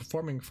thing, but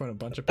performing in front of a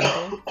bunch of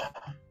people,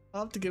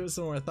 I'll have to give it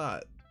some more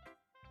thought.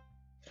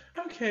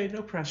 Okay,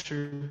 no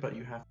pressure, but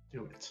you have to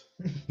do it.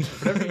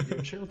 Whatever you do,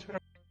 I'm sure it'll turn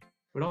out. It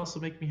would also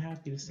make me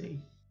happy to see.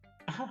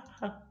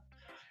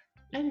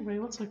 Anyway,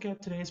 let's look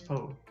at today's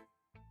poem.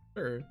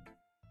 Sure.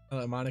 I'll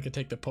let Monica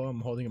take the poem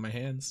I'm holding in my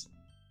hands.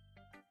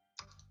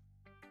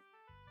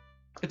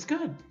 It's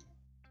good.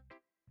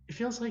 It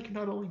feels like you're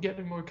not only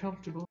getting more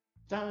comfortable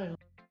with style.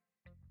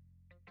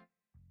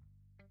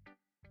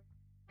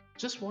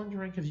 Just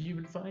wondering, have you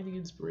been finding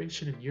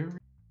inspiration in your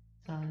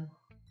style?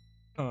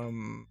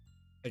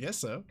 I guess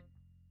so.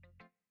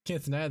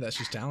 Can't deny that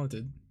she's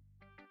talented.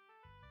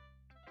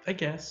 I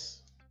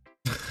guess.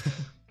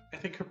 I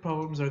think her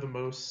poems are the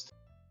most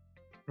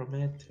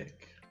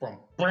romantic.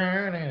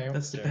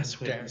 That's the best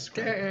way to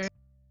describe it.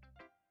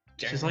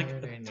 She's like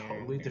a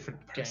totally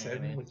different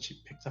person when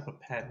she picks up a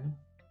pen.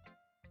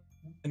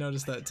 I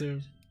noticed that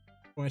too.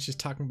 When she's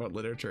talking about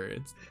literature,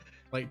 it's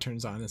light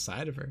turns on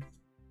inside of her.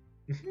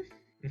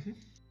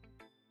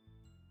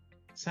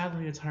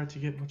 Sadly, it's hard to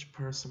get much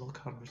personal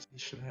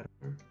conversation out of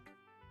her.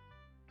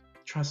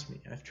 Trust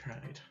me, I've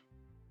tried.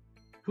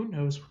 Who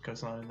knows what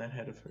goes on in that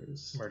head of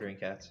hers? Murdering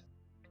cats.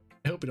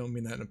 I hope you don't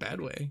mean that in a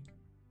bad way.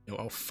 You know,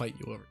 I'll fight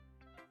you over.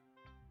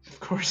 Of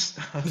course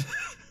not.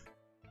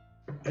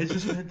 I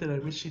just meant that I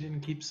wish she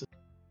didn't keep so.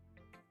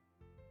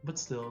 But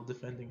still,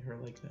 defending her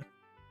like that.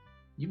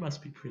 You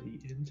must be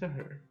pretty into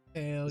her.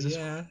 Hell Is this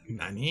yeah. what-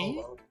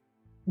 Nani?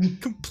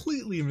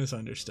 Completely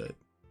misunderstood.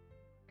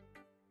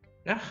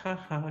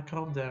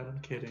 Calm down, I'm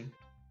kidding.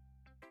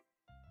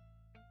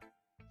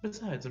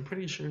 Besides, I'm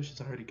pretty sure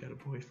she's already got a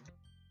boyfriend.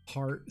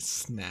 Heart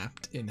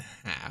snapped in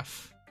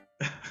half.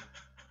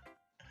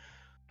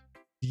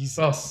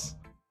 Jesus.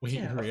 Wait,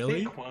 Yeah,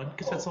 really? a fake one,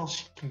 because that's all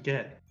she can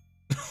get.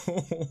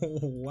 Oh,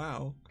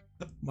 wow.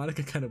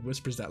 Monica kind of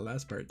whispers that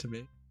last part to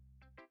me.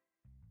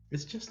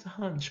 It's just a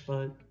hunch,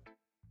 but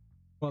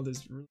Well,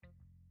 there's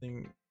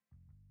really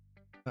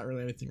not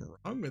really anything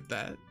wrong with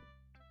that.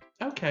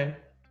 okay.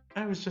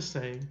 I was just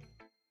saying.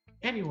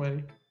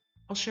 Anyway,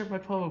 I'll share my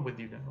poem with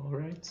you now,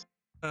 alright?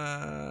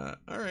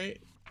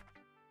 Alright.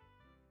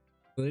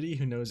 A lady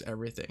who knows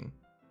everything.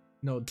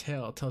 An old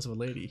tale tells of a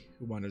lady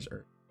who wanders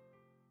Earth.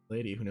 A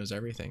lady who knows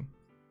everything.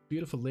 A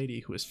beautiful lady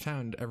who has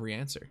found every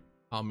answer.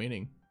 All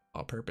meaning,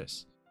 all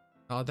purpose.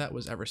 All that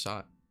was ever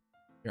sought.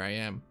 Here I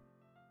am,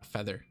 a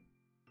feather.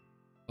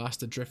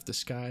 Lost adrift the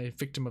sky,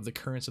 victim of the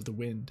currents of the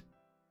wind.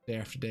 Day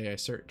after day I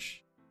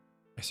search.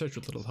 I search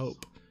with little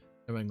hope,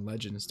 knowing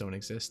legends don't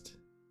exist.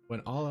 When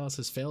all else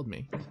has failed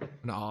me,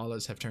 when all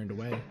others have turned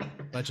away,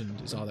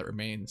 legend is all that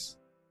remains.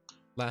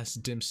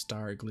 last dim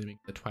star gleaming in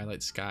the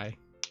twilight sky.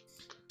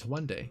 Till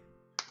one day,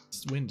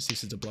 the wind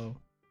ceases to blow.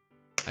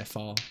 I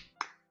fall.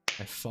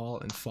 I fall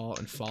and fall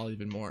and fall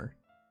even more.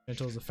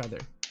 Gentle as a feather.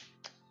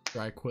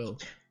 Dry quill.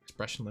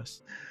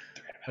 Expressionless.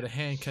 But a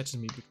hand catches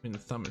me between the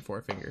thumb and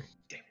forefinger.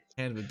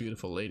 Hand of a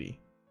beautiful lady.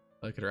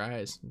 I look at her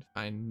eyes and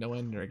find no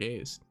end in her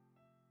gaze.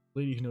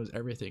 The lady who knows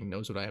everything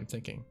knows what I am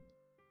thinking.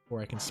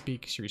 Before I can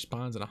speak, she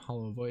responds in a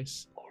hollow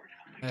voice.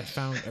 I have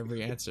found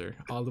every answer,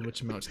 all of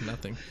which amounts to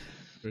nothing.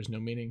 There is no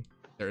meaning.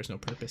 There is no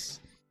purpose.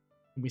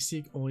 We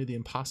seek only the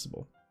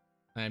impossible.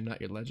 I am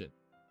not your legend.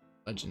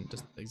 Legend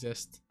doesn't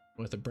exist.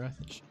 With a breath,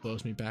 she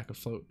blows me back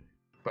afloat.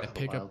 I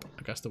pick up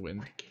a gust of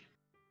wind.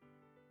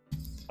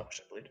 I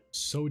wish I played.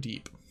 So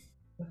deep.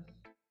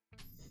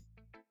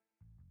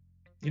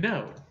 You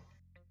know,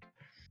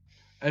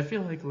 I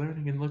feel like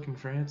learning and looking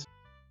for answers.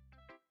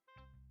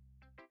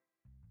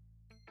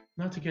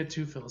 Not to get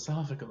too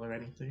philosophical or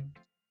anything,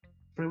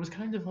 but it was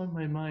kind of on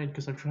my mind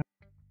because I'm trying.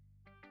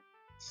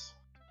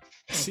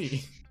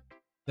 See,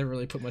 never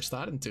really put much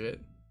thought into it.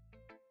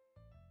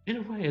 In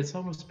a way, it's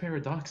almost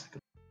paradoxical.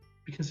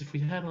 Because if we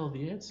had all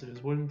the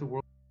answers, wouldn't the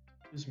world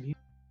use me?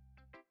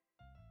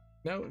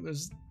 No,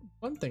 there's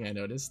one thing I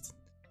noticed.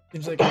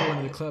 Seems like everyone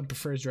in the club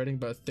prefers writing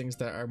about things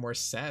that are more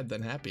sad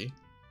than happy.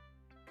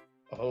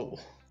 Oh.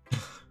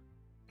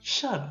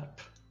 Shut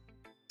up.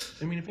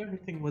 I mean, if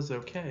everything was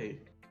okay,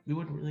 we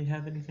wouldn't really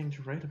have anything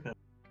to write about.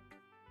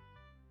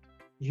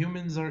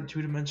 Humans aren't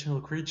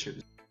two-dimensional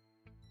creatures.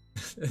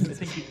 I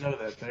think you know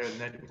that better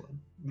than anyone.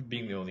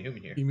 Being the only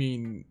human here. You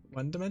mean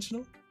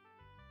one-dimensional?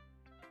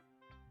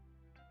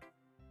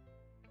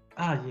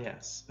 Ah,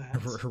 yes.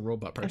 That's... Her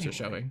robot parts are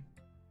showing.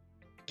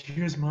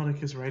 Here's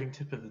Monica's writing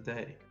tip of the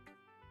day.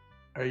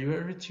 Are you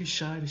ever too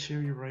shy to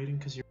share your writing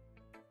because you're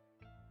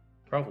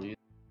Probably.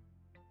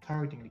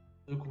 targeting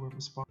the lukewarm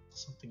response to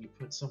something you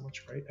put so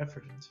much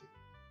effort into?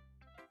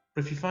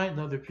 But if you find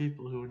other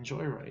people who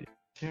enjoy writing,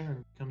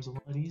 sharing becomes a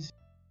lot easier.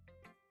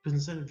 Because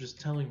instead of just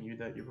telling you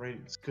that your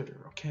writing is good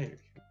or okay or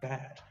you're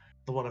bad,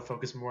 they'll want to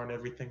focus more on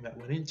everything that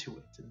went into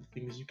it and the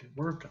things you can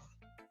work on.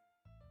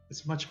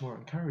 It's much more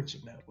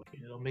encouraging that way,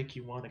 and it'll make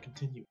you want to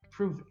continue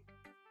improving.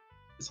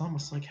 It's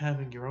almost like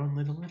having your own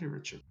little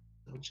literature,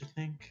 don't you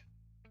think?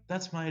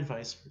 That's my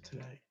advice for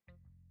today.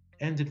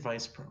 End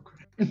advice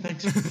program.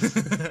 Thanks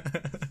for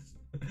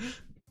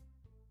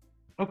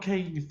Okay,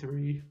 you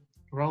three.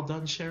 We're all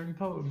done sharing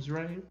poems,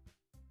 right?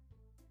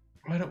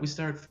 Why don't we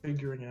start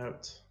figuring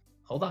out...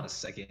 Hold on a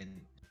second.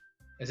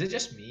 Is it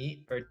just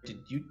me, or did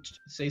you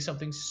say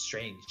something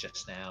strange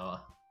just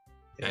now?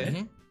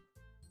 Anything?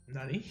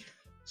 Nani?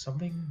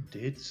 Something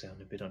did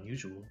sound a bit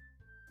unusual.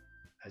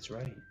 That's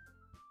right.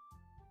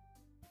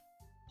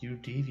 You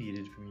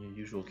deviated from your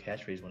usual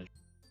catchphrase when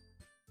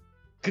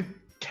it...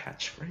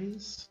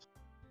 Catchphrase?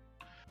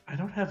 I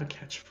don't have a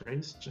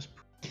catchphrase, just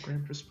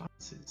programmed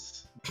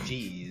responses.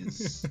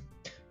 Jeez.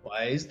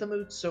 Why is the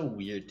mood so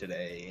weird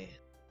today?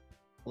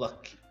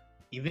 Look,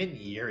 even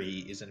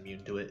Yuri isn't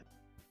immune to it.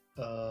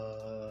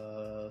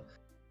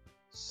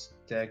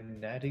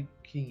 Stagnating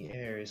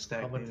air is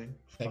Stagnating.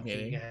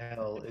 Fucking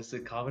hell, is the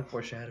common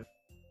foreshadow.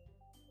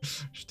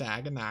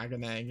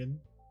 Staganagan.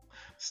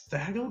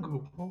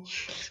 Staggle.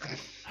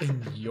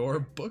 In your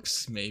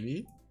books,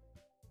 maybe?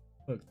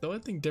 Look, the only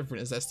thing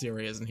different is that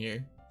Sayori isn't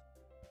here.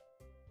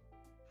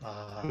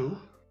 Who?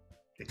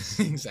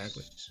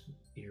 Exactly.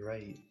 You're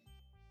right.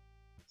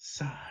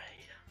 Sigh.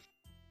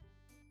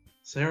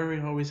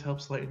 Sayori always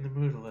helps lighten the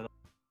mood a little.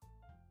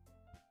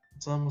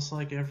 It's almost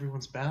like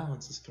everyone's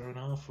balance is thrown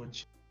off when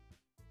she...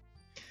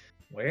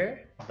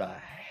 Where the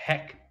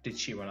heck did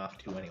she run off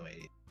to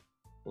anyway?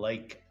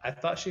 Like, I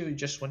thought she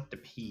just went to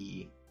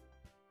pee.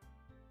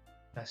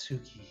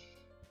 Natsuki,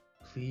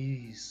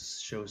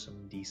 please show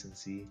some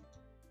decency.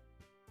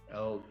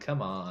 Oh,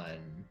 come on.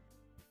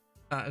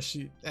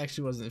 She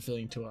actually wasn't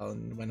feeling too well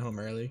and went home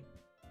early.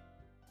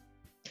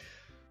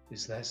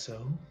 Is that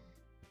so?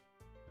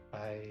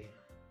 I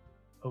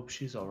hope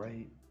she's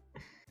alright.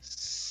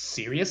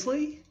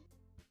 Seriously?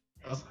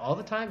 Of all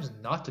the times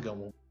not to go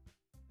home,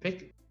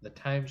 pick the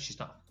time she's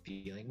not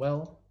feeling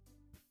well.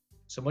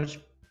 So much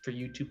for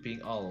you two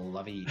being all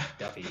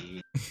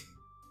lovey-dovey.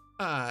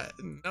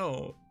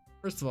 No.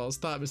 First of all,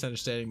 stop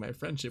misunderstanding my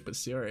friendship with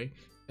Sayori.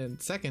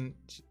 And second,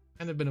 she's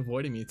kind of been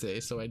avoiding me today,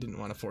 so I didn't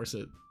want to force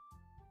it.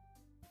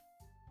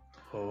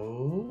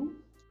 Oh?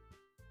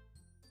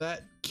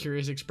 That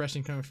Curious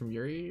expression coming from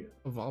Yuri,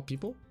 of all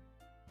people?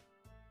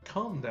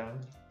 calm down,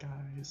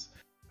 guys.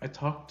 I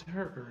talked to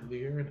her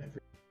earlier and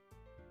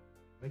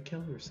I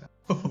killed herself.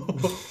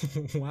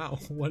 Wow,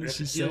 what did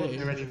she Deal with say?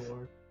 her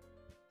anymore.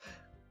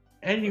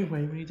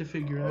 Anyway, we need to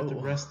figure out the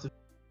Oh. rest of the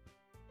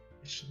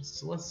missions.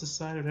 So let's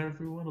decide what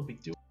everyone will be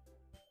doing.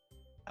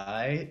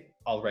 I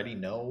already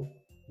know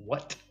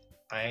what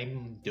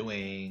I'm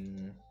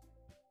doing.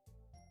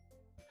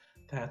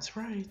 That's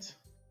right.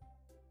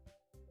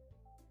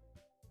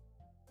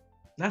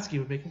 Natsuki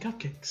was making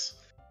cupcakes.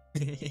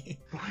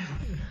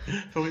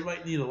 But we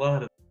might need a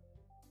lot of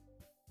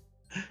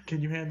them.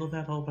 Can you handle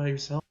that all by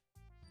yourself?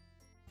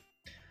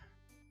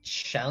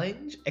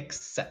 Challenge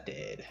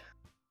accepted.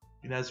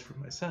 And as for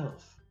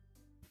myself,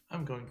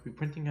 I'm going to be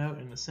printing out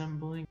and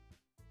assembling.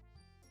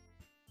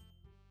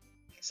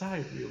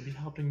 Sayori will be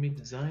helping me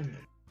design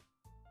them.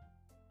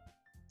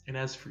 And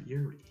as for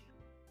Yuri,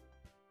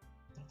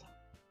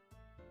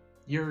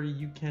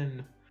 you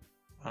can,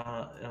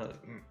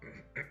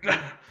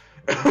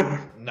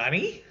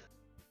 Nani?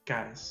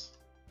 guys,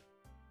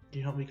 can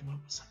you help me come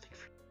up with something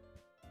for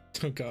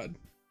you? Oh god.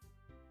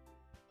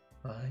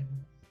 I'm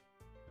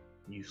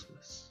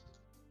useless.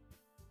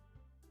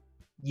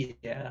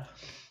 Yeah.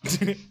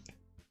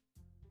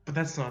 But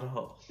that's not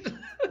all.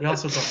 We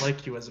also don't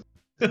like you as a...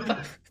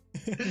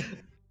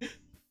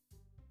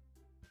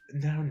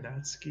 Now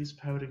Natsuki's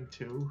pouting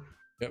too.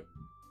 Yep.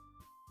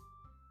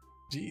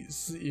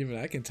 Jeez, even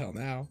I can tell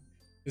now.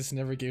 This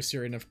never gave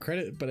Sayori enough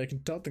credit, but I can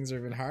tell things are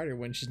even harder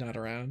when she's not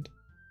around.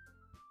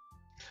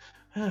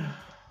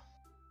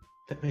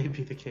 That may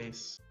be the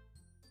case.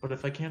 But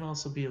if I can't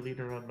also be a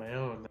leader on my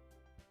own,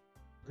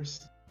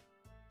 first.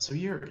 So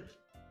Yuri,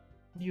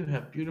 you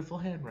have beautiful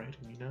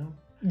handwriting, you know?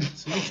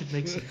 So you should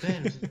make some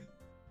banners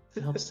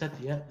to help set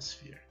the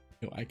atmosphere.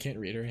 No, I can't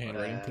read her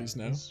handwriting, please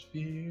no.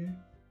 Atmosphere?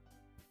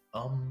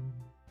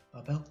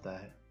 About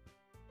that.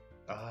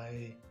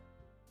 I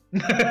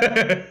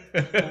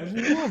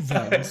love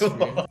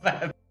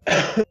that.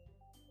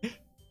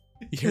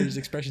 Yuri's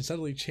expression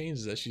suddenly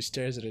changes as she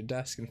stares at her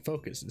desk and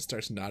focuses and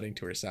starts nodding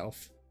to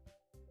herself.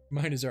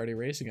 Mine is already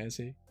racing, I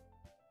see.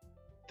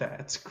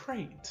 That's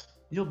great.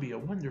 You'll be a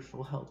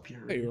wonderful help,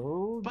 Yuri. Hey,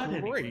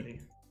 But great. anyway,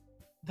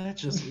 that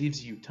just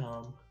leaves you,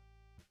 Tom.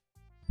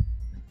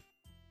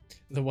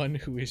 The one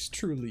who is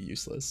truly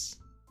useless.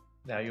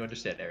 Now you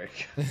understand,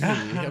 Eric.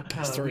 Yep,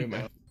 story of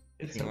my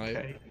It's fucking life.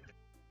 okay.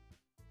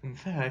 In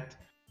fact,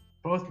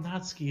 both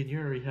Natsuki and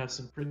Yuri have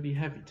some pretty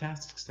heavy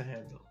tasks to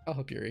handle. I'll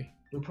help Yuri.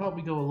 It'll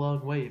probably go a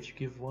long way if you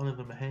give one of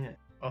them a hand.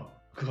 Oh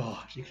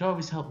god. You can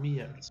always help me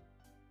out.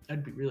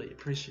 I'd be really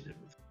appreciative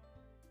of it.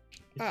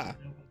 Ah.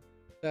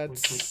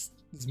 That's...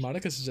 Is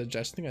Monica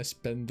suggesting I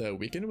spend the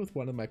weekend with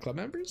one of my club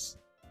members?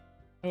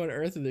 How on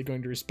earth are they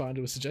going to respond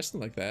to a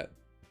suggestion like that?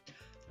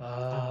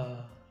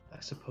 I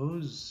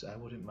suppose I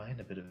wouldn't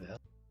mind a bit of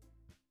help.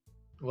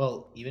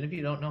 Well, even if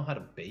you don't know how to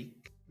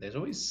bake, there's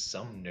always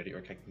some nerdy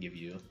work I can give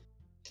you.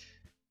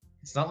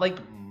 It's not like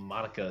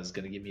Monica is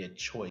gonna give me a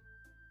choice.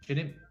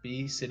 Shouldn't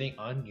be sitting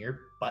on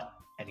your butt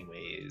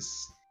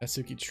anyways.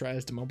 Natsuki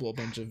tries to mumble a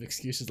bunch of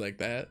excuses like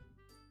that.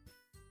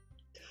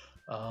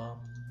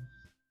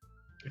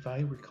 If I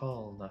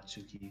recall,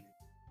 Natsuki,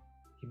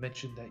 you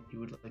mentioned that you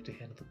would like to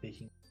handle the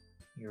baking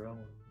your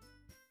own.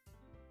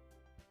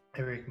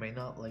 Eric may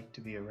not like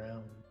to be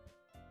around.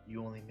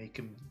 You only make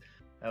him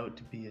out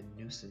to be a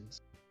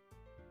nuisance.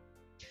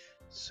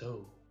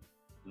 So,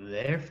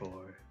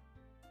 therefore,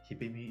 he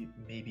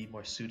may be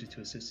more suited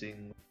to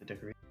assisting with the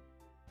decoration.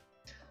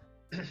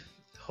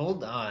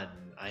 Hold on,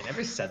 I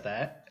never said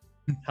that.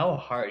 How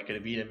hard could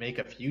it be to make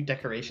a few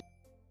decorations?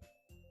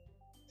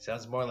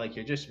 Sounds more like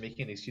you're just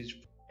making an excuse for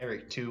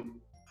Eric to...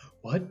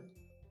 What?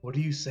 What are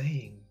you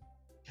saying?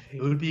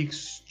 It would be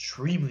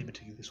extremely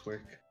meticulous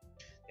work.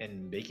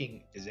 And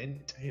baking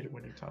isn't. I hate it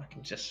when you're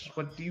talking. Just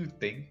what do you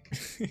think?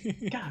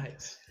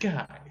 Guys,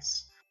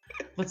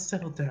 let's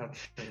settle down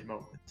for a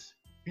moment.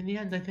 In the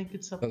end, I think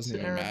it's up Doesn't to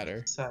even Eric matter.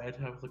 to decide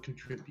how to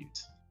contribute.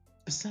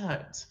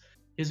 Besides,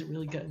 he hasn't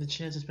really gotten the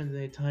chance to spend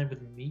any time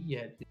with me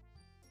yet.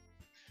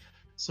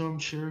 So I'm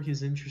sure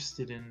he's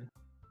interested in...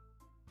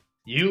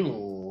 You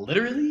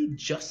literally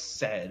just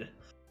said,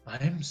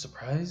 I'm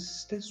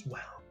surprised as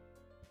well.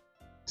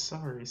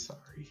 Sorry.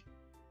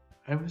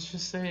 I was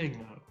just saying,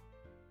 though.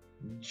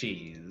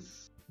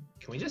 Jeez.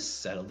 Can we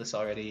just settle this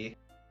already?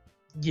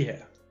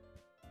 Yeah.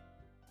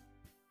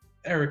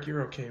 Eric,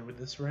 you're okay with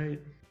this,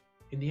 right?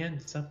 In the end,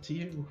 it's up to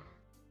you.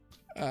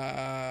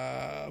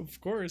 Of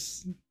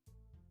course.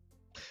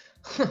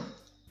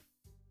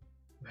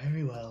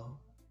 Very well.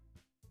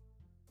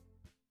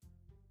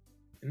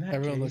 In that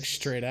Everyone case... looks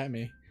straight at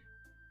me.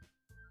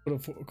 But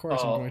of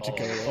course I'm going to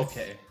go with...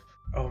 Okay.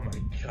 Oh my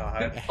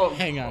god.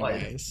 Hang on,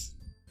 God. guys.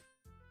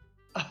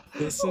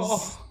 This is...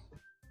 Oh.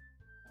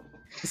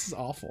 This is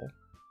awful.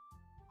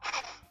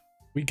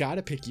 We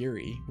gotta pick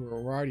Yuri. We're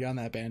already on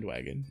that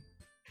bandwagon.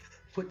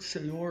 But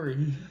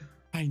Sayori...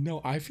 I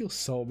know, I feel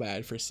so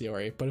bad for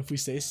Sayori, but if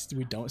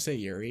we don't say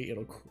Yuri,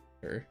 it'll crush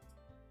her.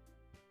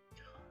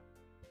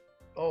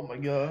 Oh my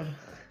god.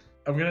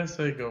 I'm gonna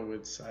say go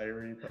with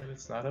Sayori, but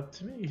it's not up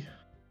to me.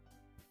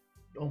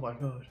 Oh my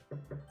god.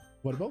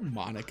 What about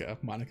Monica?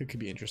 Monica could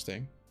be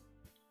interesting.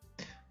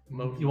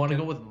 You want to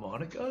go with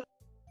Monica?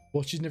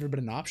 Well, she's never been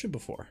an option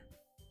before.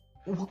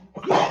 But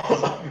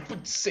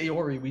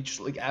Sayori, we just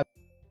like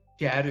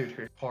scattered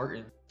her heart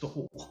and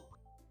soul.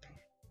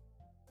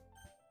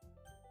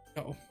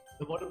 Oh.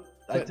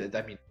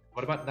 I mean,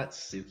 what about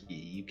Natsuki?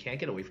 You can't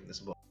get away from this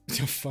book.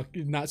 Fuck,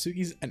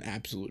 Natsuki's an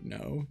absolute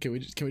no. Can we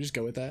just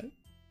go with that?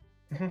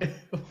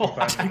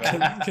 Fine.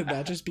 Can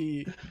that just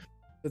be...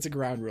 That's a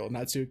ground rule.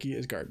 Natsuki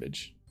is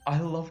garbage. I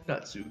love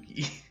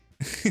Natsuki.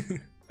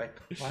 Like,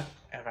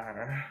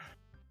 whatever.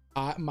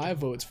 My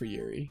vote's for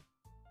Yuri.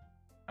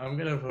 I'm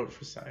gonna vote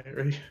for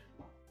Sayori.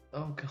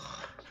 Oh god.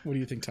 What do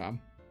you think, Tom?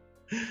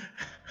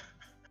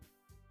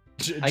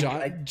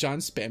 I- John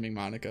spamming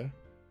Monica.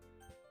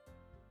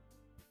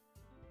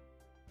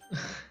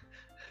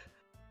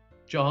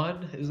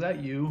 John, is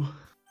that you?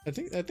 I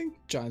think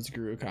John's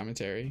guru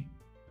commentary.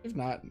 If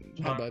not,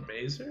 how John about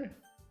Mazer?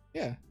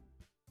 yeah.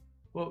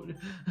 Well,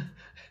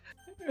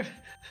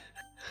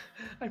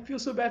 I feel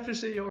so bad for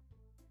Sayori.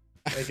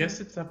 I guess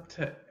it's up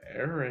to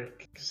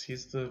Eric, because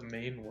he's the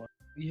main one.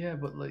 Yeah,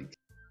 but like,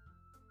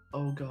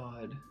 oh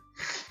god.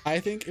 I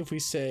think if we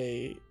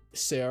say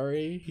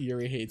Sayori,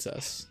 Yuri hates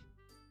us.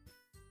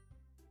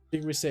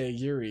 If we say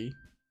Yuri,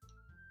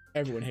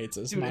 everyone hates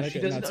us. Dude, if Monica she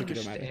and doesn't Natsuki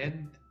don't matter.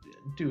 understand,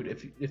 dude,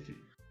 if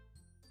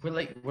we're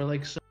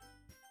like so,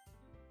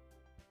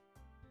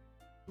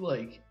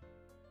 like,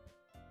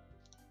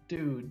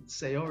 dude,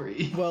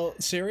 Sayori. Well,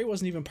 Sayori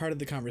wasn't even part of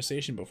the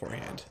conversation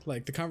beforehand.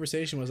 Like the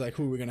conversation was like,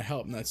 who are we gonna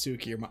help,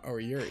 Natsuki or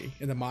Yuri?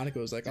 And then Monica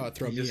was like, oh,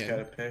 throw You me just in.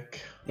 gotta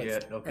pick. Yeah,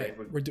 okay.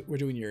 Alright, we're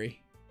doing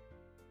Yuri.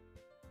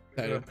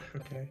 Excited.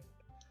 Okay.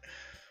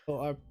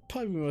 Well,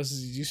 probably most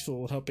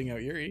useful helping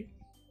out Yuri.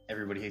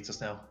 Everybody hates us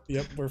now.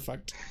 Yep, we're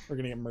fucked. We're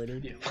gonna get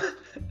murdered. Yeah.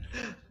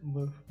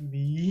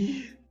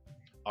 Me?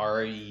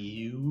 Are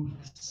you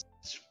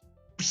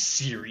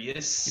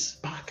serious?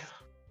 Baka.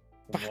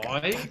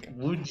 Why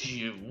would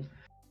you?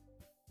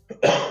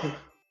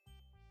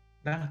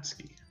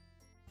 Natsuki.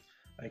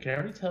 I can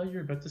already tell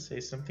you're about to say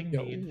something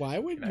Yo, mean. why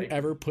would and you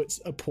ever put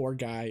a poor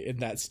guy in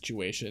that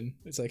situation?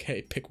 It's like,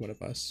 hey, pick one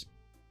of us.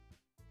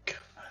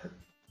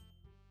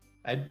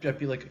 I'd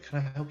be like, can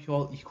I help you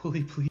all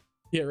equally, please?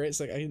 Yeah, right. It's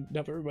like I can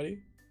help everybody.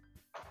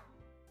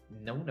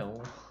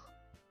 No.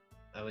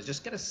 I was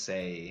just gonna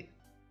say.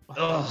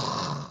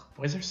 Ugh.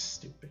 Boys are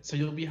stupid. So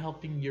you'll be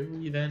helping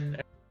Yuri then?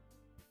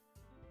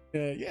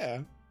 Yeah.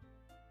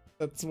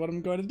 That's what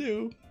I'm going to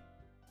do.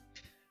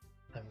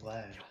 I'm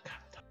glad.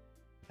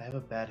 I have a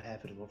bad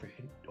habit of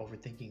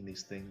overthinking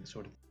these things,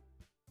 sort of.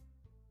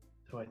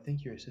 So I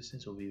think your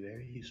assistance will be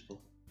very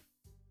useful.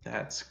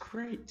 That's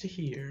great to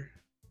hear.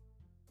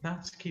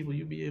 Natsuki, will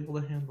you be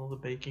able to handle the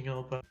baking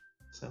all by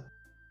yourself?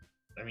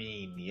 I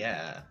mean,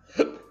 yeah.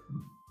 I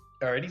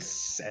already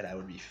said I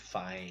would be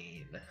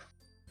fine.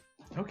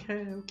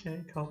 Okay,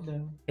 calm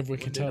down. Everyone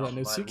can Would tell they that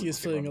not Natsuki mind is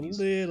feeling a with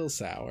little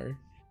sour.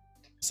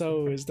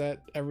 So is that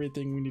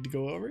everything we need to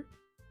go over?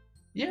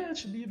 Yeah, it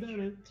should be about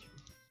it.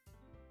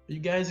 Are you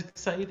guys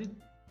excited?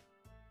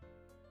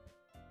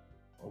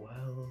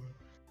 Well,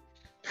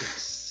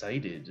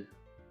 excited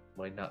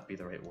might not be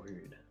the right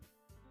word.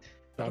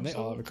 John, they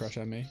all have a crush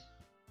on me.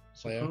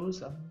 Playa.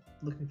 Suppose I'm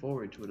looking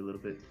forward to it a little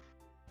bit.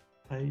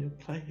 Playa.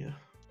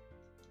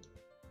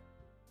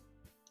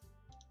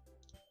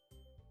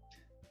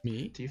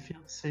 Me? Do you feel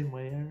the same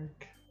way,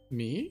 Eric?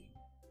 Me?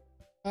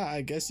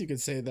 I guess you could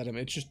say that I'm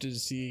interested to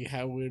see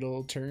how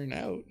it'll turn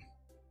out.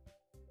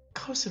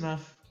 Close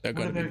enough. They're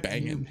What gonna be about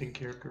banging. you, pink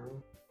hair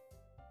girl?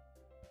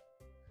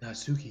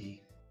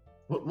 Natsuki.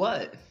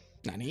 What?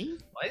 Nani?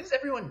 Why is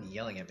everyone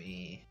yelling at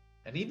me?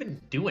 I didn't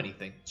even do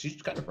anything.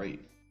 She's kind of right.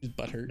 She's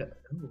butthurt.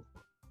 No,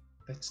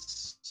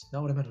 that's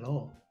not what I meant at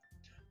all.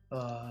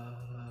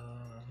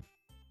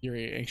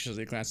 Yuri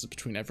anxiously glances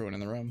between everyone in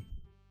the room.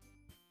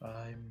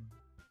 I'm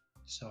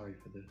sorry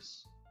for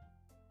this.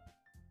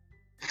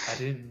 I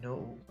didn't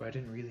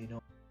really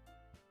know.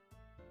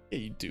 Yeah,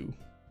 you do.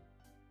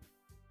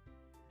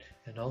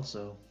 And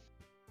also,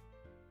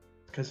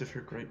 Because of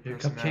her great your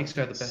personality. cupcakes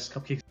are the best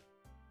cupcakes.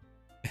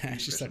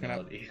 She's sucking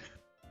up. Personality.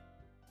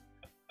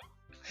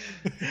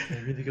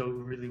 They really go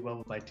really well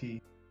with my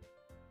tea.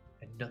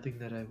 And nothing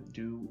that I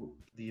do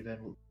the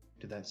event will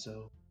do that,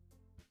 so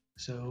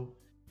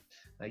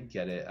I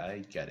get it.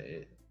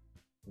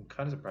 I'm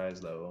kind of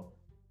surprised though.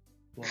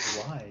 Well,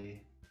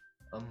 why?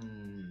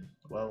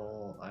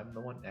 Well, I'm the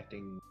one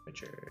acting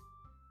mature.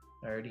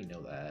 I already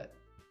know that.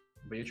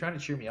 But you're trying to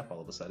cheer me up all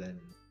of a sudden.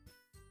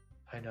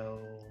 I know.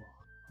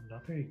 I'm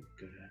not very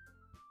good at it.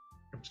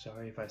 I'm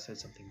sorry if I said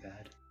something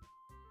bad.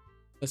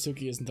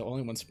 Natsuki isn't the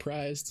only one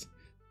surprised.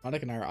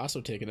 Monica and I are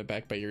also taken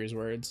aback by Yuri's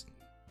words.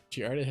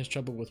 She already has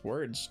trouble with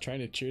words. Trying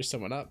to cheer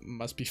someone up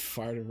must be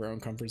far out of her own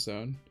comfort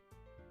zone.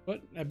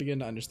 But I begin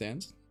to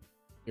understand.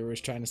 Yuri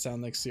was trying to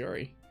sound like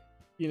Sayori.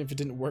 Even if it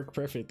didn't work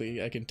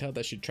perfectly, I can tell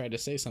that she tried to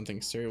say something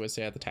Sayori would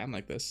say at the time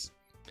like this.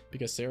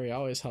 Because Sayori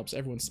always helps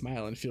everyone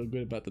smile and feel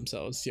good about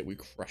themselves, yet we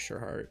crush her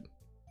heart.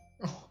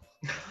 Oh,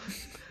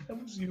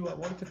 that was you. I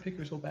wanted to pick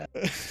her so bad.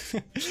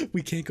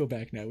 We can't go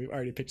back now. We've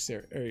already picked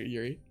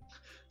Yuri.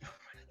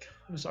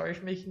 I'm sorry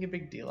for making a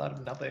big deal out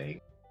of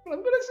nothing. But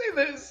I'm gonna say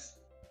this.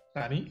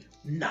 Nani?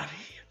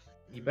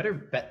 You better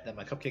bet that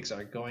my cupcakes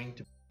are going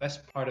to be the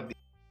best part of the.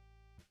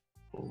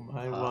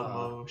 Omae wa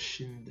mo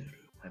shinderu.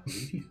 I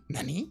believe you.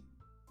 Nani?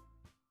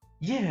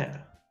 Yeah.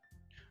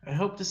 I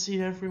hope to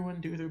see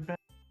everyone do their best.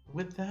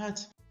 With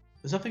that,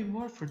 there's nothing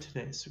more for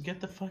today, so get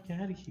the fuck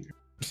out of here.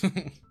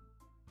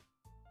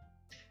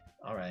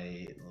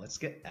 Alright, let's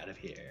get out of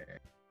here.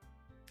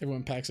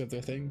 Everyone packs up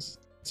their things.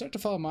 Start to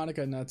follow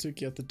Monica and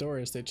Natsuki out the door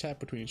as they chat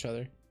between each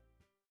other.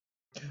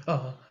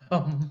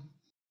 Nani?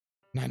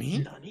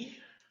 Nani? Nani?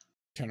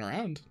 turn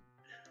around.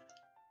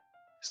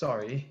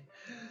 Sorry.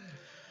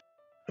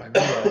 I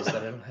realized that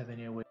I don't have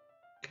any way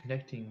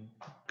of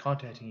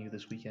contacting you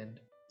this weekend.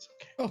 It's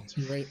okay. Oh,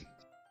 you're right.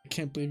 I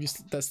can't believe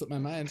that slipped my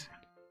mind.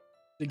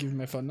 Did I give you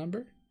my phone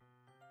number?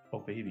 Oh,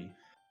 baby.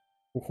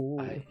 Ooh.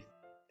 I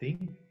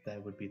think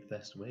that would be the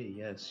best way,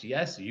 yes. She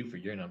asked you for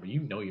your number.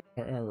 You know you.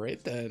 All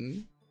right,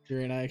 then.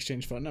 Yuri and I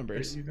exchange phone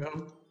numbers. There you go.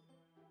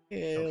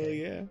 Hell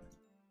Okay. yeah.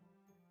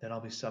 Then I'll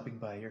be stopping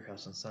by your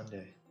house on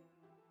Sunday.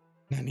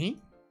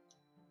 Nani?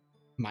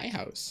 My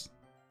house?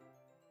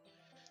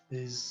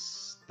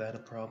 Is that a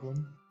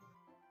problem?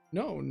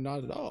 No,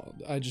 not at all.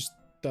 I just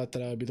thought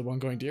that I would be the one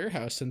going to your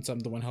house since I'm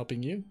the one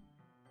helping you.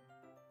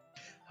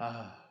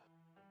 Ah,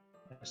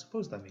 I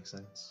suppose that makes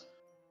sense.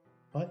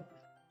 But,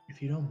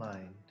 if you don't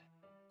mind,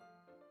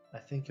 I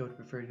think I would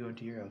prefer to go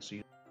into your house so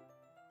you...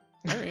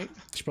 Alright.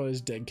 She probably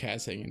has dead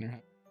cats hanging in her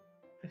house.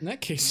 In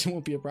that case, it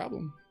won't be a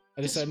problem.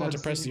 I Just decided not to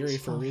wanted press to Yuri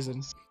leave for a this reason.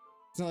 house.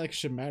 It's not like it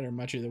should matter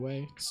much either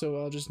way, so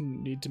I'll just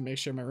need to make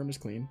sure my room is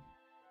clean.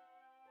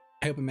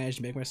 I hope I managed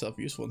to make myself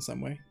useful in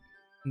some way.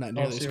 I'm not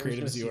nearly as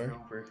creative as you are.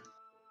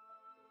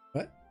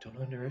 What?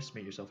 Don't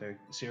underestimate yourself, Eric.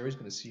 Sayori's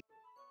gonna see.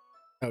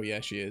 Oh yeah,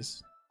 she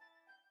is.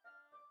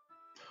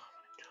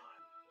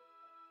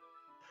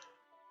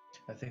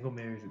 I think we'll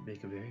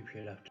make a very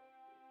productive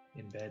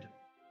in bed.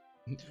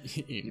 In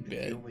Even if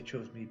bed. you only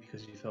chose me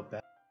because you felt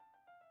bad.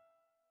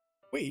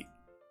 Wait,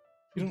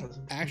 you don't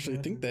Doesn't feel actually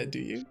bad think in that, bed. do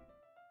you?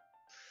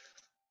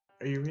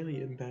 Are you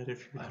really in bed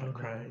if you're I not don't know.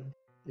 crying?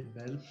 In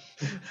bed.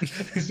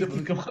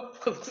 Simply come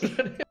up with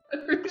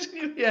every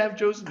reason you have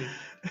chosen me.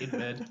 In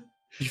bed.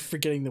 You're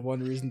forgetting the one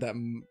reason that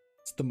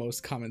it's the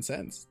most common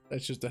sense.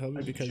 That's just to help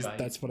you because Giant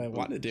that's what I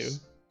want to do. boobs.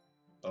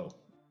 Oh.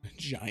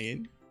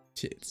 Giant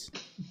tits.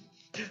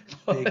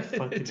 Big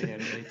fucking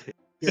anime tits.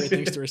 Yuri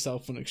thinks to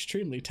herself with an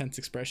extremely tense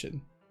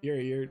expression.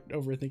 Yuri, you're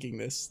overthinking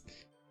this.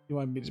 You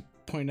want me to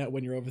point out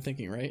when you're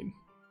overthinking, right?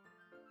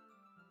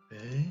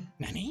 Eh?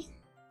 Nani?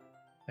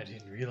 I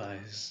didn't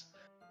realize.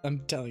 I'm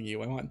telling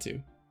you, I want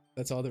to.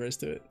 That's all there is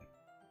to it.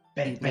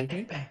 Bang, You bang,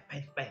 believe me? bang,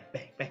 bang, bang,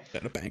 bang, bang.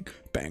 Sada bang,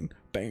 bang,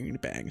 bang,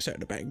 bang,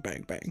 sada bang,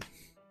 bang, bang.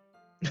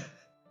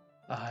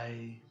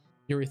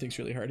 Yuri thinks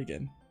really hard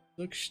again.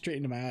 Looks straight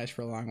into my eyes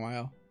for a long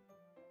while.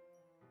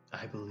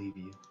 I believe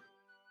you.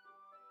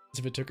 As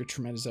if it took a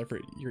tremendous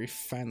effort, Yuri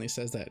finally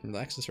says that and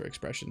relaxes her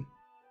expression.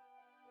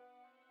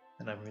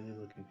 And I'm really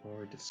looking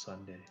forward to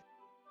Sunday.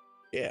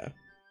 Yeah,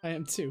 I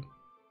am too.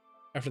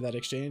 After that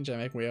exchange, I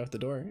make my way out the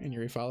door, and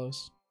Yuri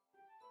follows.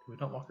 Can we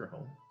not walk her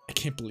home? I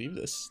can't believe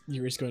this.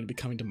 Yuri's going to be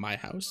coming to my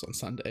house on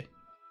Sunday.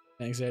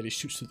 My anxiety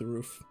shoots through the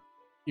roof.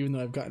 Even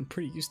though I've gotten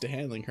pretty used to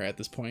handling her at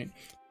this point,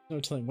 there's no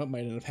telling what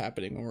might end up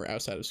happening when we're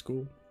outside of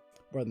school.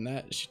 More than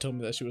that, she told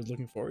me that she was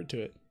looking forward to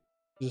it.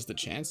 Is this the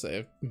chance that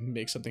I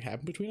make something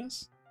happen between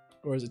us?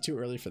 Or is it too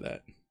early for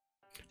that?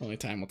 Only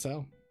time will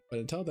tell. But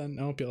until then,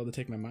 I won't be able to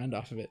take my mind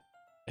off of it.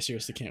 I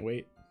seriously can't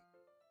wait.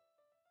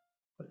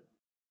 I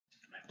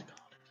have to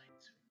call it a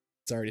night soon.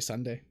 It's already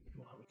Sunday.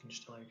 Well, we can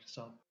just tell her to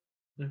stop.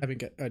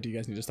 Do you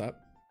guys need to stop?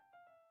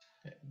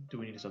 Yeah, do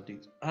we need to stop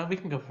these? We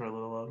can go for a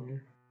little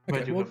longer. Might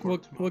Okay, do before we'll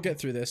tomorrow. get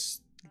through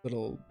this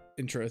little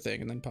intro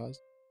thing and then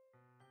pause.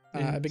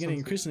 Yeah, I've been getting sounds good.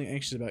 increasingly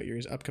anxious about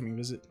Yuri's upcoming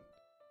visit.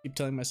 Keep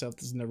telling myself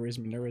this is no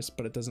reason to be nervous,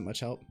 but it doesn't much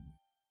help.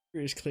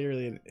 Yuri is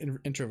clearly an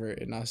introvert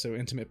and also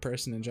intimate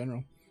person in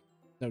general.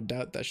 No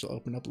doubt that she'll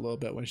open up a little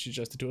bit when she's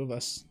just the two of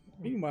us.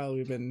 Meanwhile,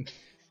 we've been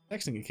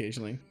texting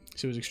occasionally.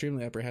 She was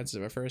extremely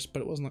apprehensive at first,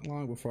 but it wasn't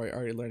long before I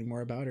already learning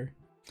more about her.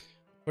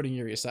 Putting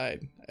Yuri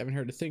aside, I haven't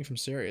heard a thing from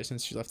Sayori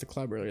since she left the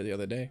club earlier the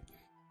other day.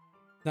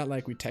 Not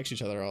like we text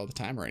each other all the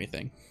time or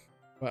anything,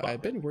 but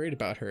I've been worried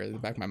about her in the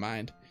back of my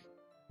mind,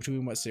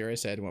 between what Sayori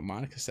said and what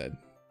Monica said.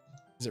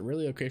 Is it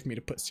really okay for me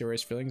to put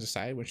Sayori's feelings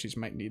aside when she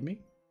might need me?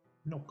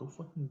 No, go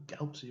fucking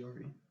help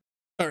Sayori.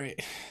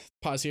 Alright,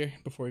 pause here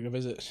before we go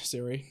visit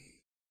Sayori.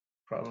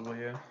 Probably,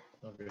 yeah.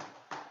 Okay.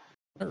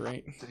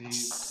 Alright, Save.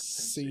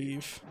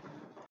 save.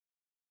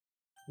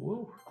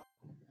 Whoa.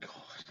 God.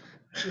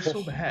 You're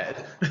so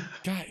bad.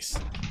 Guys,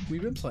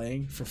 we've been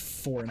playing for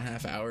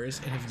 4.5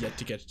 hours and have yet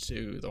to get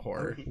to the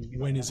horror.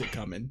 When is it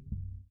coming?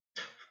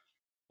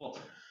 Well,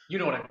 you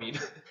know what I mean.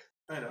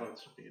 I know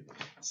it's weird.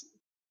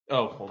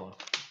 Oh, hold on.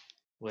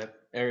 What?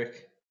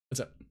 Eric, What's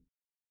up?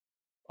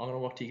 I'm gonna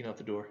walk Tegan out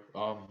the door. Do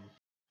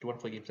you want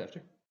to play games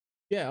after?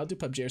 Yeah, I'll do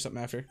PUBG or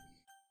something after.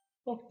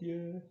 Oh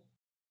yeah.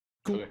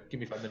 Cool. Okay, give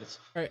me 5 minutes.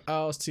 Alright,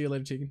 I'll see you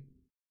later, Tegan.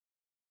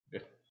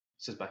 Yeah.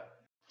 Says bye.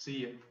 See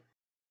ya.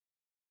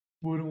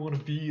 Wouldn't want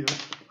to be ya.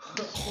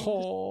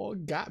 Oh,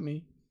 got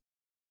me.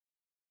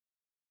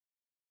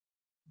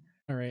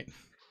 Alright.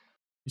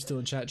 You still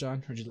in chat,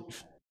 John? Or did you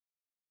leave?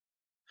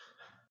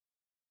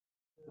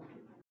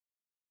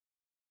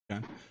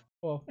 John.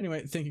 Well,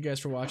 anyway, thank you guys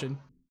for watching.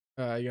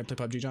 You gonna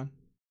play PUBG, John?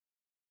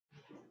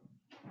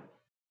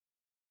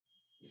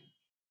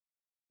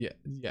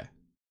 Yeah.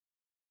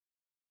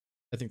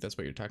 I think that's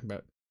what you're talking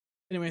about.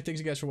 Anyway, thanks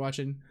you guys for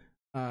watching.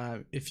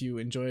 If you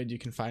enjoyed, you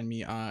can find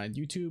me on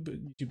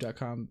YouTube,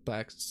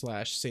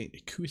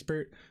 youtube.com/Saint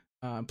Cuthbert.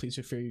 Please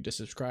feel free to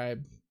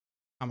subscribe.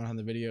 comment on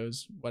the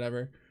videos,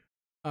 whatever.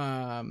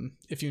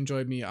 If you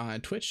enjoyed me on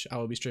Twitch, I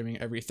will be streaming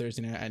every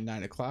Thursday night at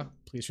 9 o'clock.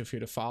 Please feel free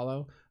to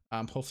follow.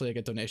 Hopefully I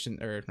get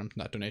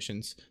not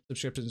donations,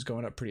 subscriptions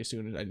going up pretty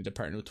soon. I need to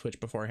partner with Twitch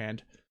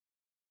beforehand.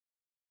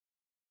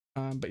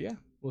 But yeah,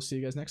 we'll see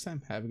you guys next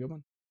time. Have a good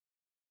one.